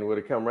wagon would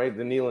have come right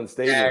to Neyland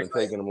Stadium and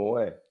taken him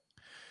away.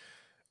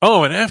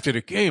 Oh, and after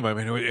the game, I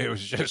mean, it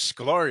was just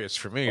glorious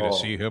for me to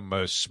see him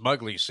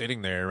smugly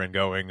sitting there and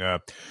going,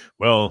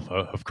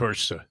 of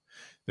course,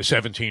 the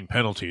 17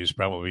 penalties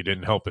probably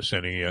didn't help us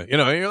any.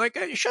 You're like,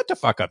 hey, shut the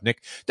fuck up,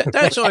 Nick.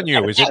 That's on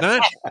you, is it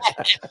not?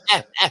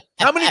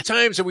 How many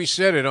times have we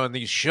said it on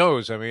these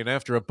shows? I mean,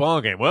 after a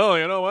ball game, well,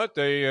 you know what?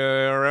 They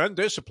are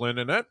undisciplined,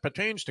 and that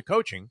pertains to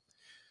coaching.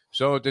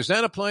 So does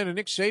that apply to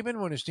Nick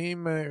Saban when his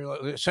team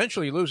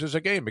essentially loses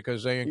a game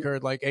because they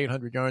incurred like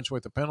 800 yards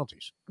worth of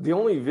penalties? The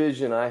only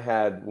vision I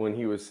had when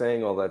he was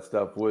saying all that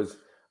stuff was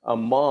a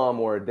mom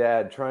or a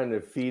dad trying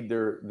to feed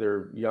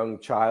their young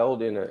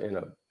child in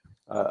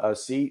a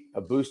seat,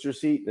 a booster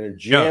seat, and they're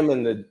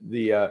jamming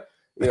the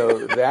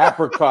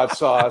apricot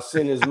sauce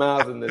in his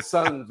mouth, and the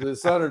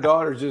son or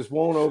daughter just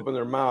won't open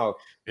their mouth.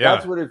 Yeah.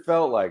 That's what it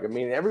felt like. I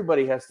mean,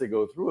 everybody has to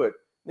go through it.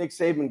 Nick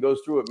Saban goes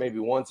through it maybe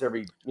once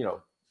every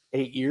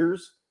 8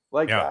 years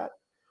like that.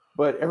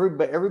 But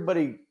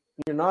everybody,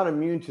 you're not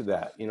immune to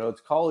that.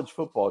 It's college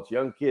football. It's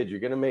young kids. You're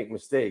going to make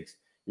mistakes.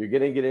 You're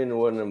going to get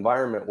into an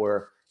environment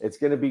where it's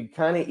going to be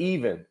kind of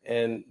even,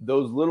 and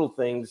those little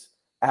things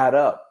add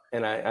up.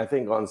 And I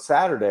think on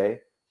Saturday,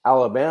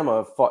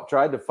 Alabama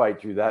tried to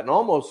fight through that and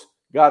almost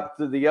got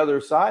to the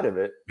other side of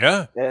it.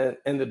 Yeah.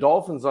 And the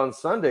Dolphins on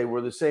Sunday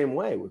were the same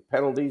way with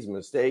penalties,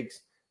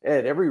 mistakes. They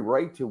had every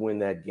right to win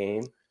that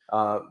game.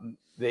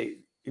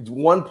 It's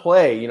one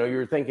play.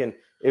 You're thinking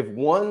if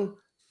one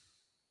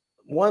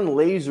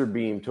laser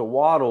beam to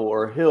Waddle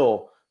or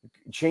Hill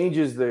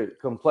changes the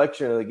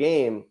complexion of the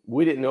game,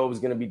 we didn't know it was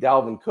going to be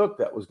Dalvin Cook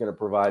that was going to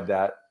provide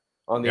that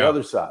on the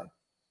other side.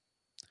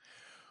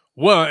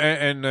 Well,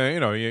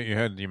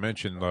 and you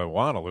mentioned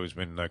Waddle, who's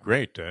been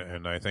great,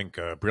 and I think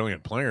a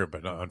brilliant player.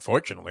 But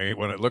unfortunately,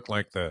 when it looked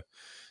like the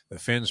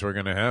Finns were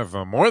going to have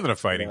more than a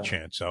fighting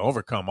chance to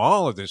overcome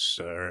all of this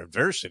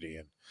adversity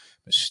and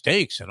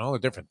mistakes and all the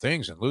different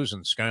things, and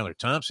losing Skylar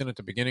Thompson at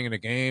the beginning of the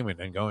game, and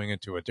then going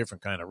into a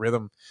different kind of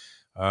rhythm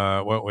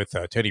with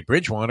Teddy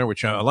Bridgewater,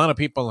 which a lot of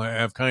people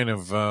have kind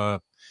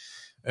of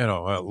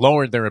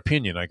lowered their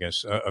opinion, I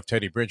guess, of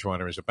Teddy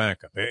Bridgewater as a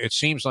backup. It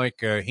seems like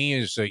he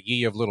is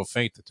ye of little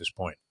faith at this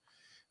point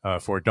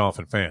for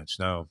Dolphin fans.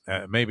 Now,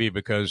 maybe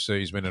because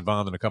he's been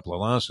involved in a couple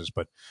of losses,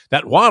 but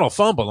that Waddle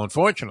fumble,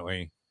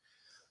 unfortunately,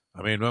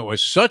 I mean, it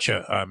was such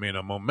a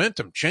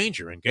momentum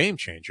changer and game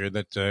changer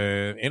that,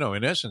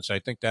 in essence, I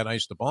think that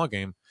iced the ball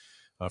game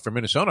for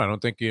Minnesota. I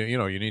don't think,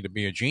 you need to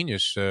be a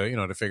genius,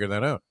 to figure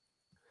that out.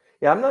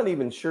 Yeah, I'm not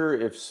even sure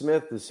if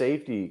Smith, the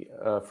safety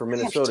for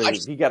Minnesota,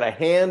 he got a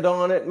hand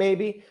on it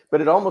maybe,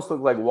 but it almost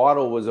looked like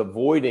Waddle was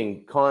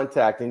avoiding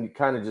contact, and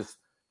kind of just,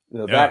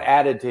 that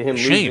added to him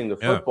losing the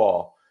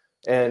football.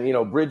 And,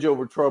 bridge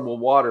over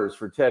troubled waters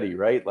for Teddy,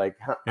 right? Like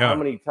how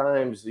many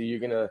times are you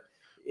going to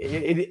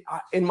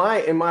in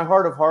my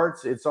heart of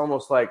hearts, it's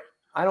almost like,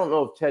 I don't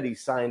know if Teddy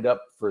signed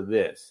up for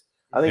this.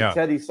 I think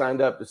Teddy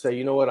signed up to say,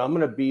 you know what, I'm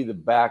going to be the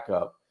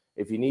backup.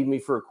 If you need me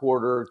for a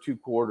quarter, 2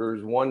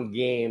 quarters, one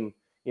game,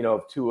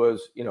 if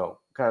Tua's,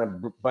 kind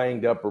of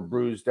banged up or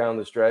bruised down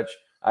the stretch,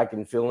 I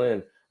can fill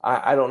in.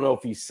 I don't know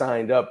if he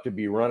signed up to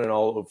be running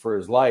all over for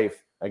his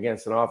life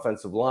against an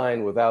offensive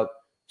line without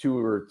 2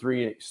 or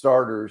 3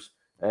 starters.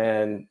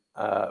 And,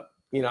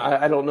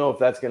 I don't know if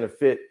that's going to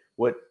fit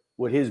what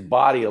his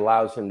body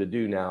allows him to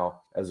do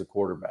now as a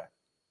quarterback.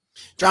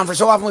 John, for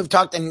so often we've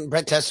talked, and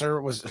Brett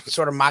Tessler was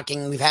sort of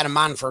mocking, we've had him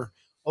on for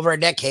over a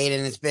decade,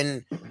 and it's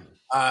been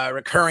a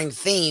recurring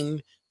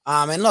theme.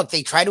 And look,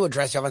 they tried to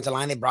address the offensive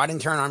line. They brought in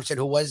Terron Armstead,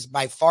 who was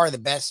by far the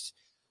best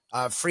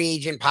free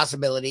agent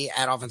possibility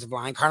at offensive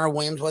line. Connor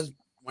Williams was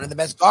one of the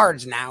best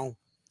guards now,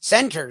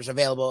 centers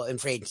available in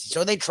free agency.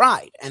 So they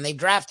tried, and they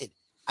drafted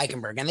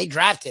Eichenberg, and they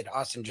drafted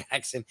Austin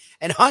Jackson.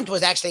 And Hunt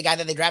was actually a guy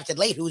that they drafted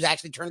late, who's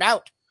actually turned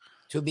out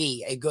to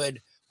be a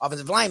good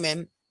offensive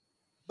lineman.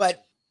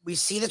 But we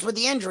see this with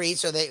the injuries,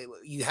 so that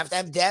you have to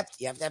have depth,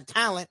 you have to have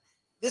talent.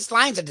 This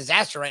line's a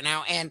disaster right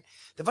now. And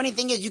the funny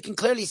thing is, you can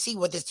clearly see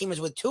what this team is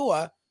with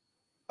Tua,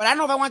 but I don't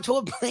know if I want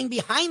Tua playing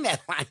behind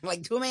that line.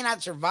 Like, Tua may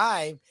not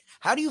survive.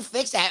 How do you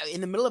fix that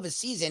in the middle of a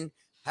season?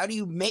 How do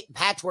you make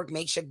patchwork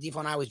makeshift? Defo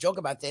and I always joke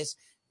about this.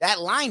 That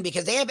line,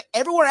 because they have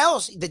everywhere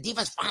else, the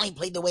defense finally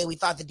played the way we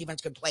thought the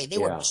defense could play. They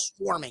were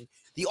swarming.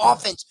 The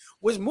offense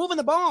was moving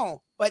the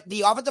ball, but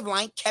the offensive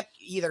line kept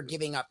either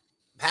giving up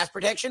pass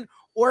protection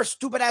or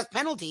stupid-ass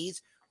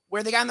penalties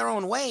where they got in their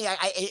own way.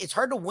 It's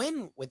hard to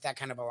win with that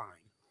kind of a line.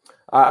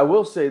 I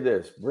will say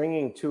this.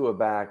 Bringing Tua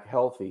back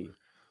healthy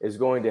is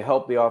going to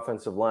help the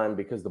offensive line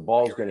because the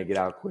ball's going to get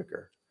out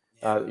quicker.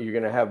 You're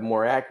going to have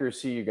more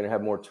accuracy. You're going to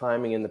have more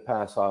timing in the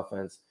pass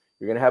offense.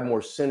 You're going to have more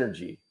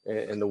synergy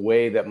in the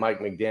way that Mike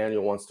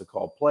McDaniel wants to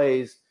call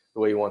plays, the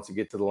way he wants to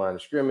get to the line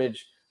of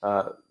scrimmage.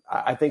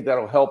 I think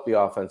that'll help the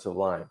offensive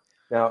line.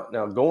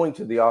 Now going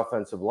to the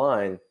offensive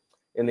line,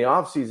 in the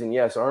offseason,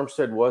 yes,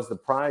 Armstead was the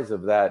prize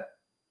of that,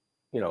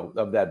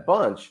 of that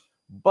bunch.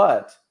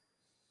 But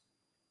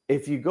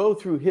if you go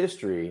through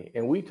history,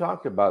 and we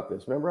talked about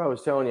this, remember I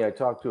was telling you I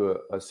talked to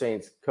a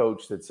Saints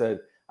coach that said,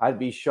 I'd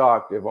be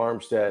shocked if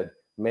Armstead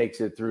makes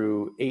it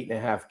through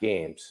 8.5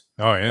 games.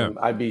 Oh, yeah.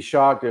 I'd be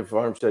shocked if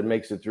Armstead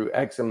makes it through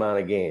X amount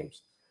of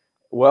games.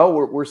 Well,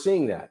 we're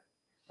seeing that.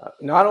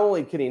 Not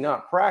only can he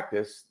not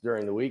practice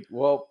during the week,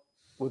 well,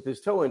 with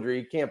his toe injury,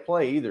 he can't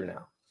play either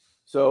now.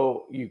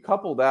 So you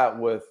couple that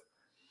with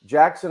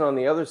Jackson on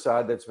the other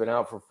side that's been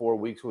out for 4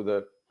 weeks with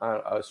a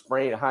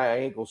sprain, high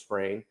ankle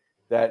sprain,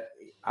 that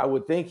I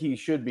would think he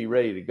should be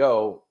ready to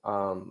go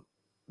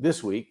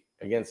this week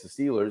against the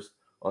Steelers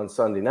on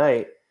Sunday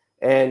night.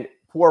 And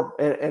a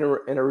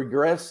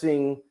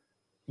regressing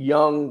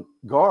young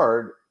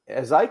guard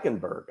as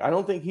Eichenberg. I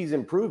don't think he's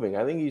improving.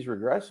 I think he's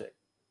regressing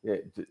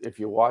if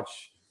you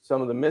watch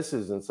some of the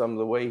misses and some of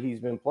the way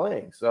he's been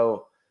playing.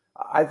 So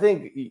I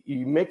think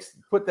you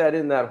put that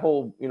in that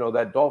whole,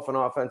 that Dolphin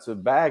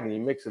offensive bag and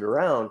you mix it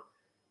around.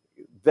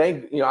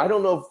 I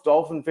don't know if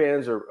Dolphin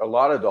fans or a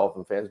lot of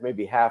Dolphin fans,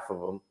 maybe half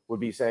of them would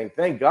be saying,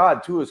 thank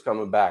God Tua's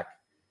coming back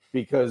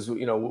because,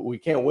 we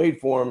can't wait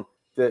for him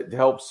to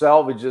help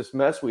salvage this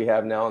mess we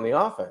have now on the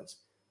offense,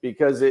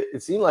 because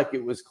it seemed like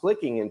it was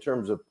clicking in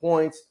terms of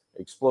points,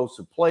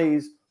 explosive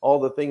plays, all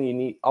the things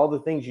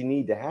you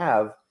need to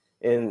have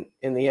in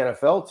the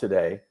NFL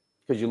today,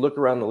 because you look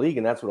around the league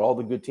and that's what all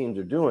the good teams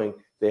are doing.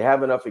 They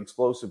have enough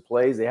explosive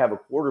plays. They have a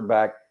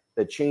quarterback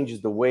that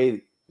changes the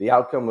way the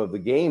outcome of the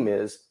game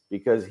is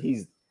because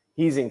he's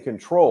in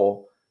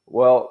control.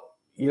 Well,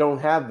 you don't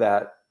have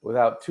that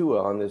without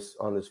Tua on this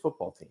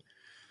football team.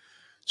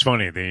 It's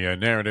funny, the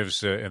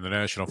narratives in the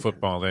National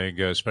Football League,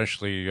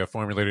 especially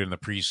formulated in the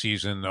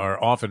preseason,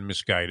 are often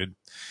misguided.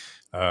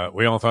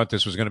 We all thought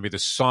this was going to be the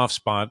soft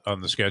spot on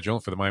the schedule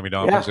for the Miami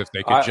Dolphins if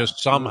they could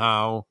just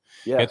somehow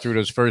get through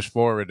those first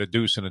four at a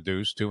deuce and a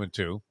deuce,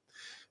 2-2.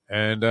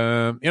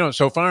 And,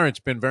 so far it's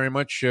been very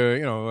much,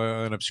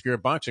 an obscure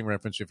boxing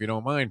reference, if you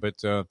don't mind. But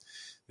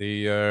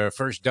the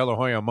first De La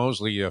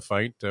Hoya-Mosley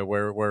fight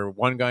where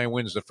one guy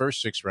wins the first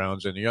 6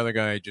 rounds and the other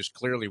guy just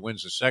clearly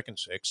wins the second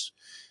 6,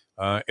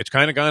 it's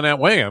kind of gone that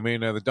way. I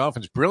mean, the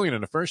Dolphins brilliant in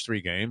the first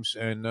 3 games,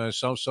 and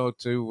so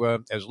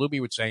too, as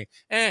Lubie would say,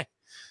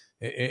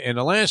 in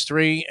the last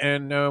 3,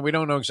 and we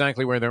don't know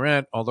exactly where they're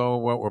at, although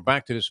we're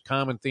back to this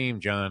common theme,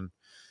 John,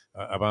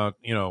 about,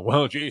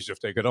 well, geez, if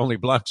they could only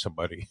block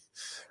somebody,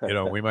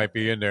 we might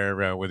be in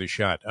there with a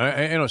shot.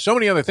 So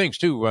many other things,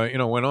 too,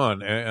 went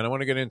on, and I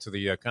want to get into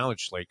the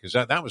college slate,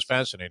 because that was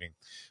fascinating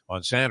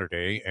on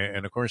Saturday,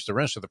 and, of course, the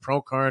rest of the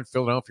pro card,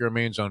 Philadelphia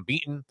remains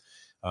unbeaten.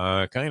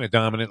 Kind of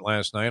dominant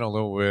last night,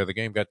 although the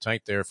game got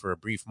tight there for a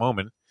brief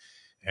moment.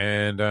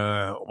 And,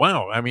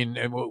 wow, I mean,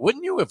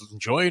 wouldn't you have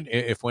enjoyed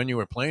if when you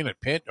were playing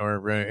at Pitt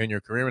or in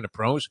your career in the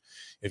pros,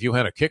 if you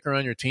had a kicker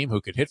on your team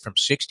who could hit from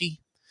 60?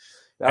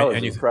 That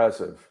was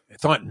impressive.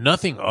 Thought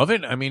nothing of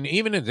it. I mean,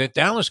 even in the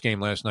Dallas game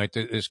last night,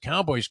 this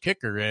Cowboys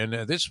kicker,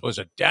 and this was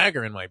a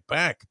dagger in my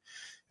back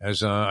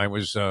as I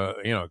was,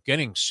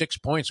 getting 6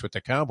 points with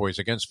the Cowboys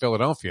against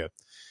Philadelphia.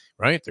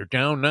 Right? They're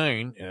down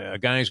 9. A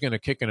guy's going to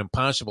kick an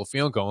impossible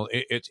field goal.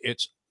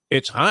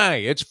 It's high.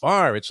 It's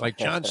far. It's like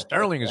John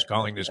Sterling is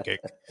calling this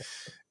kick.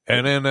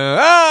 And then,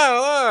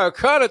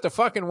 cut at the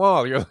fucking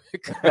wall. You're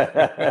like,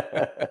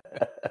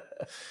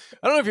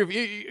 I don't know if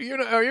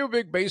are you a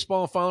big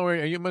baseball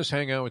follower? You must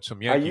hang out with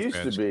some Yankee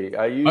fans.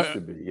 I used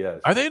to be,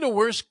 yes. Are they the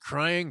worst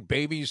crying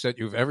babies that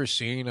you've ever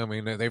seen? I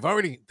mean, they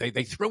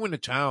threw in the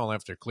towel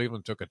after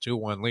Cleveland took a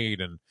 2-1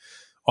 lead, and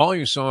all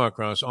you saw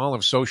across all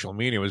of social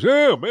media was,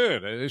 oh,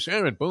 man, this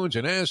Aaron Boone's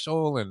an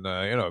asshole, and,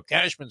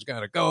 Cashman's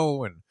got to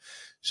go, and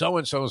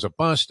so-and-so's a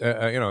bust.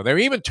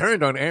 They even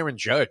turned on Aaron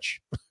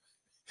Judge.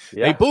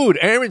 Yeah. They booed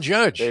Aaron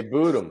Judge. They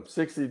booed him,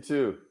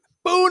 62.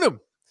 Booed him.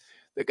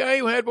 The guy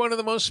who had one of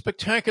the most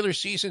spectacular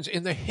seasons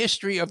in the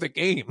history of the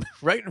game,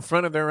 right in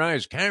front of their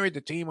eyes, carried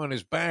the team on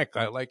his back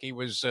like he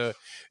was, in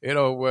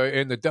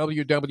the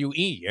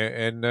WWE,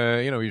 and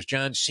he was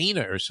John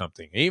Cena or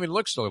something. He even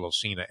looks a little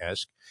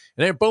Cena-esque.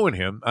 And they're booing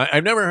him.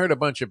 I've never heard a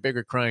bunch of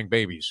bigger crying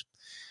babies.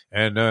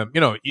 And,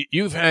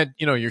 you've had,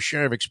 your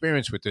share of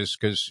experience with this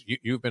because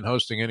you've been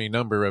hosting any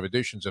number of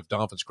editions of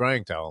Dolphins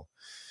Crying Towel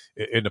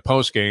in the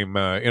post game.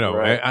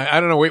 Right. I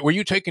don't know. Were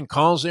you taking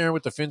calls there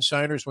with the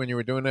Finsiders when you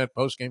were doing that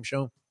post game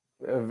show?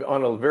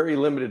 On a very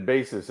limited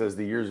basis as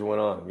the years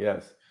went on,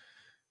 yes.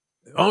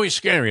 Always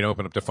scary to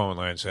open up the phone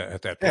lines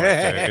at that point,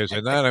 is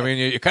it not? I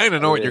mean, you kind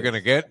of know what you're going to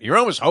get. You're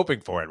almost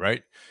hoping for it,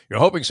 right? You're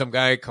hoping some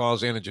guy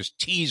calls in and just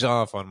tees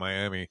off on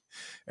Miami,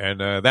 and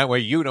that way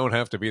you don't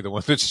have to be the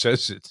one that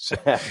says it.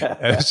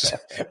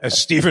 As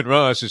Stephen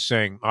Ross is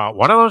saying,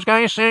 one of those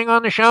guys saying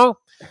on the show,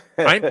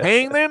 I'm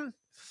paying them?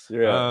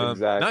 Yeah,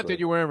 exactly. Not that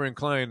you were ever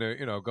inclined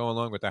to, go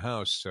along with the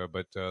house,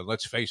 but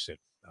let's face it.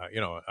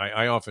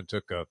 I often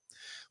took a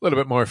little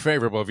bit more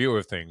favorable view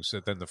of things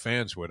than the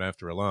fans would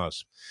after a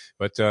loss.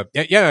 But,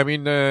 I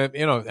mean,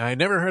 I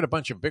never heard a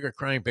bunch of bigger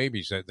crying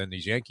babies than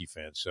these Yankee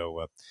fans.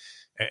 So,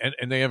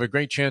 and they have a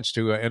great chance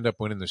to end up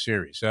winning the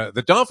series.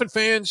 The Dolphin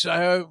fans,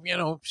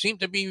 seem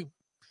to be,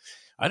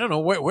 I don't know,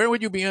 where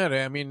would you be at?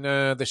 I mean,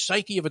 the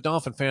psyche of a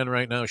Dolphin fan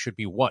right now should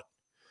be what,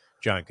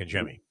 John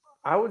Congemi?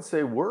 I would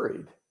say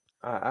worried.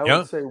 I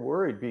would say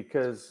worried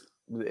because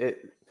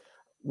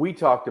we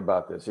talked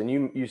about this, and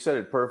you said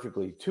it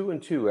perfectly.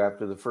 2-2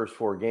 after the first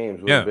 4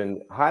 games would have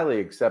been highly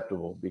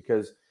acceptable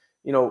because,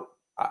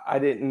 I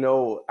didn't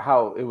know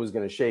how it was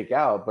going to shake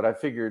out, but I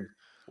figured,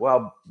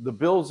 well, the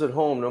Bills at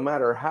home, no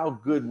matter how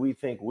good we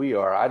think we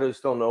are, I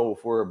just don't know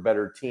if we're a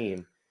better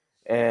team.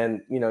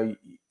 And,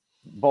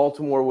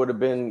 Baltimore would have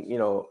been,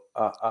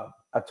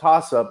 a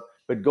toss-up,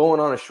 but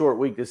going on a short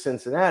week to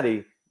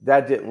Cincinnati,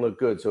 that didn't look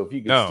good. So if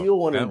you could steal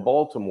one in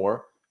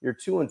Baltimore, you're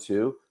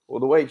 2-2. Well,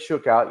 the way it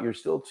shook out, you're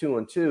still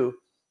 2-2,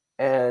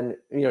 and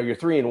you're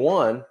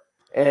 3-1,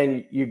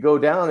 and you go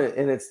down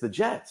and it's the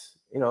Jets.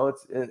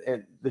 It's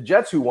and the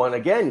Jets who won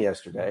again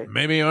yesterday.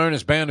 Maybe aren't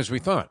as bad as we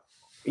thought.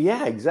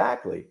 Yeah,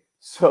 exactly.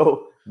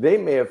 So they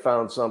may have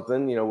found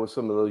something, with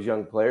some of those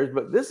young players.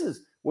 But this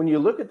is when you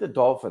look at the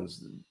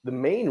Dolphins, the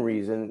main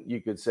reason you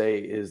could say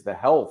is the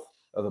health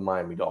of the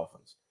Miami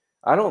Dolphins.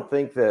 I don't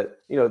think that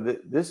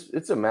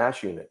it's a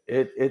mash unit.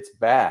 It's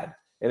bad,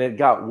 and it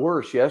got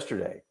worse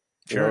yesterday.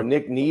 Sure.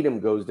 Nick Needham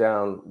goes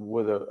down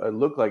with it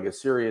looked like a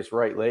serious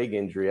right leg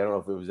injury. I don't know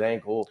if it was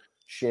ankle,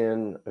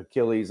 shin,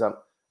 Achilles.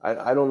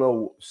 I don't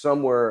know.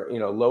 Somewhere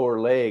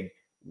lower leg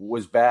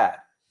was bad.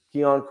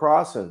 Keon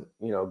Crossan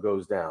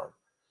goes down.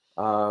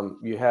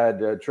 You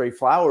had Trey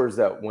Flowers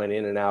that went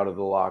in and out of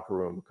the locker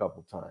room a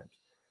couple times.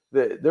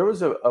 There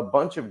was a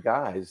bunch of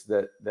guys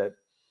that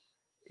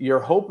you're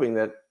hoping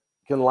that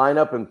can line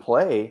up and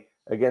play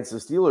against the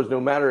Steelers, no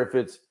matter if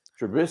it's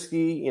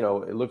Trubisky.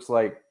 It looks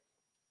like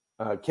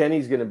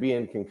Kenny's going to be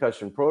in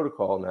concussion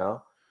protocol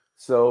now.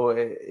 So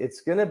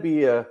it's going to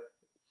be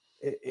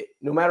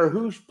no matter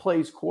who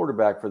plays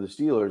quarterback for the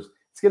Steelers,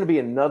 it's going to be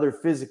another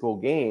physical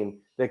game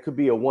that could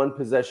be a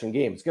one-possession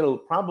game. It's going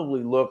to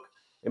probably look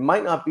 – it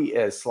might not be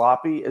as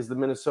sloppy as the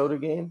Minnesota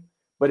game,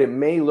 but it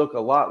may look a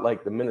lot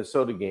like the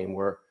Minnesota game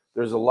where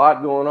there's a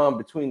lot going on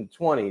between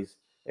the 20s,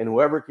 and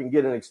whoever can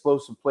get an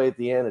explosive play at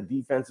the end, a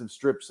defensive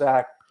strip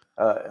sack,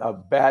 a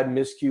bad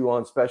miscue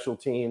on special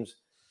teams,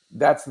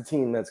 that's the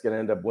team that's going to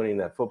end up winning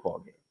that football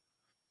game.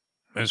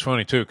 It's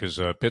funny, too, because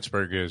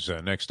Pittsburgh is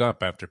next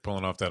up after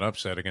pulling off that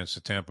upset against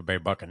the Tampa Bay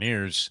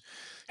Buccaneers.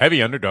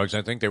 Heavy underdogs.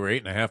 I think they were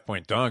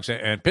 8.5-point dogs.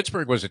 And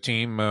Pittsburgh was a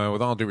team,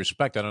 with all due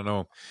respect, I don't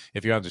know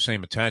if you have the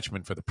same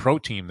attachment for the pro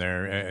team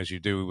there as you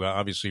do,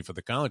 obviously, for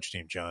the college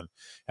team, John.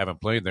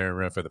 Haven't played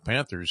there for the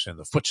Panthers in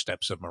the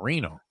footsteps of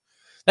Marino.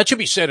 That should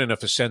be said in a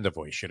Facenda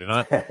voice, should it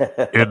not?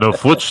 In the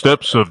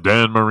footsteps of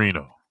Dan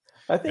Marino.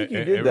 I think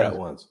you did that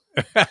once.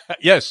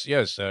 Yes.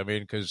 I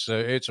mean, because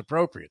it's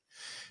appropriate.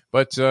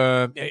 But,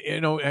 and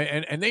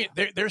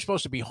they're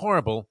supposed to be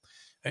horrible.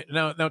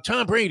 Now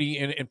Tom Brady,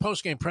 in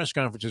post-game press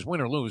conferences,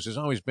 win or lose, has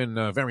always been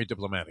very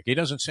diplomatic. He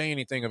doesn't say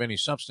anything of any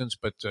substance,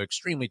 but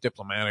extremely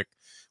diplomatic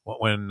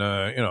when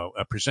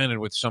presented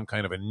with some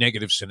kind of a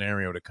negative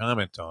scenario to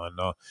comment on.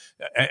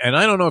 And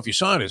I don't know if you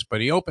saw this, but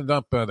he opened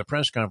up the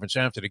press conference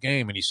after the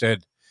game, and he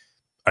said,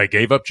 I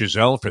gave up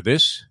Giselle for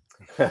this.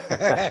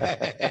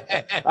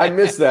 I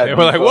missed that. They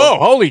were like, whoa,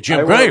 holy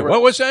Jim Gray,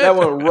 what was that? That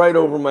went right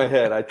over my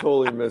head. I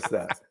totally missed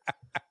that.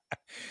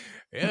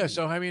 Yeah,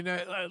 so, I mean,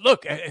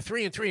 look,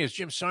 3-3, as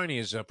Jim Sarney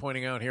is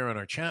pointing out here on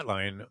our chat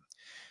line,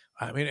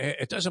 I mean,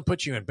 it doesn't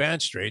put you in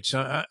bad straits.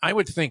 I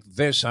would think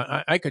this,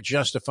 I could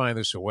justify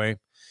this away,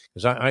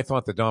 because I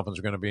thought the Dolphins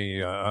were going to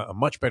be a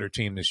much better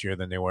team this year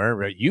than they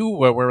were. You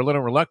were a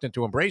little reluctant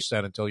to embrace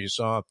that until you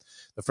saw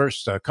the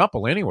first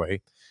couple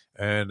anyway.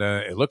 And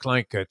it looked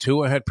like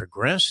Tua had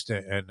progressed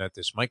and that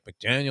this Mike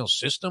McDaniel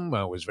system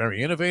was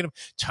very innovative.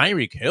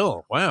 Tyreek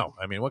Hill, wow.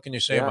 I mean, what can you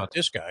say about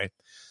this guy?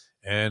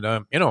 And, I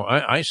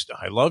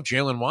love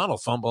Jalen Waddle,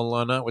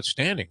 fumble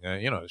notwithstanding.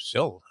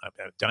 Still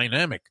a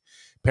dynamic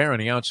pair on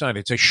the outside.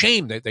 It's a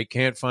shame that they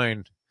can't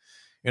find,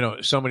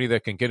 somebody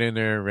that can get in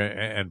there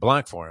and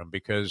block for him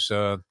because,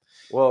 the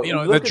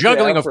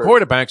juggling of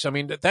quarterbacks, I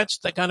mean, that's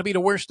got to be the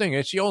worst thing.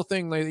 It's the old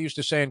thing they used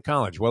to say in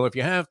college. Well, if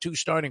you have two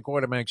starting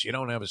quarterbacks, you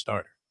don't have a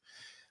starter.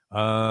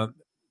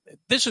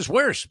 This is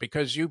worse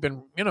because you've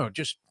been,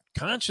 just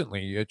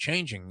constantly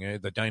changing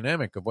the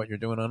dynamic of what you're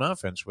doing on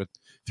offense with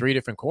three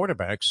different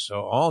quarterbacks,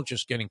 so all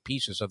just getting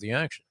pieces of the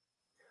action.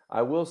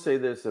 I will say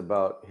this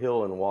about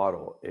Hill and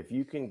Waddle. If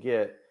you can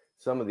get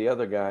some of the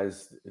other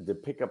guys to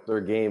pick up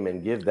their game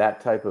and give that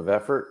type of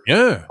effort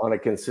on a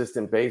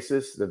consistent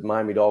basis, the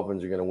Miami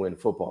Dolphins are going to win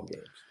football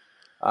games.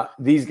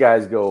 These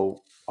guys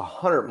go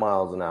 100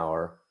 miles an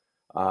hour.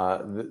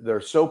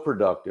 They're so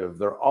productive.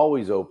 They're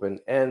always open,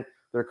 and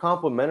they're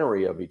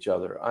complementary of each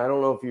other. I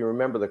don't know if you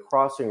remember the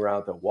crossing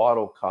route that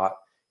Waddle caught.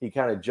 He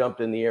kind of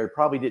jumped in the air,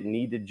 probably didn't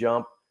need to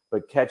jump,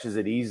 but catches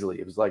it easily.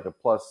 It was like a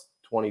plus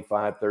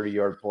 25,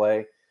 30-yard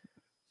play.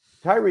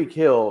 Tyreek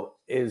Hill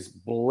is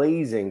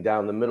blazing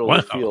down the middle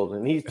of the field,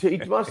 and he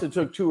must have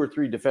took 2 or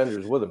 3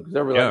 defenders with him because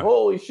they were like,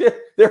 holy shit,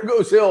 there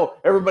goes Hill.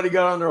 Everybody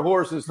got on their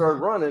horse and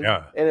started running,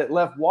 and it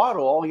left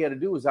Waddle. All he had to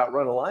do was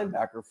outrun a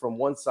linebacker from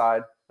one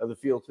side of the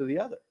field to the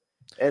other.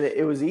 And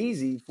it was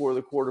easy for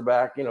the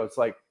quarterback. It's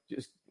like,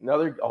 just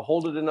I'll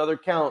hold it another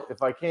count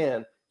if I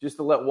can, just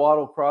to let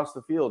Waddle cross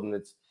the field, and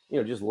it's,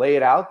 just lay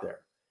it out there.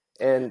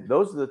 And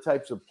those are the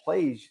types of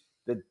plays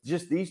that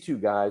just these two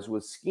guys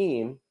with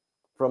scheme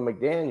from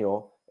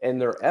McDaniel and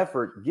their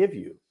effort give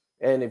you.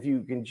 And if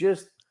you can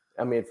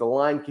if the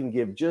line can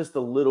give just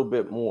a little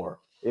bit more,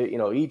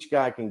 each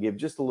guy can give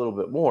just a little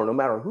bit more, no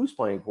matter who's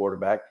playing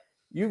quarterback,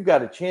 you've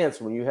got a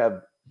chance when you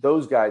have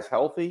those guys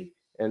healthy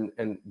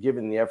and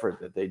given the effort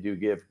that they do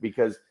give,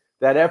 because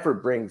that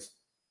effort brings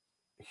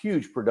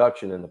huge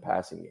production in the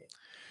passing game.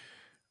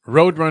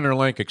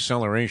 Roadrunner-like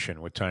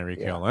acceleration with Tyreek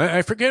Hill.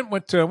 I forget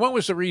what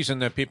was the reason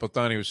that people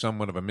thought he was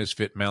somewhat of a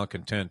misfit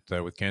malcontent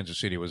with Kansas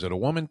City. Was it a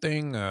woman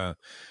thing?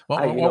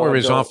 What were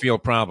his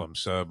off-field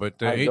problems? But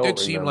he did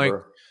seem like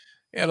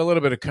he had a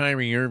little bit of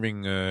Kyrie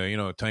Irving,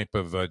 type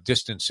of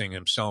distancing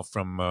himself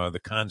from the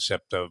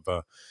concept of,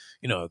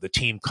 the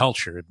team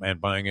culture and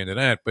buying into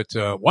that. But,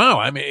 wow,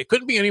 I mean, it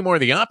couldn't be any more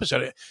the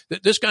opposite.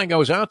 This guy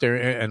goes out there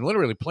and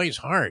literally plays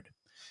hard.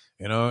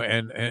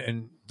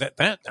 And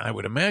that I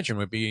would imagine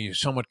would be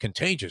somewhat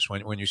contagious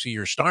when you see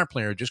your star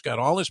player just got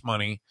all this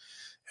money.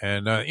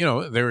 And,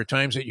 there are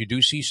times that you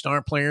do see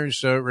star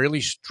players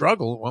really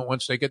struggle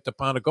once they get the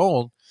pot of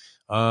gold.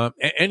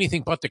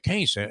 Anything but the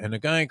case. And the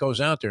guy goes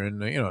out there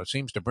and,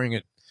 seems to bring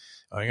it,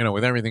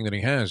 with everything that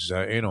he has,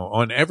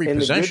 on every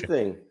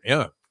possession.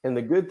 And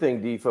the good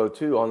thing, Defo,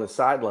 too, on the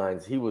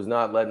sidelines, he was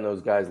not letting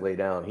those guys lay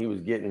down. He was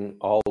getting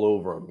all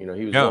over them.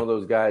 He was one of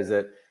those guys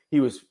that he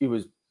was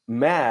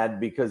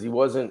mad because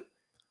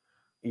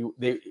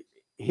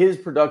his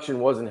production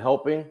wasn't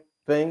helping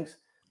things,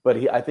 but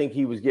I think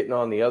he was getting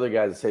on the other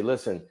guys to say,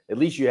 listen, at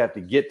least you have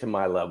to get to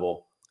my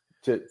level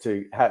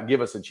to give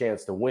us a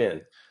chance to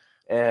win.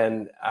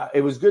 And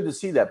it was good to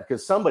see that,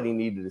 because somebody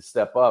needed to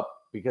step up,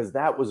 because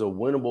that was a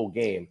winnable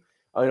game.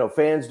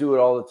 Fans do it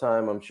all the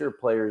time. I'm sure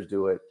players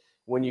do it.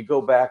 When you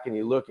go back and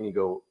you look and you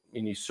go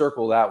and you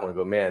circle that one and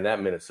go, man,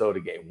 that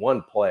Minnesota game,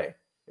 one play.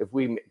 If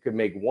we could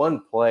make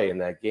one play in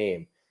that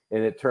game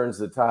and it turns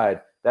the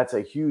tide, that's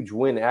a huge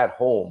win at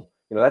home.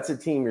 That's a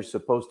team you're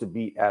supposed to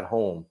beat at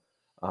home,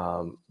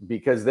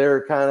 because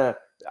they're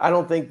I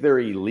don't think they're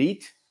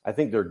elite. I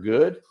think they're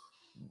good,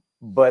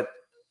 but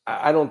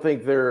I don't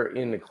think they're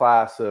in the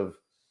class of,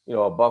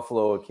 a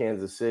Buffalo, a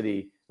Kansas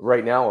City,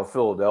 right now a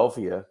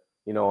Philadelphia,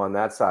 on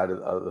that side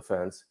of the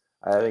fence.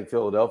 I think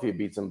Philadelphia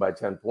beats them by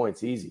 10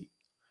 points easy,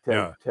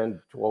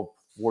 10, 12,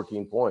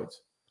 14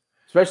 points,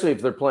 especially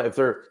if they're playing,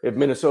 if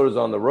Minnesota's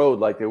on the road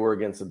like they were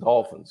against the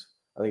Dolphins.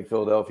 I think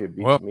Philadelphia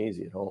beats them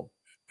easy at home.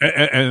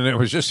 And it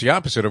was just the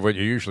opposite of what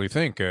you usually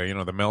think, the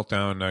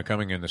meltdown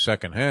coming in the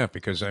second half,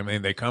 because,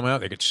 they come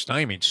out, they get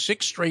stymied,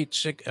 6 straight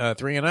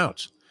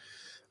 3-and-outs.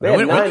 They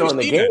had 9 on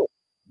the game.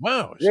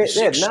 Wow. They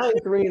had 9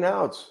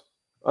 3-and-outs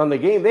on the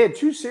game. They had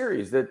 2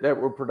 series that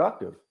were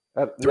productive.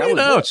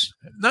 3-and-outs.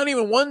 Not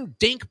even one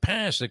dink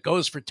pass that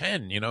goes for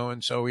 10,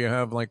 and so you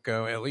have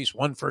at least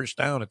one first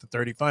down at the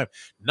 35.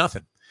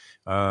 Nothing.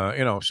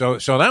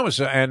 So that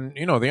was, and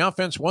the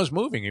offense was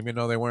moving, even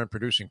though they weren't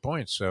producing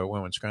points.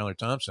 When Skylar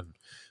Thompson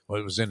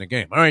was in the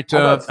game. All right,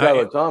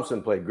 Skylar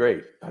Thompson played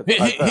great.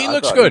 He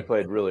looks good. He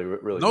played really,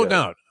 really no good.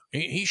 doubt.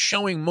 He's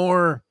showing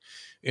more,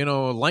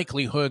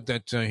 likelihood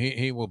that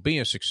he will be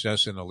a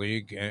success in the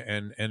league,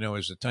 and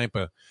is the type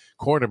of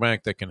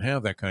quarterback that can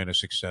have that kind of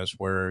success.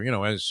 Where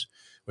as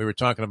we were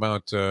talking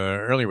about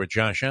earlier with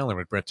Josh Allen,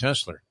 with Brett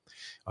Tesler.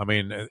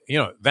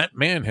 That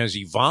man has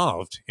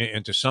evolved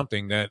into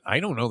something that I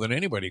don't know that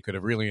anybody could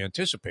have really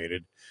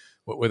anticipated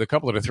with a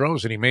couple of the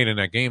throws that he made in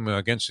that game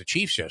against the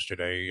Chiefs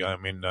yesterday.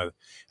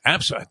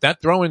 That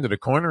throw into the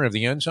corner of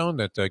the end zone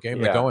that gave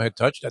him the go-ahead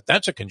touch,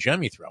 that's a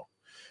Congemi throw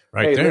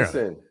there.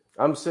 Listen,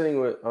 I'm sitting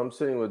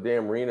with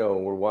Dan Marino,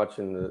 and we're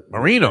watching the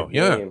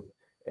game,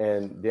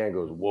 and Dan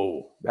goes,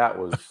 "Whoa, that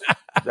was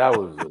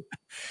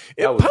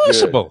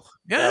impossible."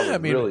 Good. Yeah,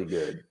 that was really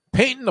good.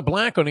 Painting the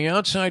black on the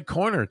outside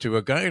corner to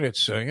a guy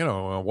that's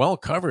well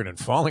covered and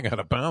falling out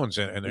of bounds,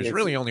 and there's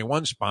really only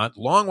one spot,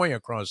 long way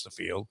across the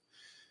field.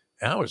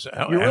 You're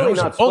really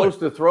not supposed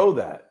to throw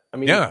that. I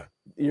mean,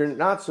 you're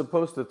not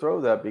supposed to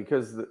throw that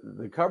because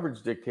the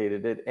coverage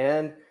dictated it,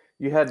 and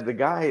you had the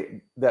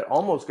guy that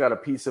almost got a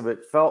piece of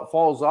it,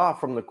 falls off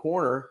from the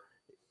corner.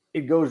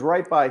 It goes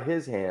right by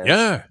his hand.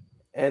 Yeah.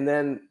 And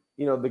then,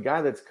 the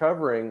guy that's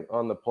covering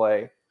on the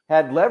play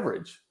had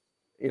leverage,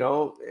 and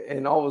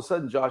all of a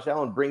sudden Josh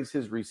Allen brings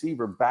his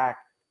receiver back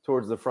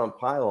towards the front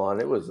pylon.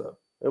 It was a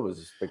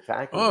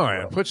spectacular. Oh,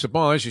 yeah. Puts the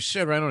ball, as you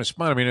said, right on the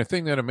spot. I mean, the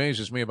thing that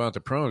amazes me about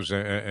the pros,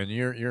 and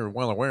you're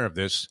well aware of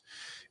this,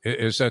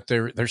 is that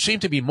there seem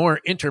to be more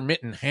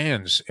intermittent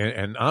hands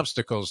and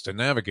obstacles to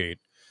navigate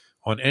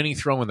on any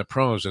throw in the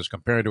pros as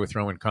compared to a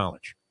throw in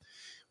college,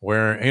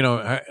 where,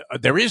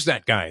 there is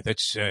that guy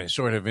that's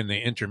sort of in the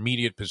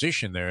intermediate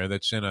position there,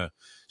 that's in a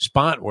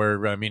spot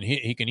where, I mean,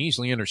 he can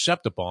easily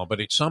intercept the ball,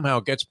 but it somehow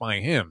gets by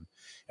him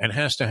and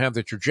has to have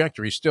the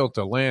trajectory still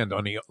to land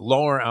on the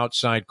lower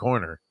outside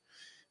corner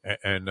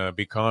and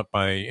be caught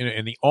by,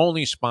 in the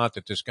only spot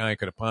that this guy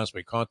could have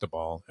possibly caught the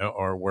ball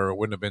or where it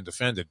wouldn't have been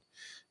defended.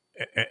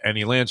 And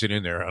he lands it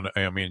in there.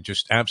 I mean,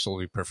 just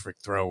absolutely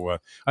perfect throw.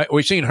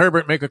 We've seen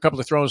Herbert make a couple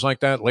of throws like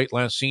that late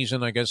last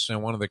season, I guess,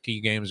 in one of the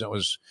key games that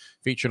was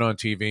featured on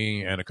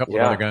TV, and a couple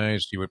of other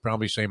guys. You would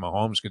probably say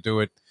Mahomes could do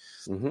it.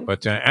 Mm-hmm.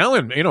 But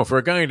Allen, for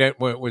a guy that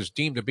was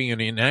deemed to be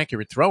an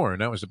inaccurate thrower,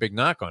 and that was a big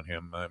knock on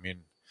him, I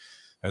mean,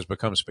 has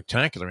become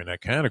spectacular in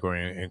that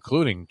category,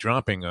 including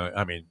dropping.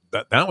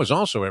 That was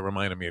also, it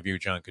reminded me of you,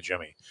 John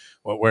Kajemi,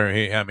 where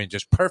he,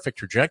 just perfect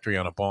trajectory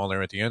on a ball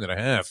there at the end of the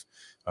half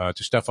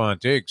to Stephon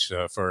Diggs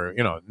for,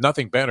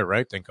 nothing better,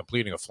 right, than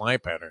completing a fly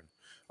pattern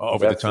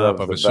over the top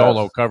of a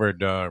solo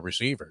covered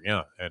receiver.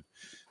 Yeah. And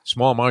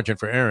small margin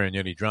for error, and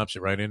yet he drops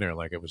it right in there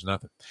like it was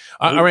nothing.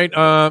 All right.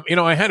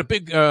 I had a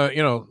big,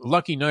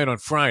 lucky night on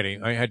Friday.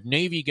 I had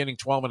Navy getting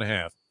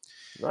 12.5.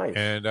 Nice.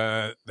 And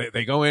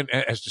they go in,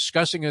 as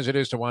disgusting as it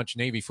is to watch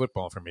Navy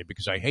football for me,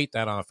 because I hate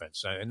that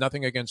offense. And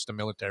nothing against the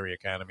military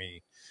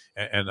academy.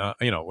 And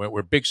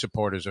we're big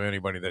supporters of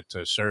anybody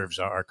that serves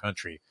our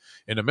country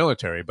in the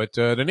military. But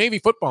the Navy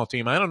football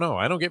team, I don't know.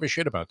 I don't give a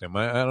shit about them.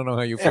 I don't know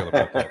how you feel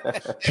about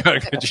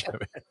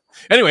that.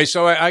 Anyway,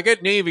 so I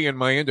get Navy in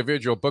my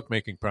individual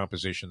bookmaking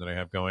proposition that I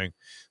have going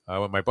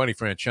with my buddy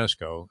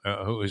Francesco,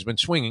 who has been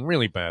swinging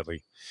really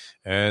badly.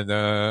 And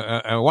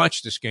I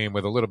watched this game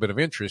with a little bit of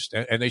interest,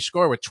 and they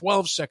score with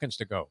 12 seconds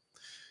to go.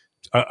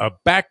 A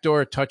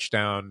backdoor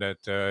touchdown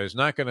that is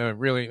not going to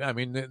really,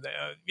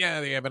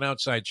 they have an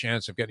outside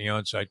chance of getting the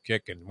onside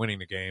kick and winning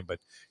the game, but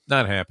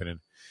not happening.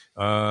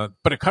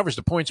 But it covers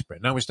the point spread.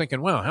 And I was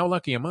thinking, wow, how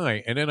lucky am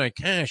I? And then I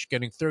cashed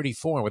getting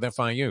 34 with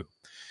FIU.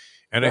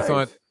 And I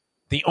thought,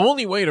 the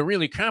only way to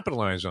really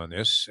capitalize on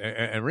this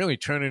and really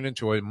turn it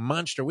into a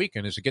monster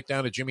weekend is to get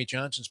down to Jimmy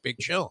Johnson's Big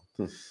Chill,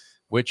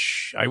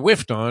 which I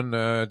whiffed on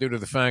due to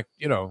the fact,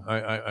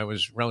 I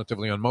was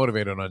relatively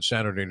unmotivated on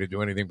Saturday to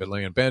do anything but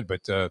lay in bed.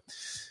 But, that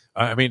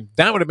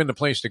would have been the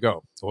place to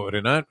go, would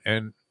it not?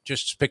 And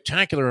just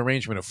spectacular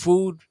arrangement of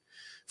food,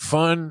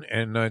 fun,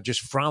 and just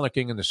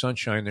frolicking in the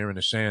sunshine there in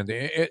the sand.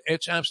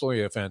 It's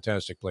absolutely a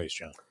fantastic place,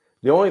 John.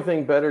 The only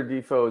thing better,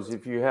 Defo, is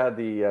if you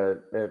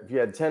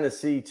had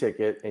Tennessee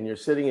ticket and you're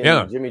sitting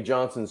in Jimmy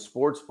Johnson's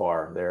sports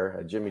bar there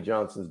at Jimmy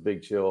Johnson's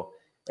Big Chill,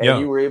 and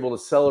you were able to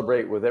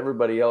celebrate with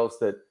everybody else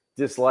that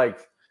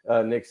disliked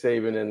Nick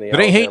Saban and the. Do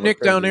they hate Nick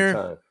down there?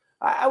 Time.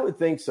 I would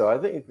think so. I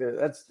think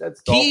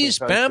that's Keys,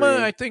 Bama.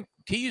 I think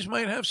Keys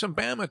might have some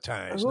Bama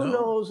ties. Who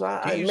knows?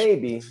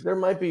 Maybe there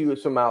might be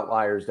some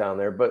outliers down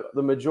there, but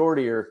the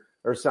majority are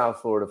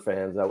South Florida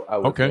fans. I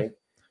would think.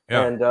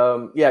 Yeah. And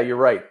you're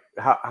right.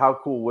 How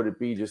cool would it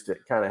be just to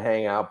kind of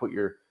hang out, put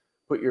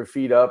your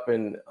feet up,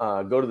 and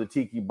go to the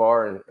tiki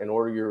bar and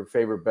order your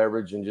favorite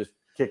beverage and just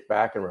kick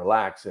back and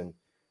relax. And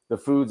the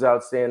food's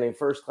outstanding,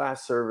 first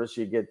class service.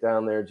 You get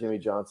down there, Jimmy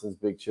Johnson's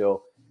Big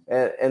Chill,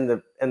 and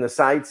the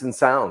sights and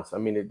sounds. I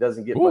mean, it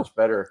doesn't get much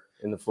better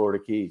in the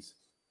Florida Keys.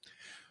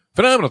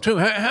 Phenomenal too.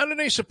 How do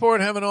they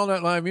support having all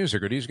that live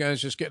music? Are these guys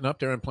just getting up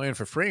there and playing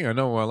for free? I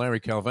know Larry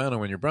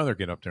Calvano and your brother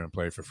get up there and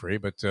play for free,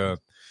 but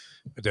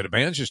do the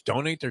bands just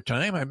donate their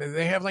time? I mean,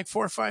 they have like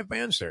 4 or 5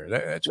 bands there.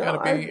 That's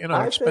got to be an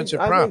expensive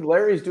prop. I think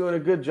Larry's doing a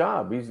good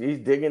job. He's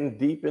digging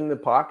deep in the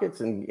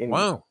pockets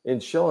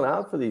and chilling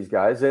out for these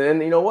guys.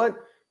 And you know what?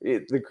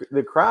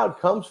 The crowd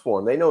comes for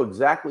them. They know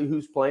exactly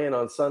who's playing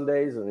on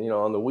Sundays and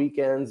on the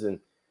weekends, and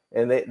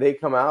they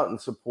come out and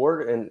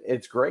support, and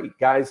it's great.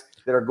 Guys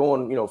that are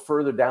going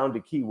further down to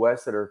Key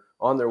West that are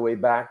on their way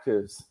back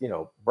to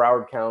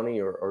Broward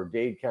County or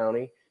Dade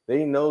County.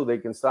 They know they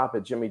can stop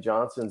at Jimmy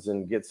Johnson's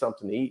and get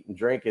something to eat and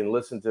drink and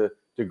listen to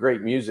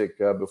great music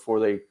before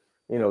they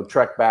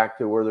trek back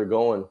to where they're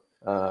going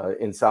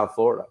in South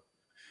Florida.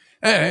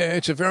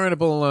 It's a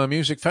veritable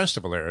music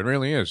festival there. It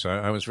really is.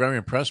 I was very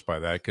impressed by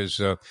that because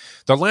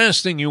the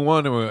last thing you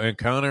want to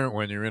encounter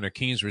when you're in a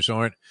Keys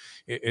resort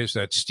is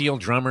that steel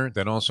drummer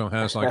that also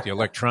has like the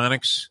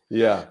electronics.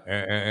 Yeah.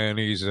 And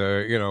he's,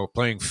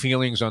 playing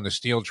feelings on the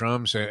steel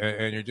drums.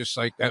 And you're just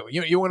like,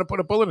 you want to put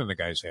a bullet in the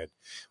guy's head.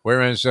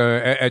 Whereas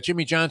at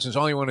Jimmy Johnson's,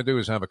 all you want to do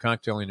is have a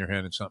cocktail in your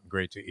hand and something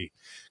great to eat.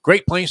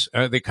 Great place.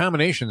 The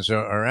combinations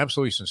are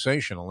absolutely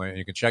sensational.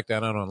 You can check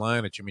that out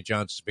online at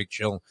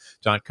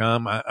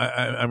jimmyjohnsonsbigchill.com.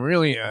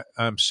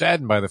 I'm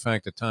saddened by the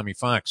fact that Tommy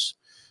Fox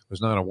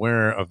was not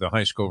aware of the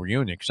high school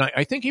reunion because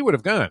I think he would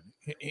have gone.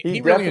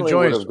 He really definitely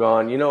would have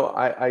gone.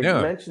 I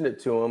mentioned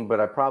it to him, but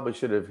I probably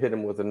should have hit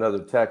him with another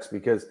text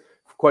because,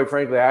 quite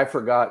frankly, I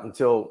forgot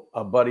until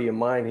a buddy of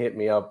mine hit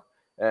me up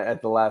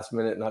at the last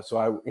minute. And so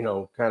I,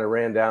 kind of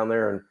ran down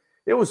there, and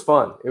it was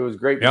fun. It was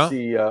great to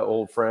see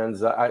old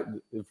friends.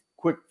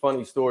 Quick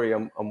funny story.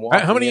 I'm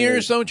walking. How many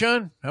years though,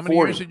 John? How many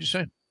 40. years did you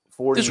say?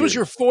 40. This was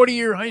your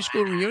 40-year high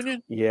school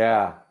reunion?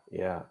 Yeah.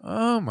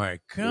 Oh my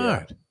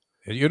God. Yeah.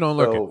 You don't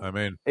look it. I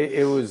mean,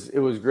 it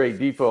was great.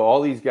 Defo,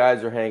 all these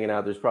guys are hanging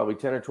out. There's probably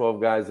 10 or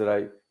 12 guys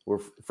that were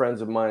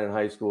friends of mine in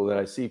high school that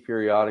I see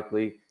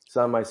periodically.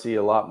 Some I see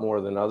a lot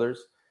more than others.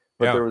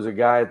 But there was a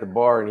guy at the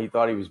bar, and he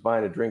thought he was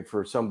buying a drink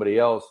for somebody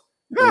else.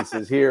 And he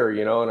says, "Here,"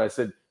 and I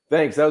said,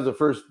 "Thanks. That was the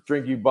first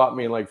drink you bought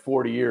me in like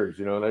 40 years,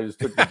 And I just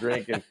took the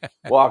drink and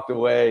walked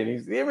away. And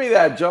he's, "Give me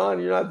that,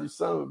 John. You're not the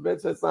son of a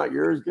bitch. That's not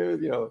yours.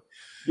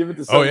 Give it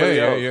to somebody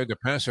else." Yeah. To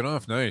pass it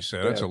off. Nice.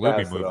 That's a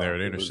Lubie move there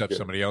to intercept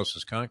somebody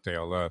else's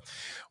cocktail.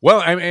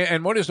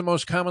 And what is the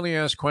most commonly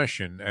asked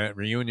question at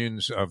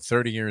reunions of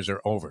 30 years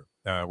or over,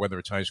 whether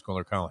it's high school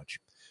or college?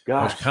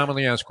 Gosh. Most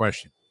commonly asked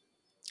question.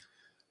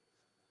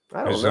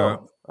 I don't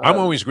know. I'm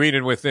always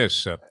greeted with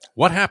this.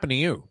 What happened to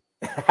you?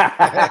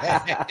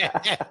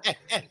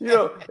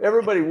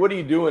 Everybody, what are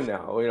you doing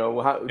now? Do you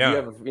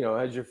have,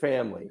 how's your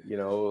family?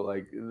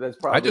 That's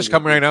probably. I just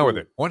come right out with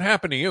it. What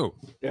happened to you?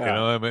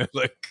 I mean,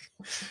 like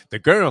the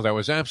girl that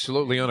was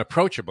absolutely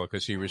unapproachable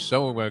because she was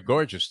so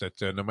gorgeous that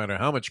no matter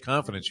how much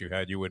confidence you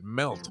had, you would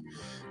melt,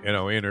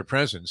 in her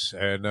presence.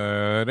 And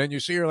then you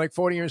see her like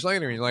 40 years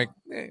later, and you're like,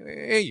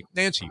 "Hey,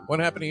 Nancy, what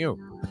happened to you?"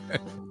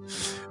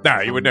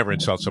 Nah, you would never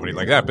insult somebody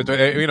like that. But,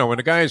 when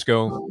the guys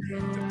go,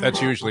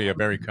 that's usually a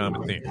very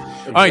common theme.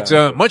 Exactly. All right,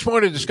 much more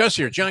to discuss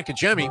here. John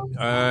Kajemi,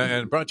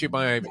 and brought to you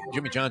by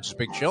Jimmy Johnson's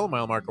Big Chill,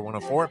 mile marker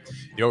 104,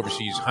 the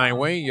Overseas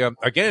Highway.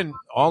 Again,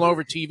 all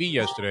over TV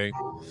yesterday.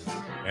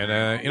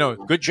 And,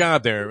 good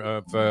job there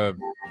of, the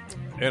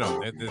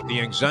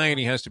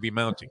anxiety has to be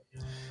mounting.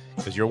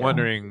 Because you're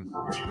wondering,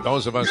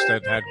 those of us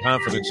that had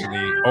confidence in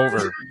the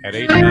over at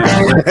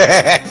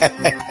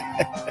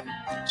 8.5.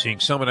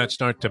 Seeing some of that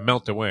start to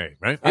melt away,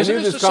 right?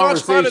 Isn't this the soft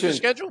spot of the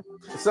schedule?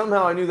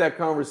 Somehow I knew that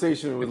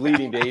conversation was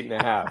leading to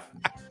 8.5.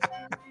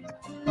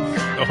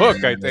 The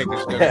hook, I think,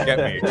 is going to get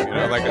me,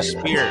 like a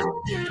spear.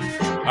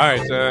 All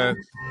right,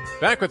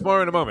 back with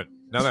more in a moment.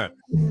 Now that.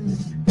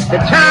 The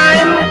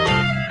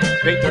time.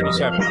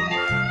 8:37.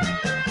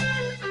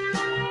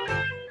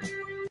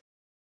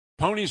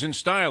 Ponies in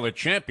Style at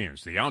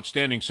Champions, the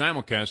outstanding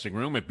simulcasting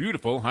room at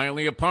beautiful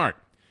Hialeah Park.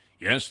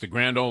 Yes, the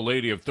grand old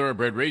lady of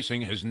thoroughbred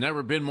racing has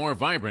never been more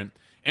vibrant,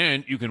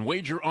 and you can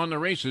wager on the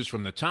races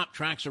from the top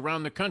tracks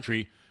around the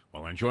country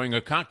while enjoying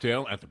a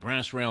cocktail at the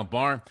Brass Rail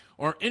Bar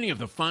or any of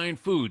the fine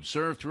food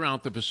served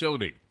throughout the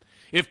facility.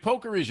 If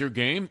poker is your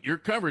game, you're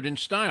covered in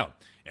Style,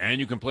 and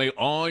you can play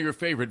all your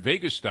favorite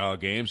Vegas-style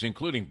games,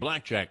 including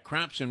blackjack,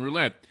 craps, and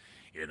roulette,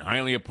 in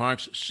Hialeah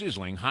Park's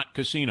sizzling hot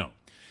casino.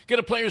 Get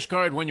a player's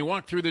card when you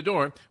walk through the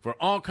door for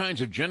all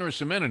kinds of generous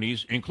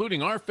amenities,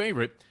 including our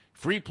favorite,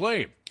 free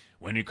play,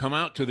 when you come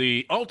out to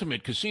the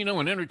ultimate casino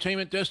and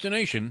entertainment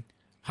destination,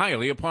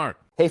 Hialeah Park.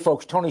 Hey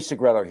folks, Tony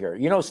Segreto here.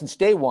 Since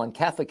day one,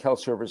 Catholic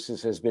Health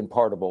Services has been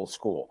part of Old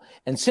School.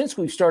 And since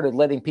we've started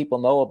letting people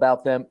know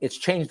about them, it's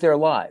changed their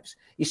lives.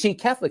 You see,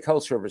 Catholic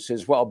Health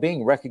Services, while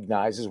being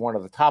recognized as one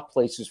of the top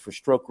places for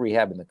stroke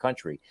rehab in the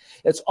country,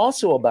 it's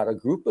also about a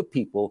group of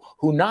people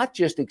who not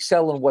just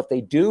excel in what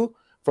they do,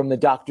 from the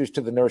doctors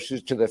to the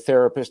nurses to the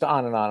therapist,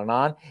 on and on and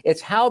on. It's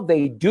how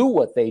they do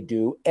what they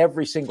do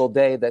every single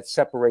day that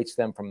separates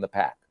them from the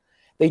pack.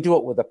 They do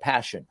it with a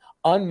passion,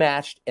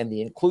 unmatched, and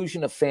the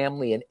inclusion of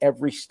family in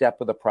every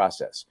step of the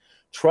process.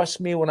 Trust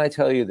me when I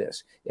tell you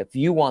this. If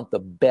you want the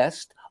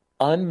best,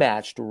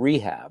 unmatched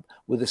rehab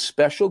with a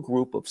special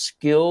group of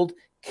skilled,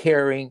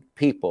 caring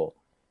people,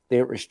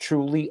 there is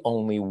truly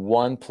only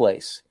one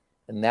place,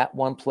 and that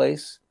one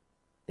place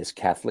is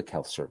Catholic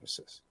Health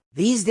Services.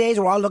 These days,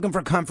 we're all looking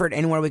for comfort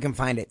anywhere we can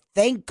find it.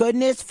 Thank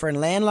goodness for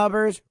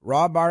Landlubbers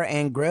Raw Bar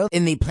and Grill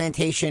in the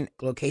Plantation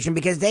location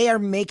because they are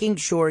making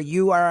sure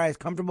you are as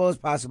comfortable as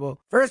possible.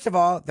 First of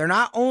all, they're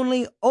not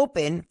only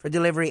open for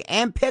delivery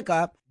and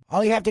pickup.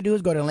 All you have to do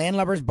is go to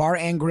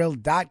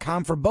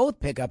landlubbersbarandgrill.com for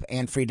both pickup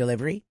and free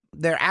delivery.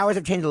 Their hours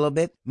have changed a little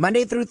bit.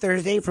 Monday through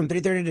Thursday from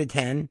 3:30 to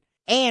 10,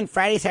 and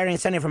Friday, Saturday,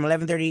 and Sunday from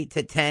 11:30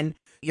 to 10.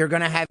 You're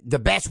going to have the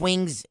best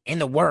wings in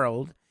the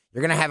world.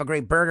 You're going to have a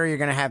great burger. You're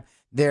going to have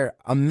their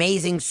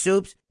amazing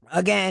soups.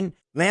 Again,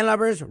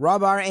 Landlubbers Raw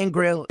Bar and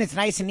Grill. It's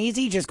nice and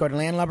easy. Just go to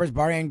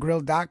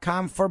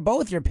landlubbersbarandgrill.com for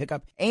both your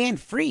pickup and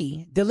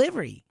free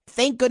delivery.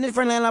 Thank goodness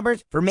for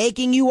Landlubbers for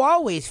making you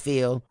always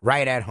feel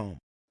right at home.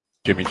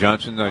 Jimmy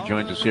Johnson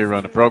joins us here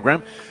on the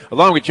program,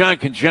 along with John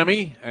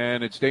Congemi,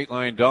 and it's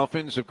Dateline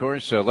Dolphins, of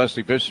course.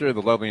 Leslie Visser,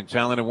 the lovely and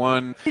talented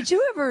one. Did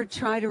you ever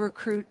try to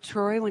recruit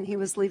Troy when he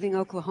was leaving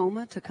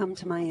Oklahoma to come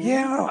to Miami?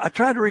 Yeah, I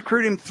tried to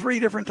recruit him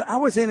 3 different times. I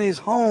was in his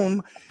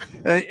home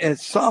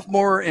as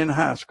sophomore in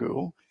high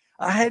school.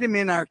 I had him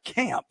in our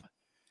camp,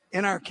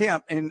 and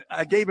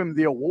I gave him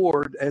the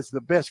award as the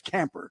best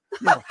camper.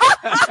 You know.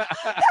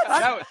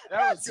 that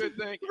was good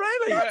thinking.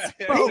 Really?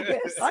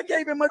 I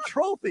gave him a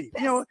trophy.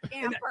 Best you know,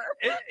 camper.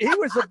 He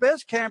was the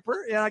best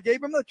camper, and I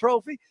gave him the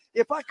trophy.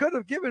 If I could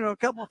have given him a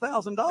couple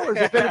 $1,000,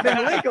 if it had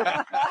been legal.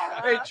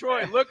 Hey,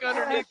 Troy, look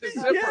underneath the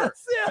zipper.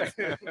 Yes.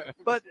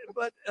 But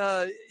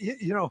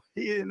you know,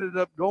 he ended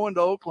up going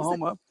to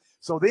Oklahoma.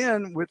 So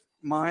then with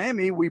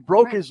Miami, we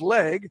broke his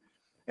leg,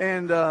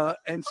 and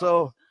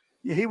so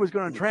he was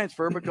going to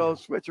transfer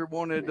because Switzer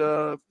wanted,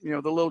 the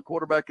little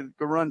quarterback that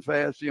could run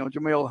fast,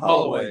 Jameel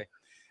Holloway.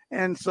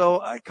 And so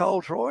I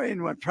called Troy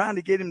and was trying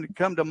to get him to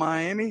come to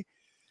Miami.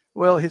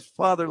 Well, his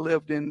father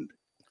lived in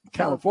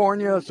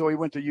California, so he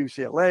went to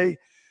UCLA.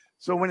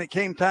 So when it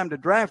came time to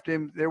draft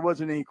him, there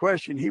wasn't any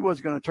question. He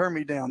was going to turn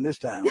me down this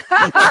time.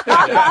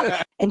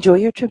 Enjoy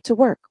your trip to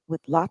work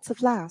with lots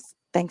of laughs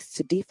thanks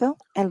to Defo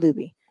and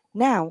Lubie.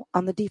 Now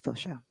on the Defo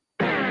Show.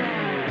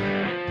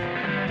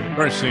 Of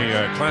course,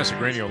 the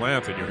classic radio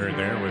laugh that you heard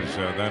there was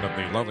that of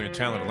the lovely and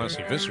talented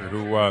Leslie Visser,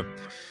 who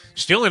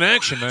still in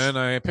action, man.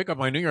 I pick up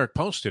my New York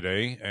Post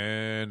today,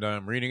 and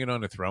I'm reading it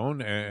on the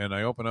throne, and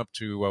I open up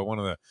to one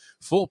of the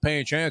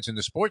full-page ads in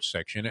the sports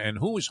section, and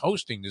who is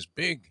hosting this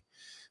big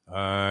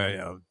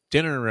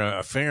dinner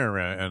affair,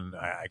 and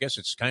I guess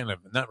it's kind of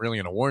not really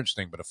an awards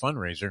thing, but a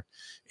fundraiser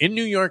in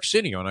New York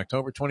City on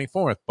October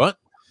 24th, but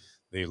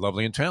the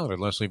lovely and talented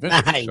Leslie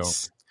Visser.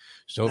 Nice.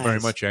 So, still very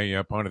much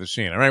a part of the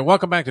scene. All right,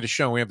 welcome back to the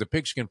show. We have the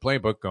Pigskin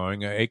Playbook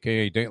going,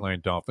 a.k.a.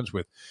 Dateline Dolphins,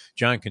 with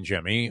John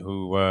Congemi,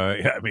 who,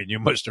 you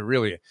must have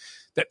really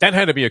 – that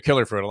had to be a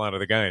killer for a lot of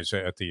the guys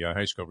at the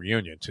high school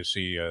reunion to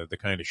see the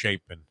kind of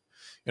shape and,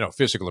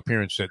 physical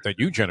appearance that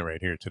you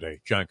generate here today,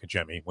 John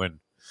Congemi,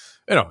 when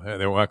 –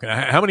 they're walking.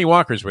 How many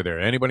walkers were there?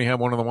 Anybody have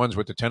one of the ones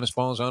with the tennis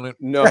balls on it?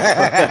 No.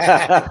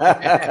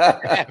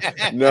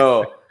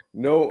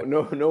 No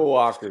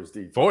walkers,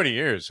 Defo. 40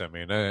 years. I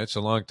mean, it's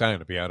a long time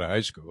to be out of high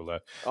school.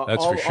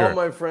 That's for sure. All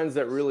my friends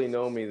that really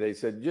know me, they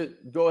said, just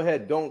go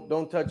ahead.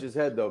 Don't touch his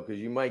head, though, because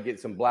you might get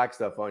some black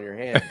stuff on your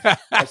hands.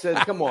 I said,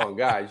 come on,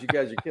 guys. You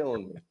guys are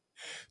killing me.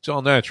 It's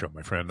all natural,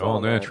 my friend.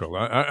 All natural.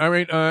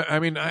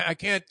 I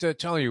can't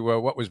tell you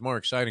what was more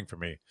exciting for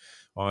me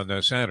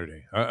on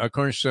Saturday. Of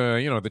course,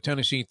 the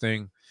Tennessee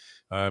thing,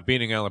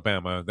 beating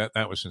Alabama,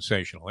 that was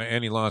sensational.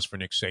 Any loss for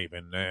Nick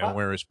Saban, and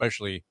where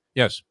especially,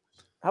 yes.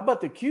 How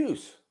about the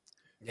Cuse?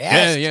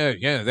 Yes.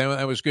 Yeah.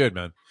 That was good,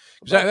 man.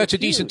 That's a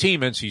decent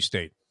team, NC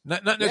State.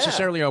 Not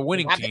necessarily a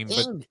winning team,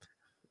 but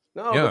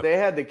but they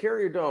had the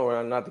Carrier Dome,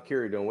 or not the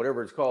Carrier Dome,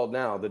 whatever it's called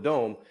now, the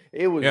Dome.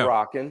 It was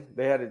rocking.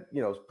 They had it,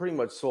 pretty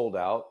much sold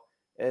out,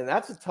 and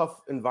that's a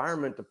tough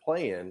environment to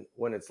play in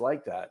when it's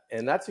like that.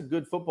 And that's a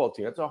good football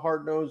team. That's a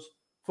hard-nosed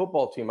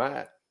football team.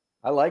 I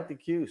like the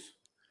Cuse.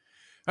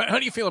 How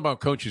do you feel about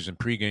coaches in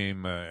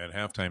pregame and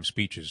halftime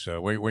speeches?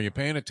 Were you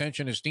paying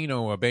attention to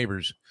Stino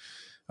Babers?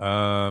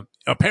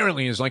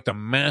 Apparently is like the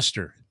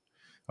master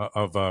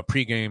of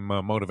pregame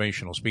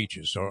motivational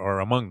speeches, or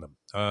among them.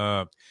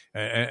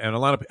 And a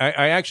lot of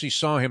I actually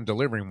saw him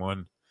delivering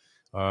one.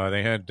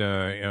 They had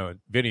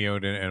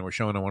videoed and were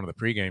showing on one of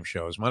the pregame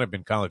shows. Might have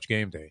been College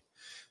Game Day.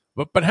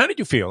 But how did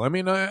you feel? I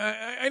mean,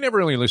 I never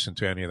really listened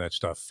to any of that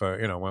stuff.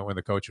 When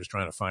the coach was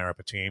trying to fire up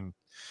a team,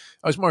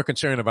 I was more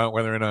concerned about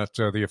whether or not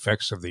the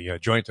effects of the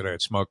joint that I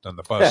had smoked on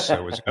the bus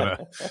was going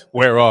to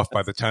wear off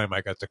by the time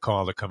I got the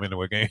call to come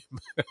into a game.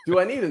 Do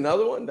I need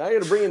another one? I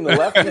got to bring in the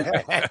lefty.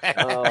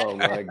 Oh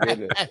my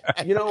goodness!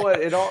 You know what?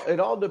 It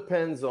all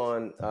depends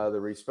on the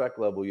respect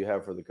level you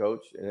have for the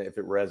coach and if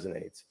it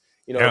resonates.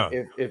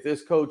 If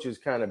this coach is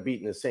kind of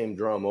beating the same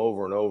drum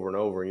over and over and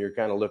over, and you're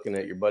kind of looking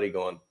at your buddy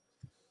going,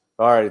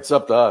 all right, it's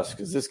up to us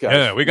because this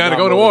guy. We got to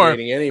go to war.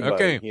 Anybody,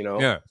 okay.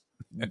 Yeah.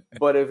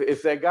 But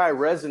if that guy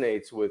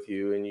resonates with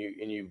you and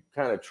you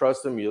kind of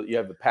trust him, you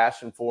have the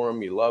passion for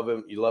him, you love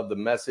him, you love the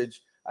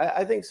message.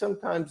 I think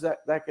sometimes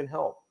that can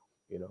help.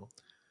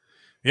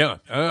 Yeah.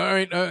 All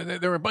right.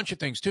 There were a bunch of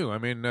things too. I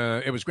mean,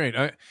 it was great.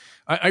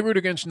 I root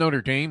against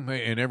Notre Dame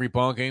in every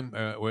ball game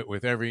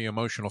with every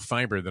emotional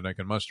fiber that I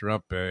can muster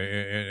up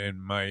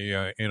in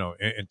my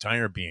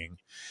entire being.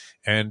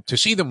 And to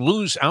see them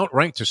lose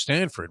outright to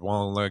Stanford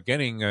while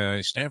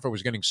Stanford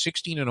was getting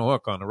 16 and a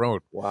hook on the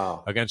road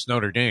against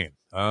Notre Dame.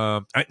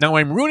 Now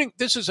I'm rooting.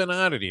 This is an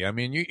oddity. I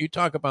mean, you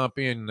talk about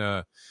being,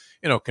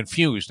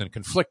 confused and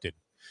conflicted.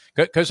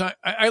 Because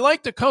I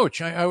like the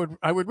coach. I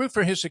would root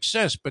for his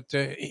success, but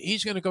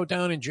he's going to go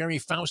down in Jerry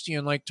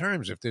Faustian-like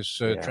terms if this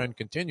trend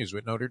continues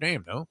with Notre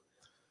Dame, no?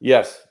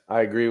 Yes,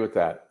 I agree with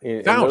that.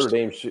 And Notre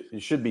Dame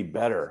should be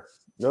better.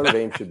 Notre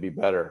Dame should be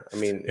better. I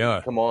mean,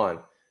 come on.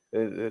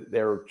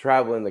 They're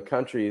traveling the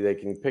country. They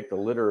can pick the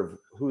litter of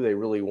who they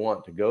really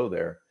want to go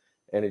there.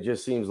 And it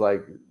just seems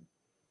like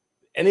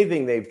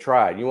anything they've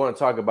tried, you want to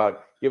talk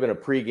about giving a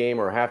pregame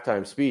or a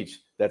halftime speech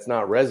that's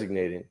not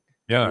resonating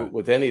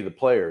with any of the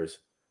players.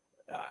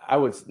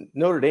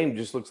 Notre Dame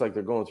just looks like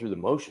they're going through the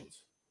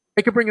motions.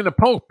 They could bring in the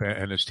Pope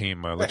and his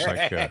team. Looks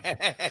like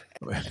that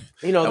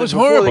was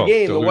before horrible. The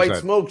game, the white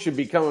smoke should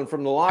be coming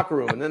from the locker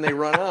room, and then they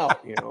run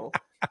out.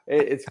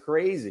 It's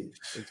crazy.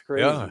 It's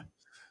crazy. Yeah.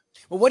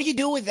 Well, what do you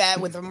do with that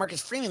with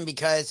Marcus Freeman?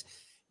 Because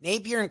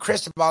Napier and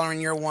Cristobal are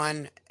in year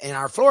one in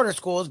our Florida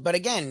schools, but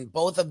again,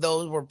 both of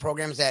those were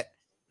programs that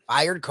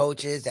fired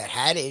coaches that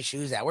had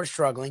issues that were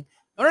struggling.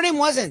 Notre Dame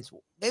wasn't.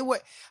 They were.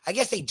 I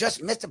guess they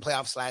just missed the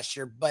playoffs last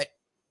year, but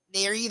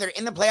they are either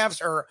in the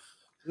playoffs or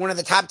one of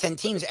the top 10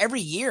 teams every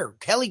year.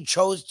 Kelly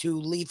chose to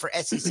leave for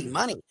SEC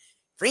money.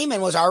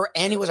 Freeman was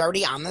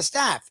already on the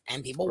staff,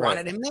 and people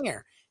wanted him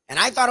there. And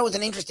I thought it was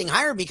an interesting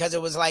hire because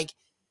it was like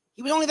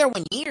he was only there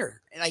 1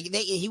 year. Like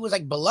he was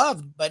like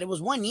beloved, but it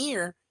was 1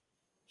 year.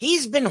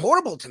 He's been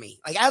horrible to me.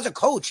 Like as a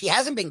coach, he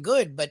hasn't been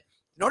good. But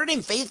Notre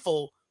Dame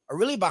faithful are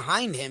really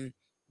behind him.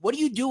 What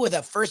do you do with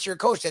a first-year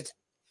coach that's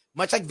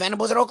much like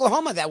Venables at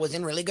Oklahoma that was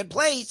in really good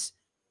place,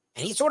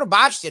 and he sort of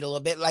botched it a little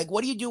bit? Like,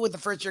 what do you do with the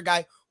first-year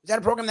guy who's at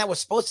a program that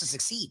was supposed to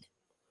succeed?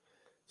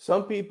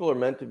 Some people are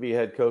meant to be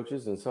head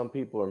coaches, and some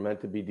people are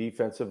meant to be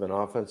defensive and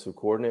offensive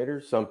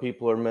coordinators. Some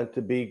people are meant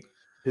to be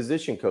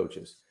position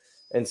coaches.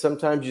 And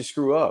sometimes you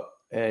screw up,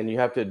 and you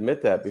have to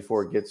admit that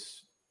before it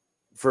gets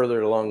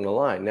further along the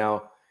line.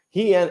 Now,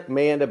 he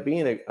may end up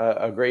being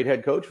a great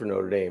head coach for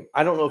Notre Dame.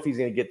 I don't know if he's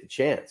going to get the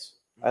chance.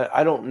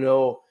 I don't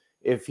know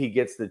if he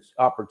gets the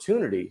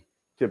opportunity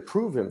to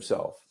prove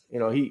himself.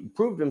 He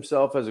proved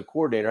himself as a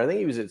coordinator. I think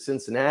he was at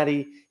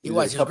Cincinnati. He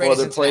was at a couple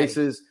other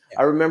places.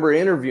 Yeah. I remember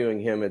interviewing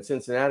him at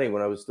Cincinnati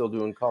when I was still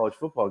doing college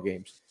football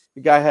games.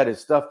 The guy had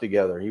his stuff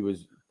together. He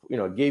was,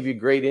 gave you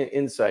great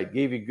insight,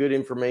 gave you good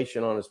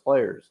information on his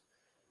players.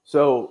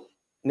 So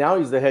now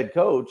he's the head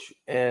coach,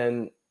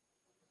 and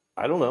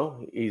I don't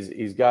know.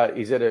 He's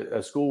at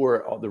a school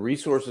where all the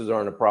resources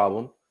aren't a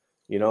problem.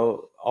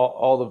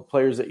 All the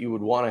players that you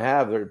would want to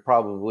have, they're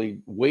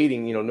probably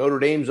waiting. Notre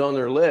Dame's on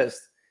their list.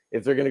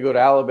 If they're going to go to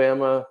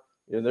Alabama,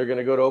 they're going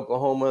to go to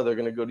Oklahoma, they're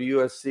going to go to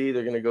USC,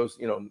 they're going to go,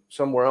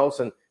 somewhere else,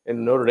 and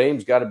Notre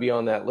Dame's got to be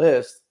on that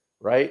list,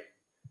 right?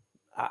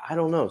 I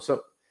don't know.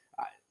 So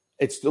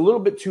it's a little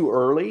bit too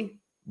early,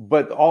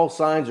 but all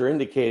signs are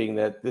indicating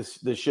that this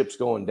ship's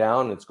going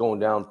down. It's going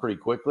down pretty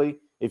quickly.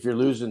 If you're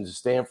losing to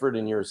Stanford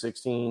and you're a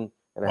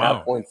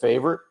 16.5 point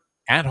favorite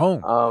at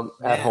home,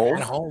 at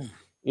home,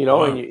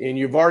 and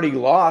you've already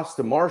lost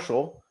to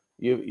Marshall.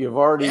 You've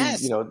already,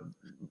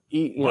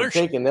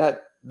 taken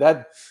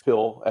that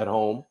pill at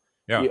home.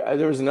 Yeah.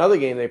 There was another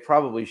game they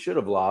probably should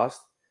have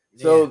lost.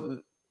 So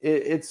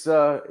it's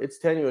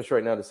tenuous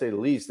right now, to say the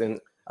least.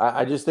 And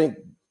I just think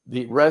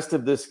the rest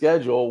of this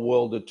schedule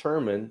will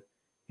determine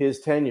his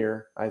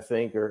tenure, I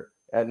think, or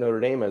at Notre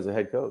Dame as a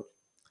head coach.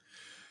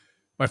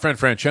 My friend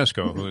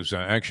Francesco, whose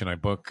action I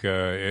book,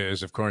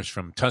 is, of course,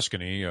 from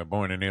Tuscany,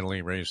 born in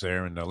Italy, raised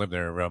there, and lived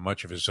there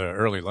much of his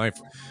early life,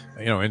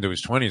 into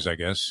his 20s, I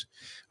guess.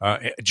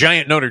 A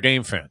giant Notre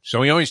Dame fan.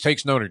 So he always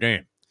takes Notre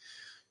Dame.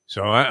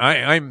 So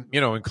I'm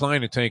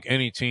inclined to take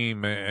any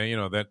team,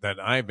 that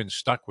I've been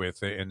stuck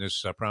with in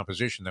this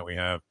proposition that we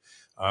have,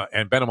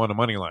 and bet them on the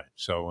money line.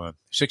 So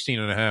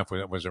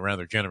 16.5 was a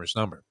rather generous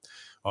number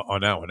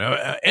on that one.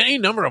 Any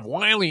number of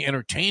wildly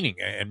entertaining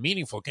and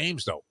meaningful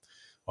games, though,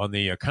 on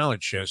the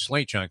college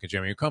slate, John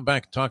Kajemi. We'll come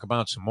back and talk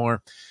about some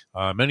more.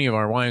 Many of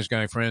our wise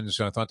guy friends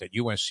thought that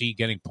USC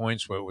getting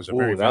points was a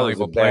very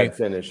valuable play. Bad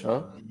finish,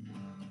 huh?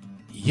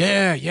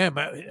 Yeah.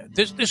 But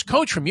this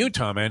coach from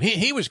Utah, man,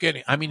 he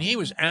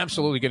was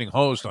absolutely getting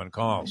hosed on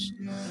calls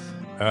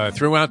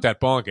throughout that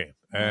ball game.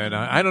 And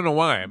I don't know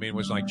why. I mean, it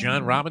was like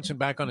John Robinson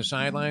back on the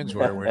sidelines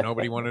where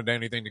nobody wanted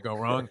anything to go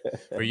wrong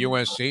for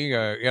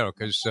USC,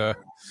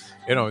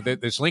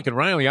 because, this Lincoln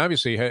Riley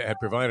obviously had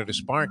provided a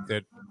spark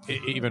that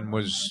even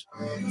was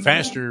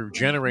faster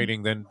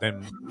generating than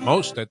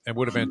most that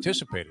would have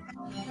anticipated.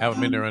 Have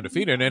them in there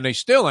undefeated. And they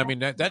still,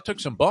 that took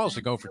some balls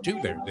to go for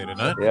two there, did it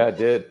not? Yeah, it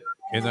did.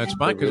 In that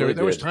spot, because really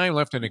there was time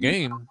left in the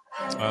game.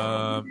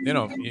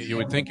 You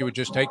would think you would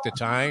just take the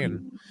tie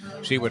and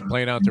see what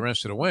played out the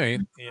rest of the way,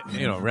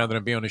 rather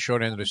than be on the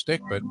short end of the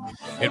stick. But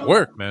it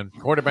worked, man.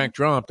 Quarterback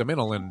draw up the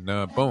middle, and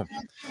boom.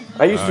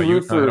 I used to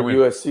root for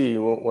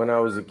USC when I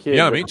was a kid.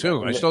 Yeah, me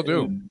too. I still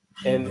do.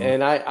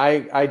 And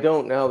I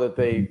don't, now that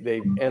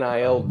they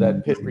NIL'd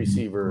that Pitt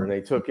receiver and they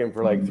took him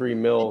for like $3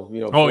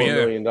 million, $4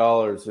 million,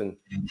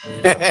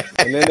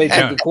 and then they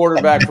took the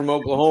quarterback from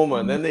Oklahoma,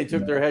 and then they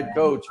took their head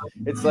coach.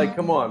 It's like,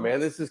 come on, man,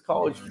 this is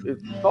college.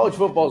 College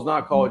football is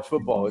not college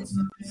football. It's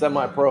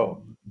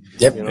semi-pro.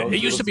 Yep. It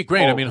used to be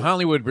great. I mean,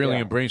 Hollywood really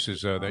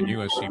embraces that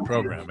USC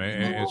program.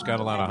 It's got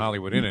a lot of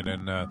Hollywood in it.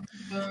 And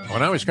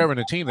when I was covering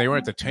the team, they were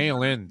at the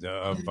tail end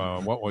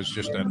of what was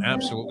just an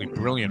absolutely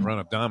brilliant run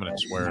of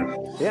dominance where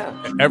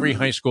every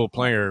high school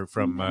player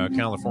from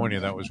California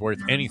that was worth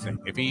anything,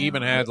 if he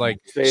even had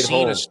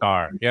seen a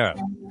star,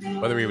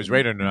 whether he was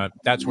rated or not,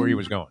 that's where he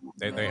was going.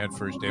 They had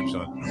first dibs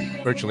on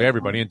virtually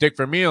everybody. And Dick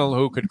Vermeil,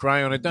 who could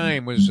cry on a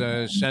dime, was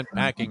sent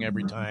packing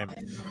every time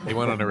he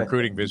went on a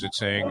recruiting visit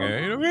saying,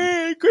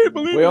 hey, I couldn't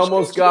believe we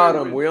almost got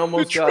him. We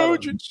almost got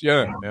Trojans.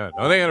 Him. Yeah.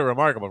 No, they had a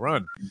remarkable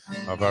run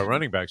of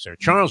running backs there.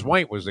 Charles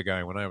White was the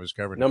guy when I was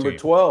covering number the team.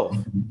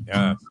 12.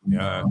 Yeah.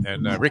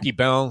 And Ricky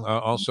Bell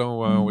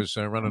also was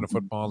running the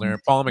football there.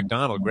 Paul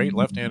McDonald, great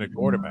left-handed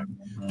quarterback.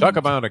 Talk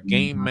about a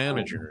game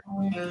manager.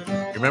 You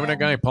remember that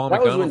guy, Paul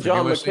McDonald?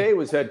 That was when John McKay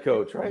was head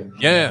coach, right?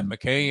 Yeah,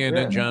 McKay and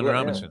then John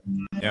Robinson.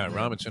 Yeah,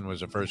 Robinson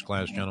was a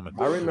first-class gentleman.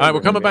 All right,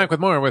 we're coming back with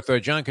more with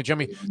John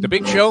Congemi. The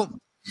Big Chill.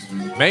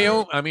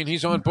 Mayo, I mean,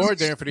 he's on board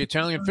there for the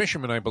Italian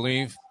fisherman, I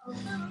believe.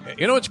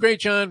 You know what's great,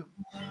 John?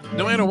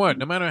 No matter what,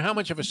 no matter how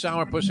much of a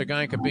sourpuss a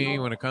guy could be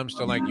when it comes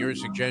to your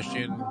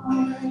suggestion,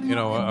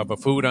 of a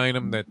food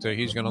item that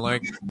he's going to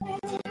like,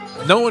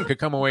 no one could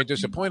come away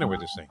disappointed with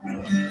this thing.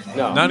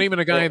 No. Not even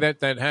a guy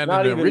that had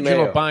an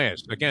original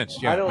bias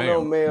against. Yeah, I don't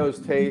know Mayo's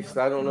taste.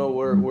 I don't know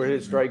where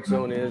his strike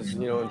zone is,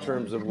 in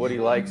terms of what he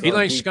likes. He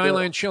likes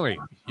Skyline chili.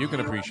 You can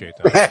appreciate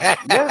that.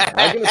 Yeah,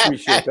 I can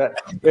appreciate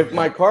that. If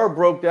my car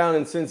broke down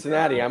in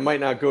Cincinnati, I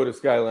might not go to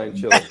Skyline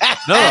chili.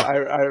 No,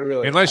 I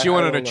really. Unless you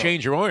wanted to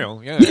change your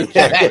oil, yeah.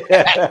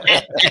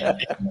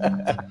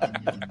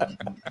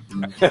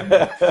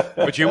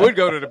 But you would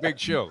go to the Big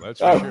Chill. That's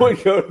for sure. I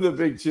would go to the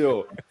Big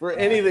Chill for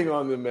anything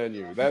on the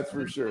menu. That's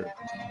for sure.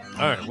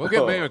 All right, we'll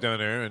get Mayo down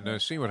there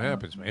and see what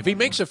happens. If he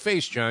makes a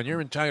face, John, you're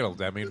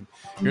entitled. I mean,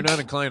 you're not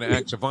inclined to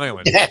acts of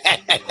violence. But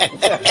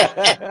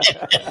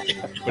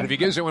if he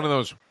gives it one of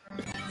those,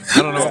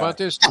 I don't know about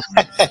this.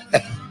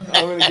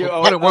 I'm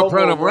going to we'll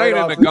put him right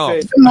in the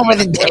gulf. Over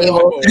the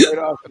table.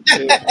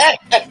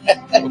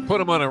 We'll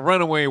put him on a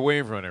runaway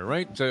wave runner,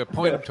 right?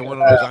 Point him to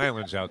one of those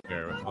islands out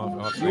there.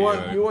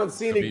 You want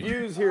scenic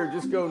views here?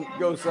 Just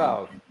go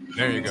south.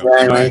 There you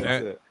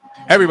go.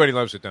 Everybody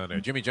loves it down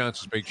there. Jimmy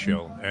Johnson's Big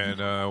Chill. And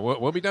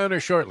we'll be down there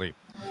shortly.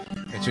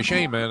 It's a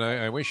shame, man.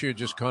 I wish you had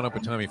just caught up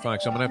with Tommy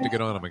Fox. I'm going to have to get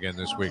on him again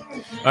this week.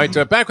 All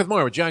right, back with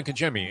more with John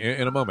Congemi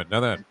in a moment. Now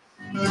that.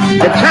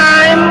 The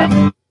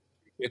time.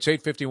 It's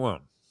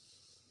 8:51.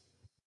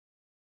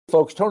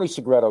 Folks, Tony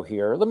Segreto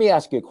here. Let me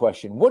ask you a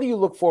question. What do you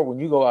look for when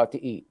you go out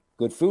to eat?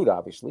 Good food,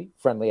 obviously.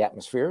 Friendly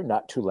atmosphere,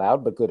 not too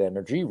loud, but good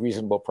energy,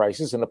 reasonable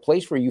prices, and a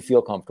place where you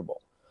feel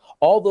comfortable.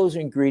 All those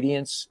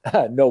ingredients,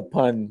 no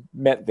pun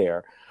meant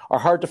there, are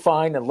hard to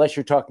find unless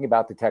you're talking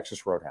about the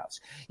Texas Roadhouse.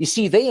 You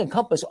see, they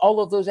encompass all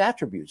of those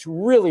attributes.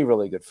 Really,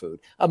 really good food,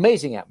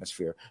 amazing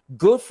atmosphere,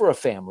 good for a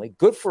family,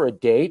 good for a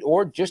date,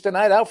 or just a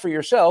night out for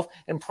yourself,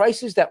 and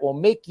prices that will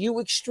make you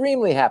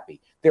extremely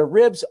happy. Their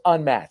ribs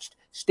unmatched.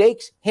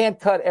 Steaks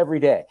hand-cut every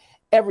day.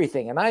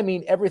 Everything, and I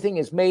mean everything,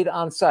 is made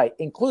on site,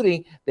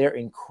 including their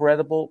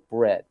incredible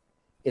bread.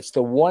 It's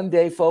the one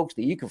day, folks,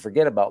 that you can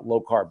forget about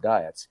low-carb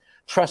diets.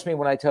 Trust me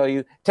when I tell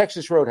you,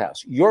 Texas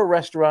Roadhouse, your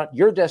restaurant,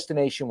 your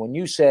destination when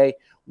you say,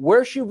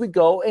 where should we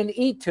go and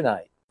eat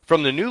tonight?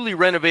 From the newly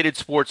renovated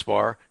sports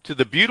bar to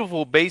the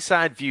beautiful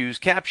bayside views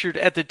captured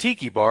at the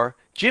Tiki Bar,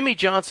 Jimmy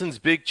Johnson's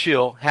Big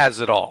Chill has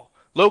it all.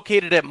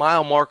 Located at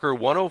mile marker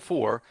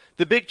 104,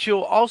 the Big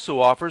Chill also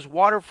offers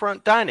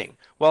waterfront dining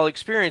while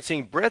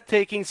experiencing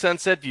breathtaking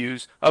sunset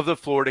views of the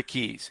Florida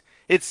Keys.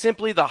 It's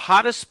simply the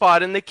hottest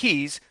spot in the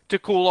Keys to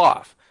cool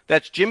off.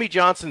 That's Jimmy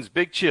Johnson's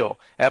Big Chill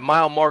at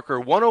mile marker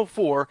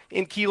 104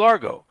 in Key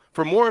Largo.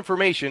 For more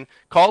information,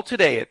 call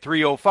today at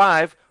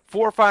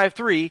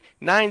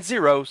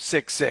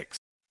 305-453-9066.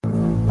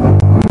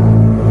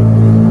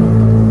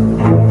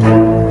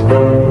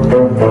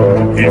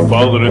 He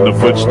followed in the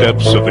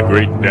footsteps of the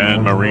great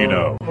Dan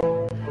Marino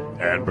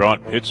and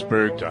brought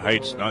Pittsburgh to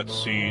heights not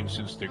seen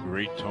since the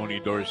great Tony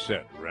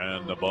Dorsett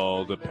ran the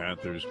ball to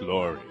Panthers'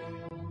 glory.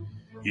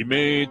 He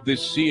made the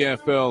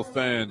CFL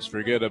fans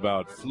forget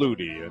about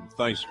Flutie and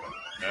Theismann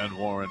and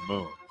Warren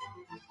Moon.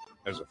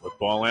 As a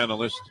football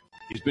analyst,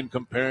 he's been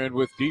compared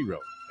with D-Row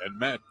and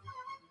Madden.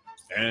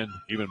 And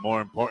even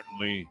more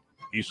importantly,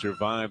 he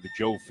survived the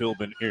Joe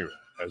Philbin era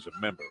as a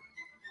member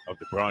of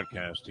the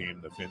broadcast team,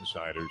 the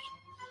Finsiders.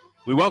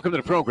 We welcome to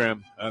the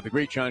program the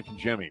great John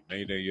Congemi.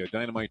 Made a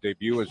dynamite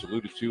debut, as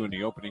alluded to in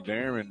the opening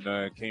there,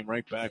 and came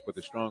right back with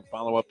a strong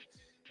follow-up.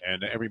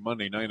 And every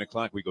Monday, 9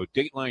 o'clock, we go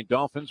Dateline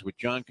Dolphins with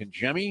John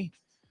Congemi.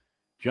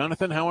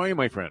 Jonathan, how are you,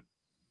 my friend?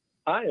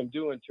 I am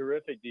doing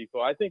terrific,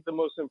 Defo. I think the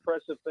most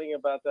impressive thing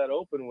about that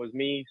open was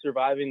me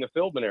surviving the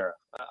Philbin era.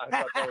 I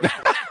thought that was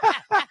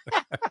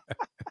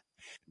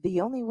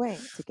The only way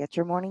to get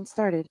your morning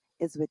started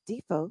is with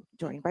Defo,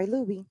 joined by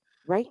Lubie,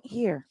 right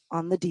here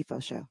on The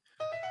Defo Show.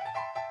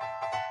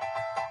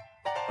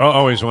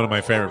 Always one of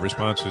my favorite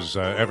responses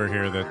ever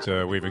here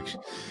that we've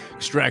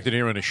extracted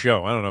here on the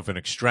show. I don't know if an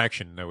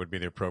extraction would be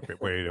the appropriate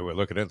way to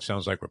look at it. It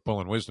sounds like we're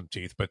pulling wisdom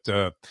teeth, but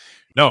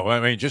no, I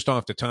mean, just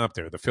off the top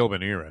there, the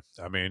Philbin era.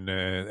 I mean,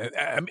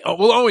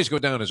 we'll always go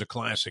down as a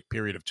classic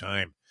period of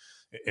time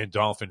in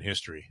Dolphin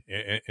history,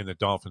 in the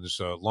Dolphins'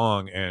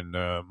 long and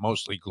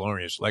mostly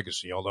glorious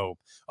legacy. Although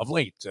of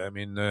late, I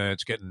mean,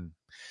 it's getting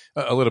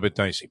a little bit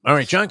dicey. All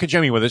right, John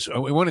Kajemi with us.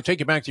 We want to take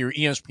you back to your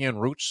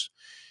ESPN roots.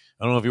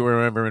 I don't know if you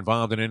were ever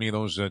involved in any of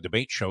those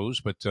debate shows,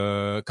 but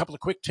a couple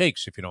of quick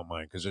takes, if you don't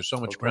mind, because there's so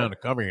much ground to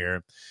cover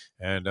here,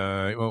 and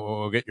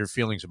we'll get your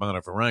feelings about a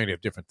variety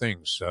of different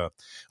things.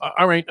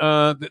 All right,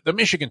 the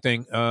Michigan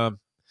thing,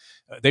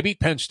 they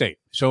beat Penn State.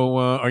 So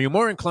are you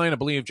more inclined to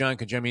believe, John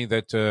Kajemi,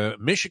 that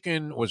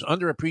Michigan was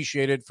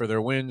underappreciated for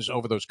their wins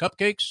over those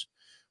cupcakes,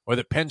 or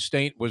that Penn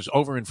State was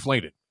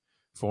overinflated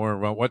for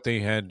what they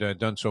had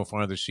done so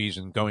far this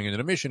season going into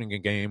the Michigan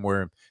game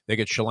where they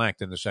get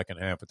shellacked in the second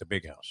half at the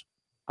Big House?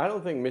 I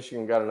don't think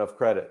Michigan got enough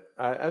credit.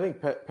 I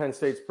think Penn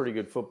State's a pretty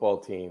good football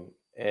team,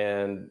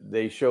 and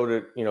they showed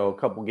it, a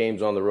couple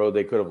games on the road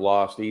they could have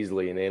lost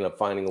easily, and they end up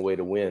finding a way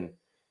to win.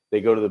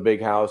 They go to the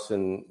Big House,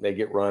 and they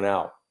get run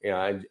out.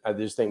 I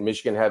just think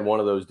Michigan had one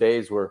of those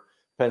days where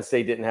Penn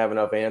State didn't have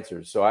enough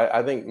answers. So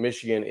I think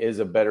Michigan is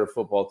a better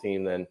football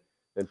team than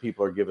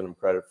people are giving them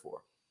credit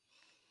for.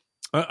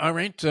 All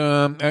right.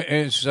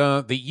 Is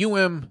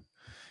the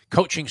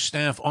coaching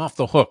staff off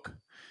the hook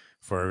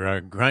for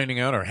grinding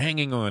out or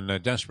hanging on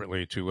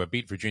desperately to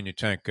beat Virginia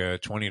Tech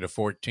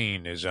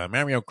 20-14? Is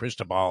Mario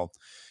Cristobal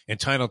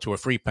entitled to a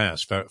free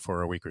pass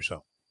for a week or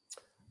so?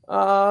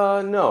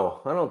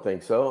 No, I don't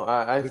think so.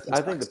 I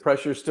think the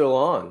pressure's still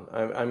on.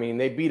 I mean,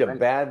 they beat a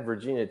bad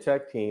Virginia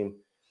Tech team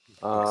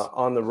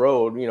on the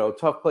road.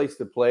 Tough place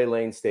to play,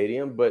 Lane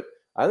Stadium, but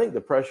I think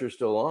the pressure's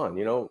still on.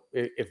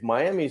 If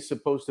Miami's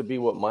supposed to be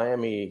what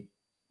Miami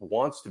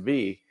wants to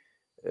be,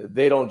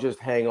 they don't just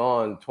hang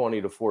on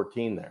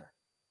 20-14 there.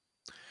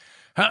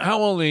 How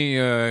will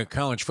the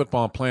college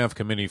football playoff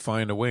committee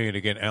find a way to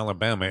get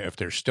Alabama, if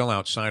they're still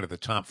outside of the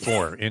top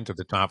four, into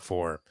the top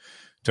four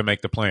to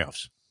make the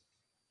playoffs?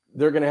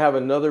 They're going to have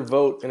another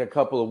vote in a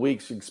couple of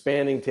weeks,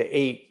 expanding to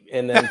 8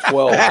 and then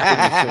 12 pretty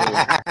soon.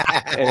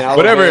 And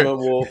Alabama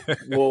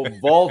will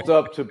vault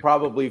up to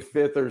probably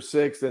 5th or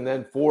 6th, and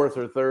then 4th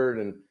or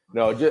 3rd. And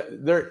no,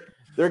 they're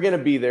going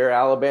to be there.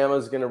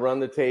 Alabama's going to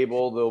run the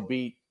table. They'll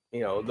beat.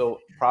 They'll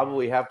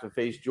probably have to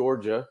face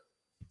Georgia,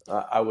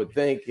 I would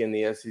think, in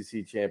the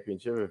SEC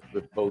championship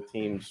if both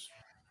teams,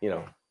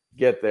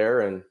 get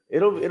there, and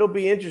it'll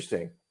be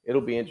interesting. It'll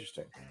be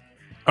interesting.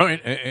 All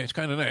right, it's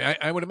kind of nice.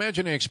 I would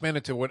imagine they expand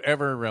it to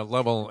whatever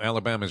level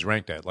Alabama's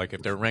ranked at. Like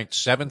if they're ranked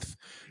 7th,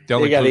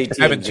 they'll include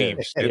 7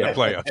 teams in the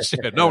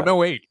playoffs.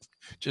 No 8.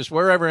 Just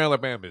wherever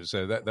Alabama is.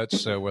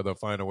 That's where they'll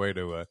find a way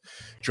to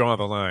draw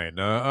the line.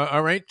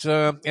 All right,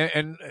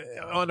 and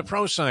on the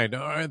pro side,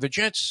 are the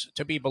Jets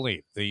to be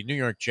believed? The New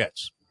York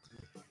Jets.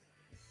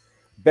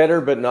 Better,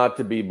 but not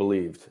to be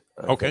believed.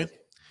 Okay.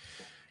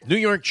 New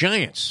York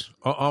Giants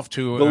off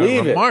to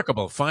a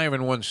remarkable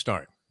 5-1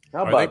 start.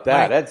 How about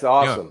that? That's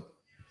awesome. Yeah.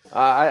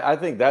 I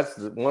think that's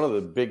one of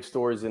the big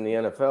stories in the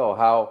NFL,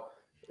 how,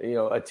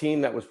 a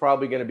team that was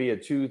probably going to be a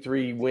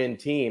 2-3 win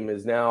team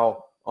is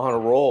now on a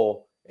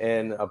roll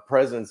and a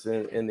presence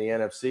in the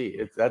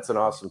NFC. That's an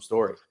awesome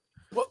story.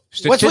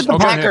 What's with the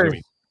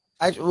Packers?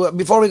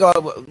 Before we go,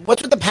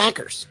 what's with the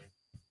Packers?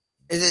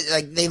 Is it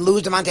like they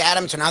lose Devontae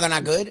Adams, so now they're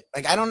not good?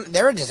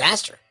 They're a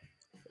disaster.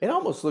 It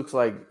almost looks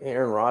like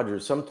Aaron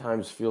Rodgers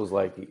sometimes feels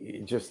like he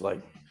just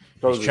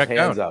throws his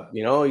hands up.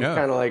 He's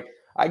kind of like,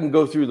 I can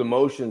go through the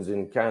motions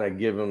and kind of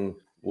give him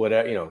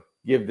whatever,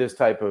 give this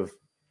type of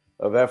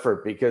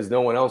effort because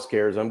no one else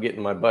cares. I'm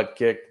getting my butt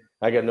kicked.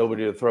 I got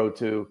nobody to throw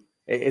to.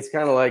 It's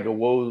kind of like a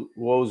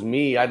woe's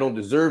me. I don't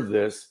deserve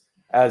this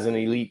as an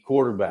elite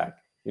quarterback.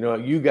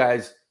 You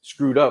guys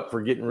screwed up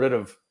for getting rid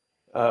of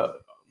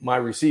my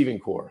receiving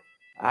core.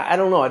 I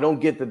don't know. I don't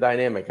get the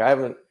dynamic. I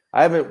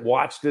haven't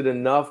watched it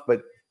enough,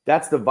 but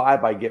that's the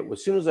vibe I get.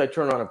 As soon as I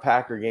turn on a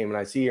Packer game and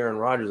I see Aaron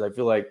Rodgers, I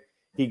feel like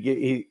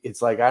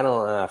it's like, I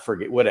don't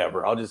forget,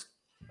 whatever.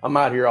 I'm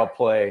out here. I'll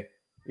play,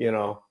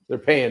 they're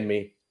paying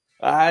me.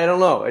 I don't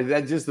know.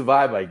 That's just the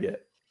vibe I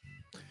get.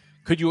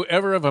 Could you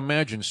ever have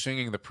imagined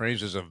singing the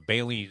praises of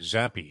Bailey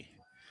Zappi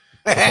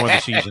before the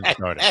season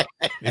started?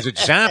 Is it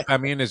Zapp? I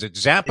mean, is it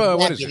Zappa?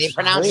 What is it? They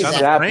pronounce it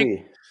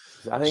Zappi.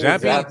 I think Zappy?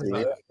 it's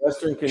Zappy.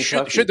 Western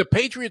Kentucky. Should the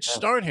Patriots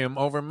start him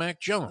over Mac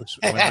Jones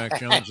when Mac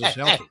Jones is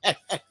healthy?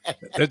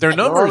 Their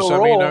numbers,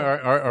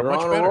 are much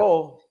better.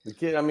 Roll. The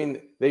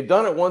kid, they've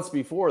done it once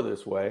before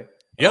this way.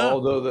 Yeah.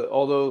 Although the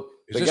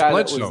guy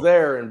Bledsoe? That was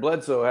there and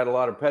Bledsoe had a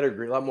lot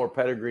more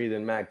pedigree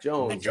than Mac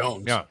Jones.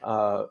 Yeah.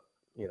 I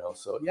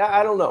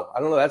don't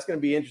know. That's going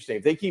to be interesting.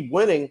 If they keep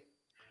winning,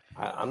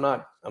 I'm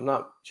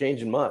not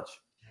changing much.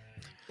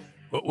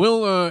 But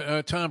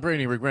will Tom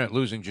Brady regret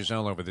losing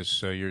Giselle over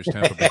this year's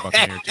Tampa Bay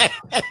Buccaneer team?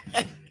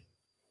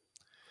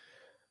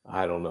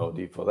 I don't know,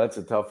 Defo. That's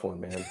a tough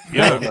one, man.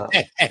 Yeah.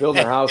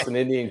 Building a house in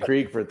Indian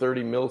Creek for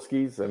 30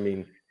 Milskis.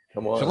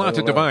 Come on. There's a lot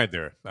to divide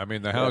there. I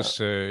mean, the house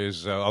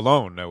is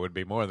alone would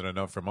be more than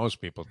enough for most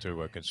people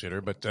to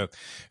consider. But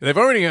they've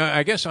already,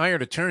 I guess,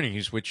 hired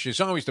attorneys, which is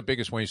always the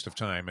biggest waste of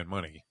time and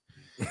money,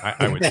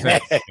 I would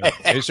think.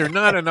 Is there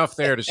not enough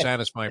there to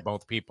satisfy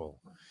both people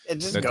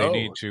that they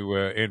need to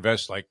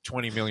invest like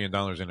 $20 million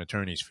in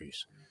attorney's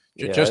fees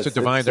just to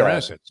divide their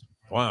assets?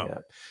 Wow. Yeah.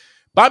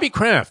 Bobby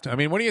Kraft, I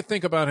mean, what do you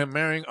think about him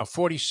marrying a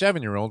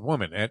 47-year-old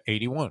woman at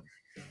 81?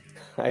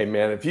 Hey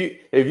man, if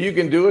you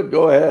can do it,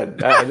 go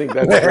ahead. I think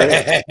that's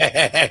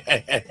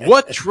great.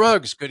 What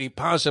drugs could he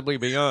possibly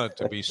be on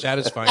to be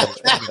satisfying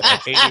this woman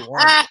at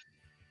 81?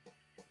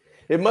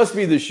 It must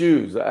be the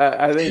shoes.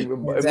 I think it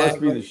must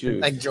be the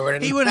shoes. Like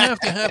Jordan. He would have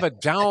to have a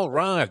dowel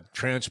rod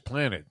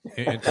transplanted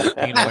into the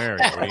penal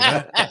area, would he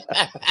not?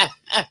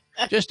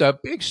 Just a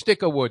big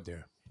stick of wood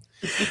there.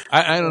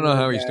 I don't know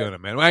how he's doing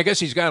it, man. Well, I guess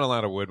he's got a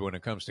lot of wood when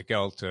it comes to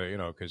gelt,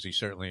 because he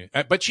certainly.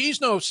 But she's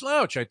no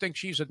slouch. I think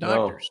she's a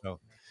doctor, so.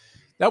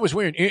 That was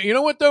weird. You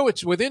know what, though?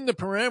 It's within the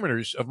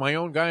parameters of my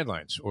own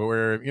guidelines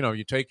where,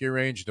 you take your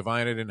age,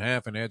 divide it in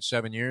half, and add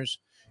 7 years,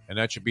 and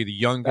that should be the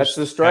youngest. That's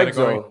the strike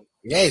category. zone.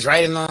 Yeah, he's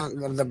right in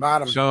the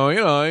bottom. So,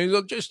 he's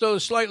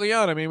just slightly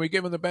out. I mean, we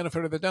give him the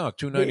benefit of the doubt.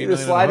 $299. The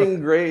sliding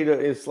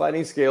grade,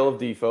 sliding scale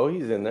of Defo,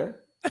 he's in there.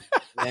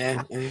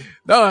 Yeah.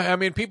 No, I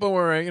mean, people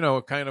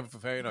were, kind of,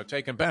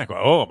 taken back.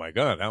 Oh, my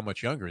God, how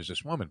much younger is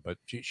this woman? But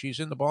she's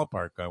in the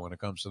ballpark when it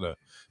comes to the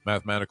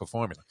mathematical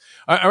formula.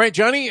 All right,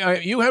 Johnny,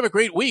 you have a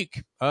great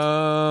week.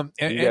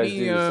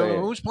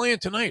 Who's playing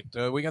tonight?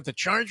 We got the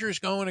Chargers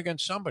going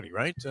against somebody,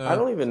 right? I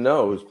don't even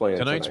know who's playing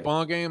tonight's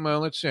ball game.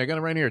 Let's see. I got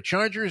it right here.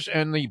 Chargers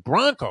and the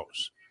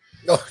Broncos.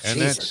 Oh, and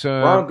Jesus. that's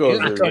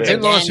Broncos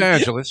in Los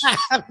Angeles.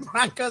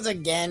 Broncos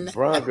again.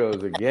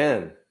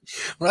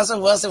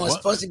 Russell Wilson was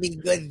supposed to be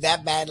good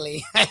that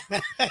badly.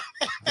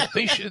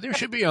 There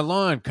should be a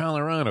law in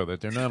Colorado that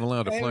they're not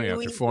allowed to play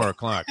after 4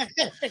 o'clock.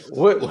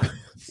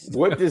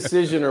 What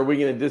decision are we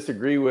going to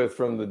disagree with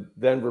from the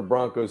Denver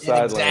Broncos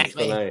sidelines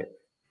tonight?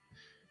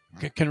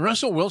 Can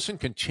Russell Wilson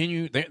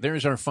continue?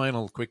 There's our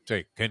final quick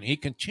take. Can he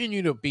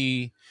continue to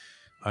be,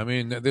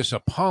 this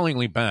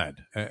appallingly bad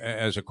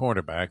as a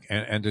quarterback?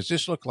 And does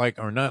this look like,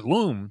 or not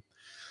loom?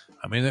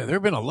 There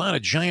have been a lot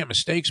of giant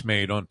mistakes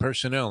made on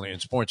personnel in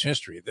sports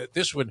history.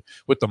 This would,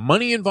 with the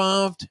money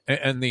involved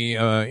and the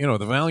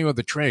the value of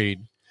the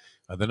trade,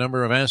 the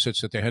number of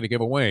assets that they had to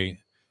give away,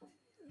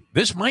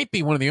 this might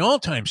be one of the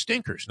all-time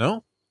stinkers.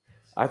 No,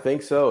 I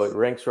think so. It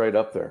ranks right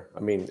up there.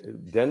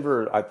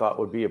 Denver, I thought,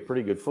 would be a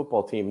pretty good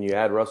football team. And you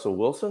add Russell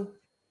Wilson.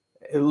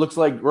 It looks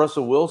like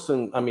Russell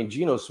Wilson.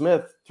 Geno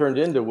Smith turned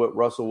into what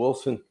Russell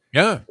Wilson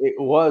it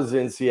was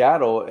in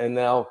Seattle, and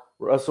now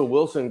Russell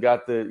Wilson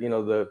got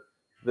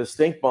the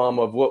stink bomb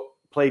of what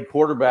played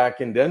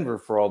quarterback in Denver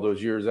for all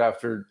those years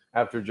after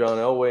John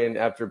Elway and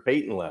after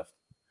Peyton left.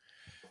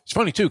 It's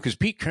funny, too, because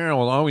Pete Carroll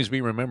will always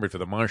be remembered for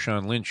the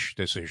Marshawn Lynch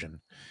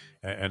decision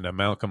and the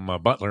Malcolm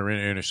Butler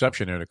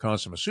interception there that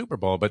cost him a Super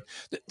Bowl. But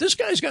this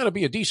guy's got to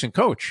be a decent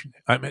coach.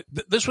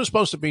 This was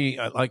supposed to be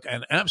like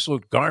an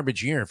absolute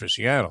garbage year for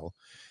Seattle.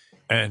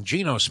 And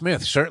Geno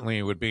Smith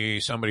certainly would be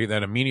somebody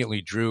that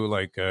immediately drew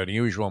the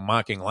usual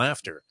mocking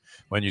laughter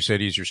when you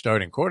said he's your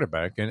starting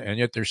quarterback, and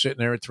yet they're sitting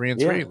there at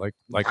 3-3,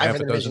 like half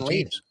a dozen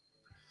teams.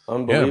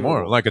 Unbelievable. Yeah,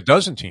 more like a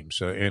dozen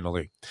teams in the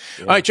league.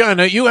 Yeah. All right, John,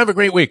 you have a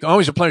great week.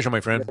 Always a pleasure,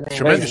 my friend.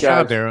 Tremendous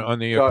job there on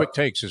the quick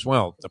takes as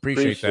well.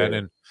 Appreciate that.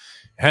 And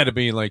had to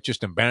be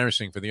just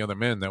embarrassing for the other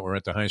men that were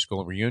at the high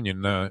school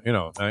reunion. I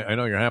know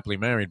you're happily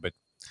married, but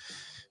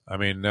how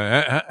did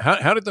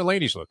the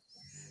ladies look?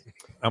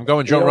 I'm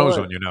going Joe Rose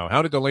on you now.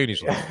 How did the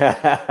ladies look?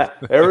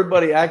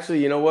 Everybody,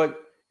 actually, you know what?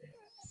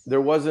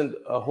 There wasn't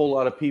a whole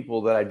lot of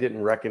people that I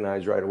didn't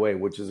recognize right away,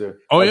 which is that's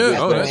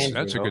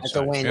a good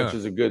sign. Which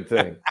is a good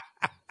thing.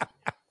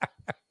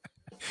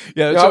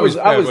 Yeah, I was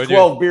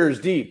 12 beers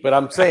deep, but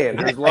I'm saying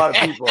there's a lot of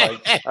people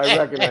I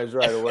recognize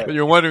right away. But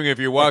you're wondering if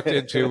you walked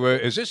into,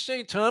 is this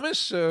St.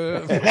 Thomas?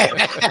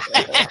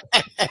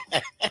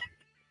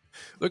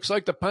 Looks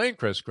like the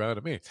Pinecrest crowd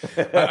to me.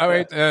 All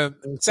right.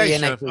 Thanks,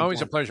 John.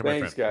 Always a pleasure, my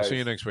friend. Guys. See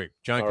you next week.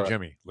 John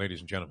Kajemi,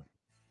 ladies and gentlemen.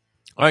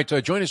 All right.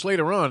 Join us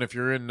later on if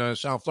you're in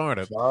South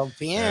Florida. 12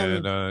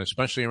 p.m. And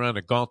especially around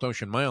the Gulf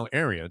Ocean Mile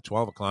area,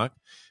 12 o'clock.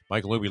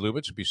 Michael Lubie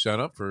Lubitz will be set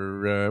up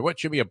for what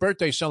should be a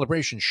birthday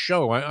celebration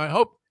show. I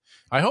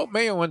hope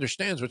Mayo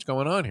understands what's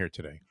going on here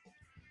today.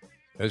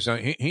 As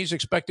he's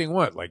expecting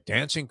what? Like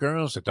dancing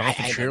girls, the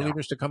Dolphin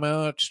cheerleaders to come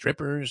out,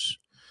 strippers.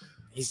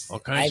 All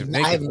kinds of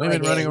naked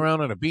women running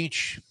around on a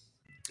beach.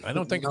 I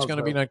don't think it's going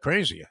to be that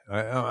crazy.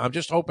 I'm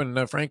just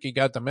hoping Frankie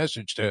got the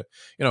message to,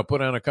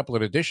 put on a couple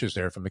of the dishes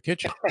there from the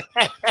kitchen.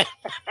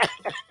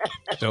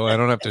 So I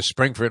don't have to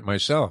spring for it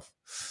myself,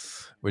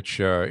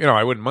 which,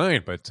 I wouldn't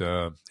mind. But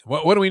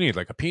what do we need?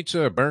 Like a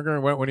pizza, a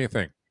burger? What do you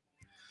think?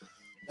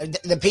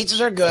 The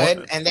pizzas are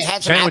good, and they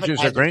had some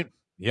sandwiches are great.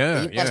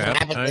 Yeah, They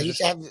used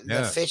to have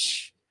the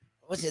fish.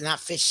 What's it? Not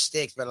fish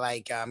sticks, but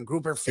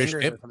grouper fingers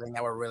or something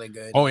that were really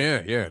good. Oh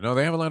yeah. No,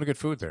 they have a lot of good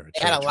food there.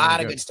 They had a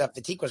lot of good stuff.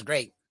 The teak was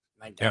great.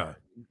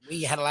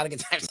 We had a lot of good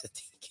times at the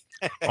teak.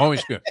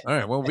 Always good. All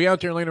right. Well, we'll be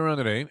out there later on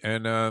today,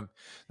 and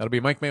that'll be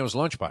Mike Mayo's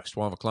Lunchbox,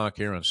 12 o'clock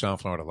here on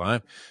South Florida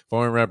Live.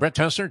 For Brett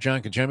Tessler,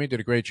 John Kajemi did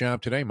a great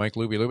job today. Mike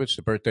Lubie,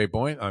 the birthday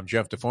boy. I'm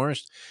Jeff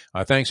DeForest.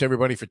 Thanks,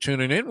 everybody, for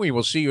tuning in. We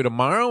will see you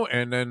tomorrow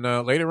and then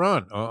later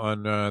on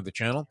the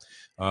channel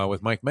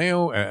with Mike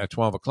Mayo at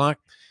 12 o'clock.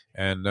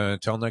 And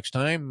until next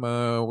time,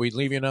 we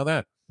leave you now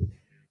that.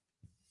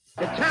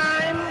 The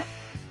time.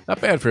 Not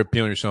bad for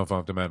Peel Yourself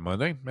Off the Mat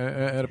Monday.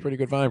 Had a pretty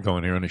good vibe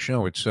going here on the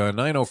show. It's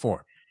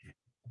 9:04.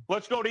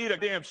 Let's go to eat a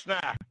damn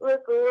snack.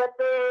 Look what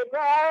they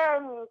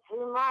done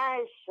to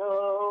my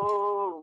soul.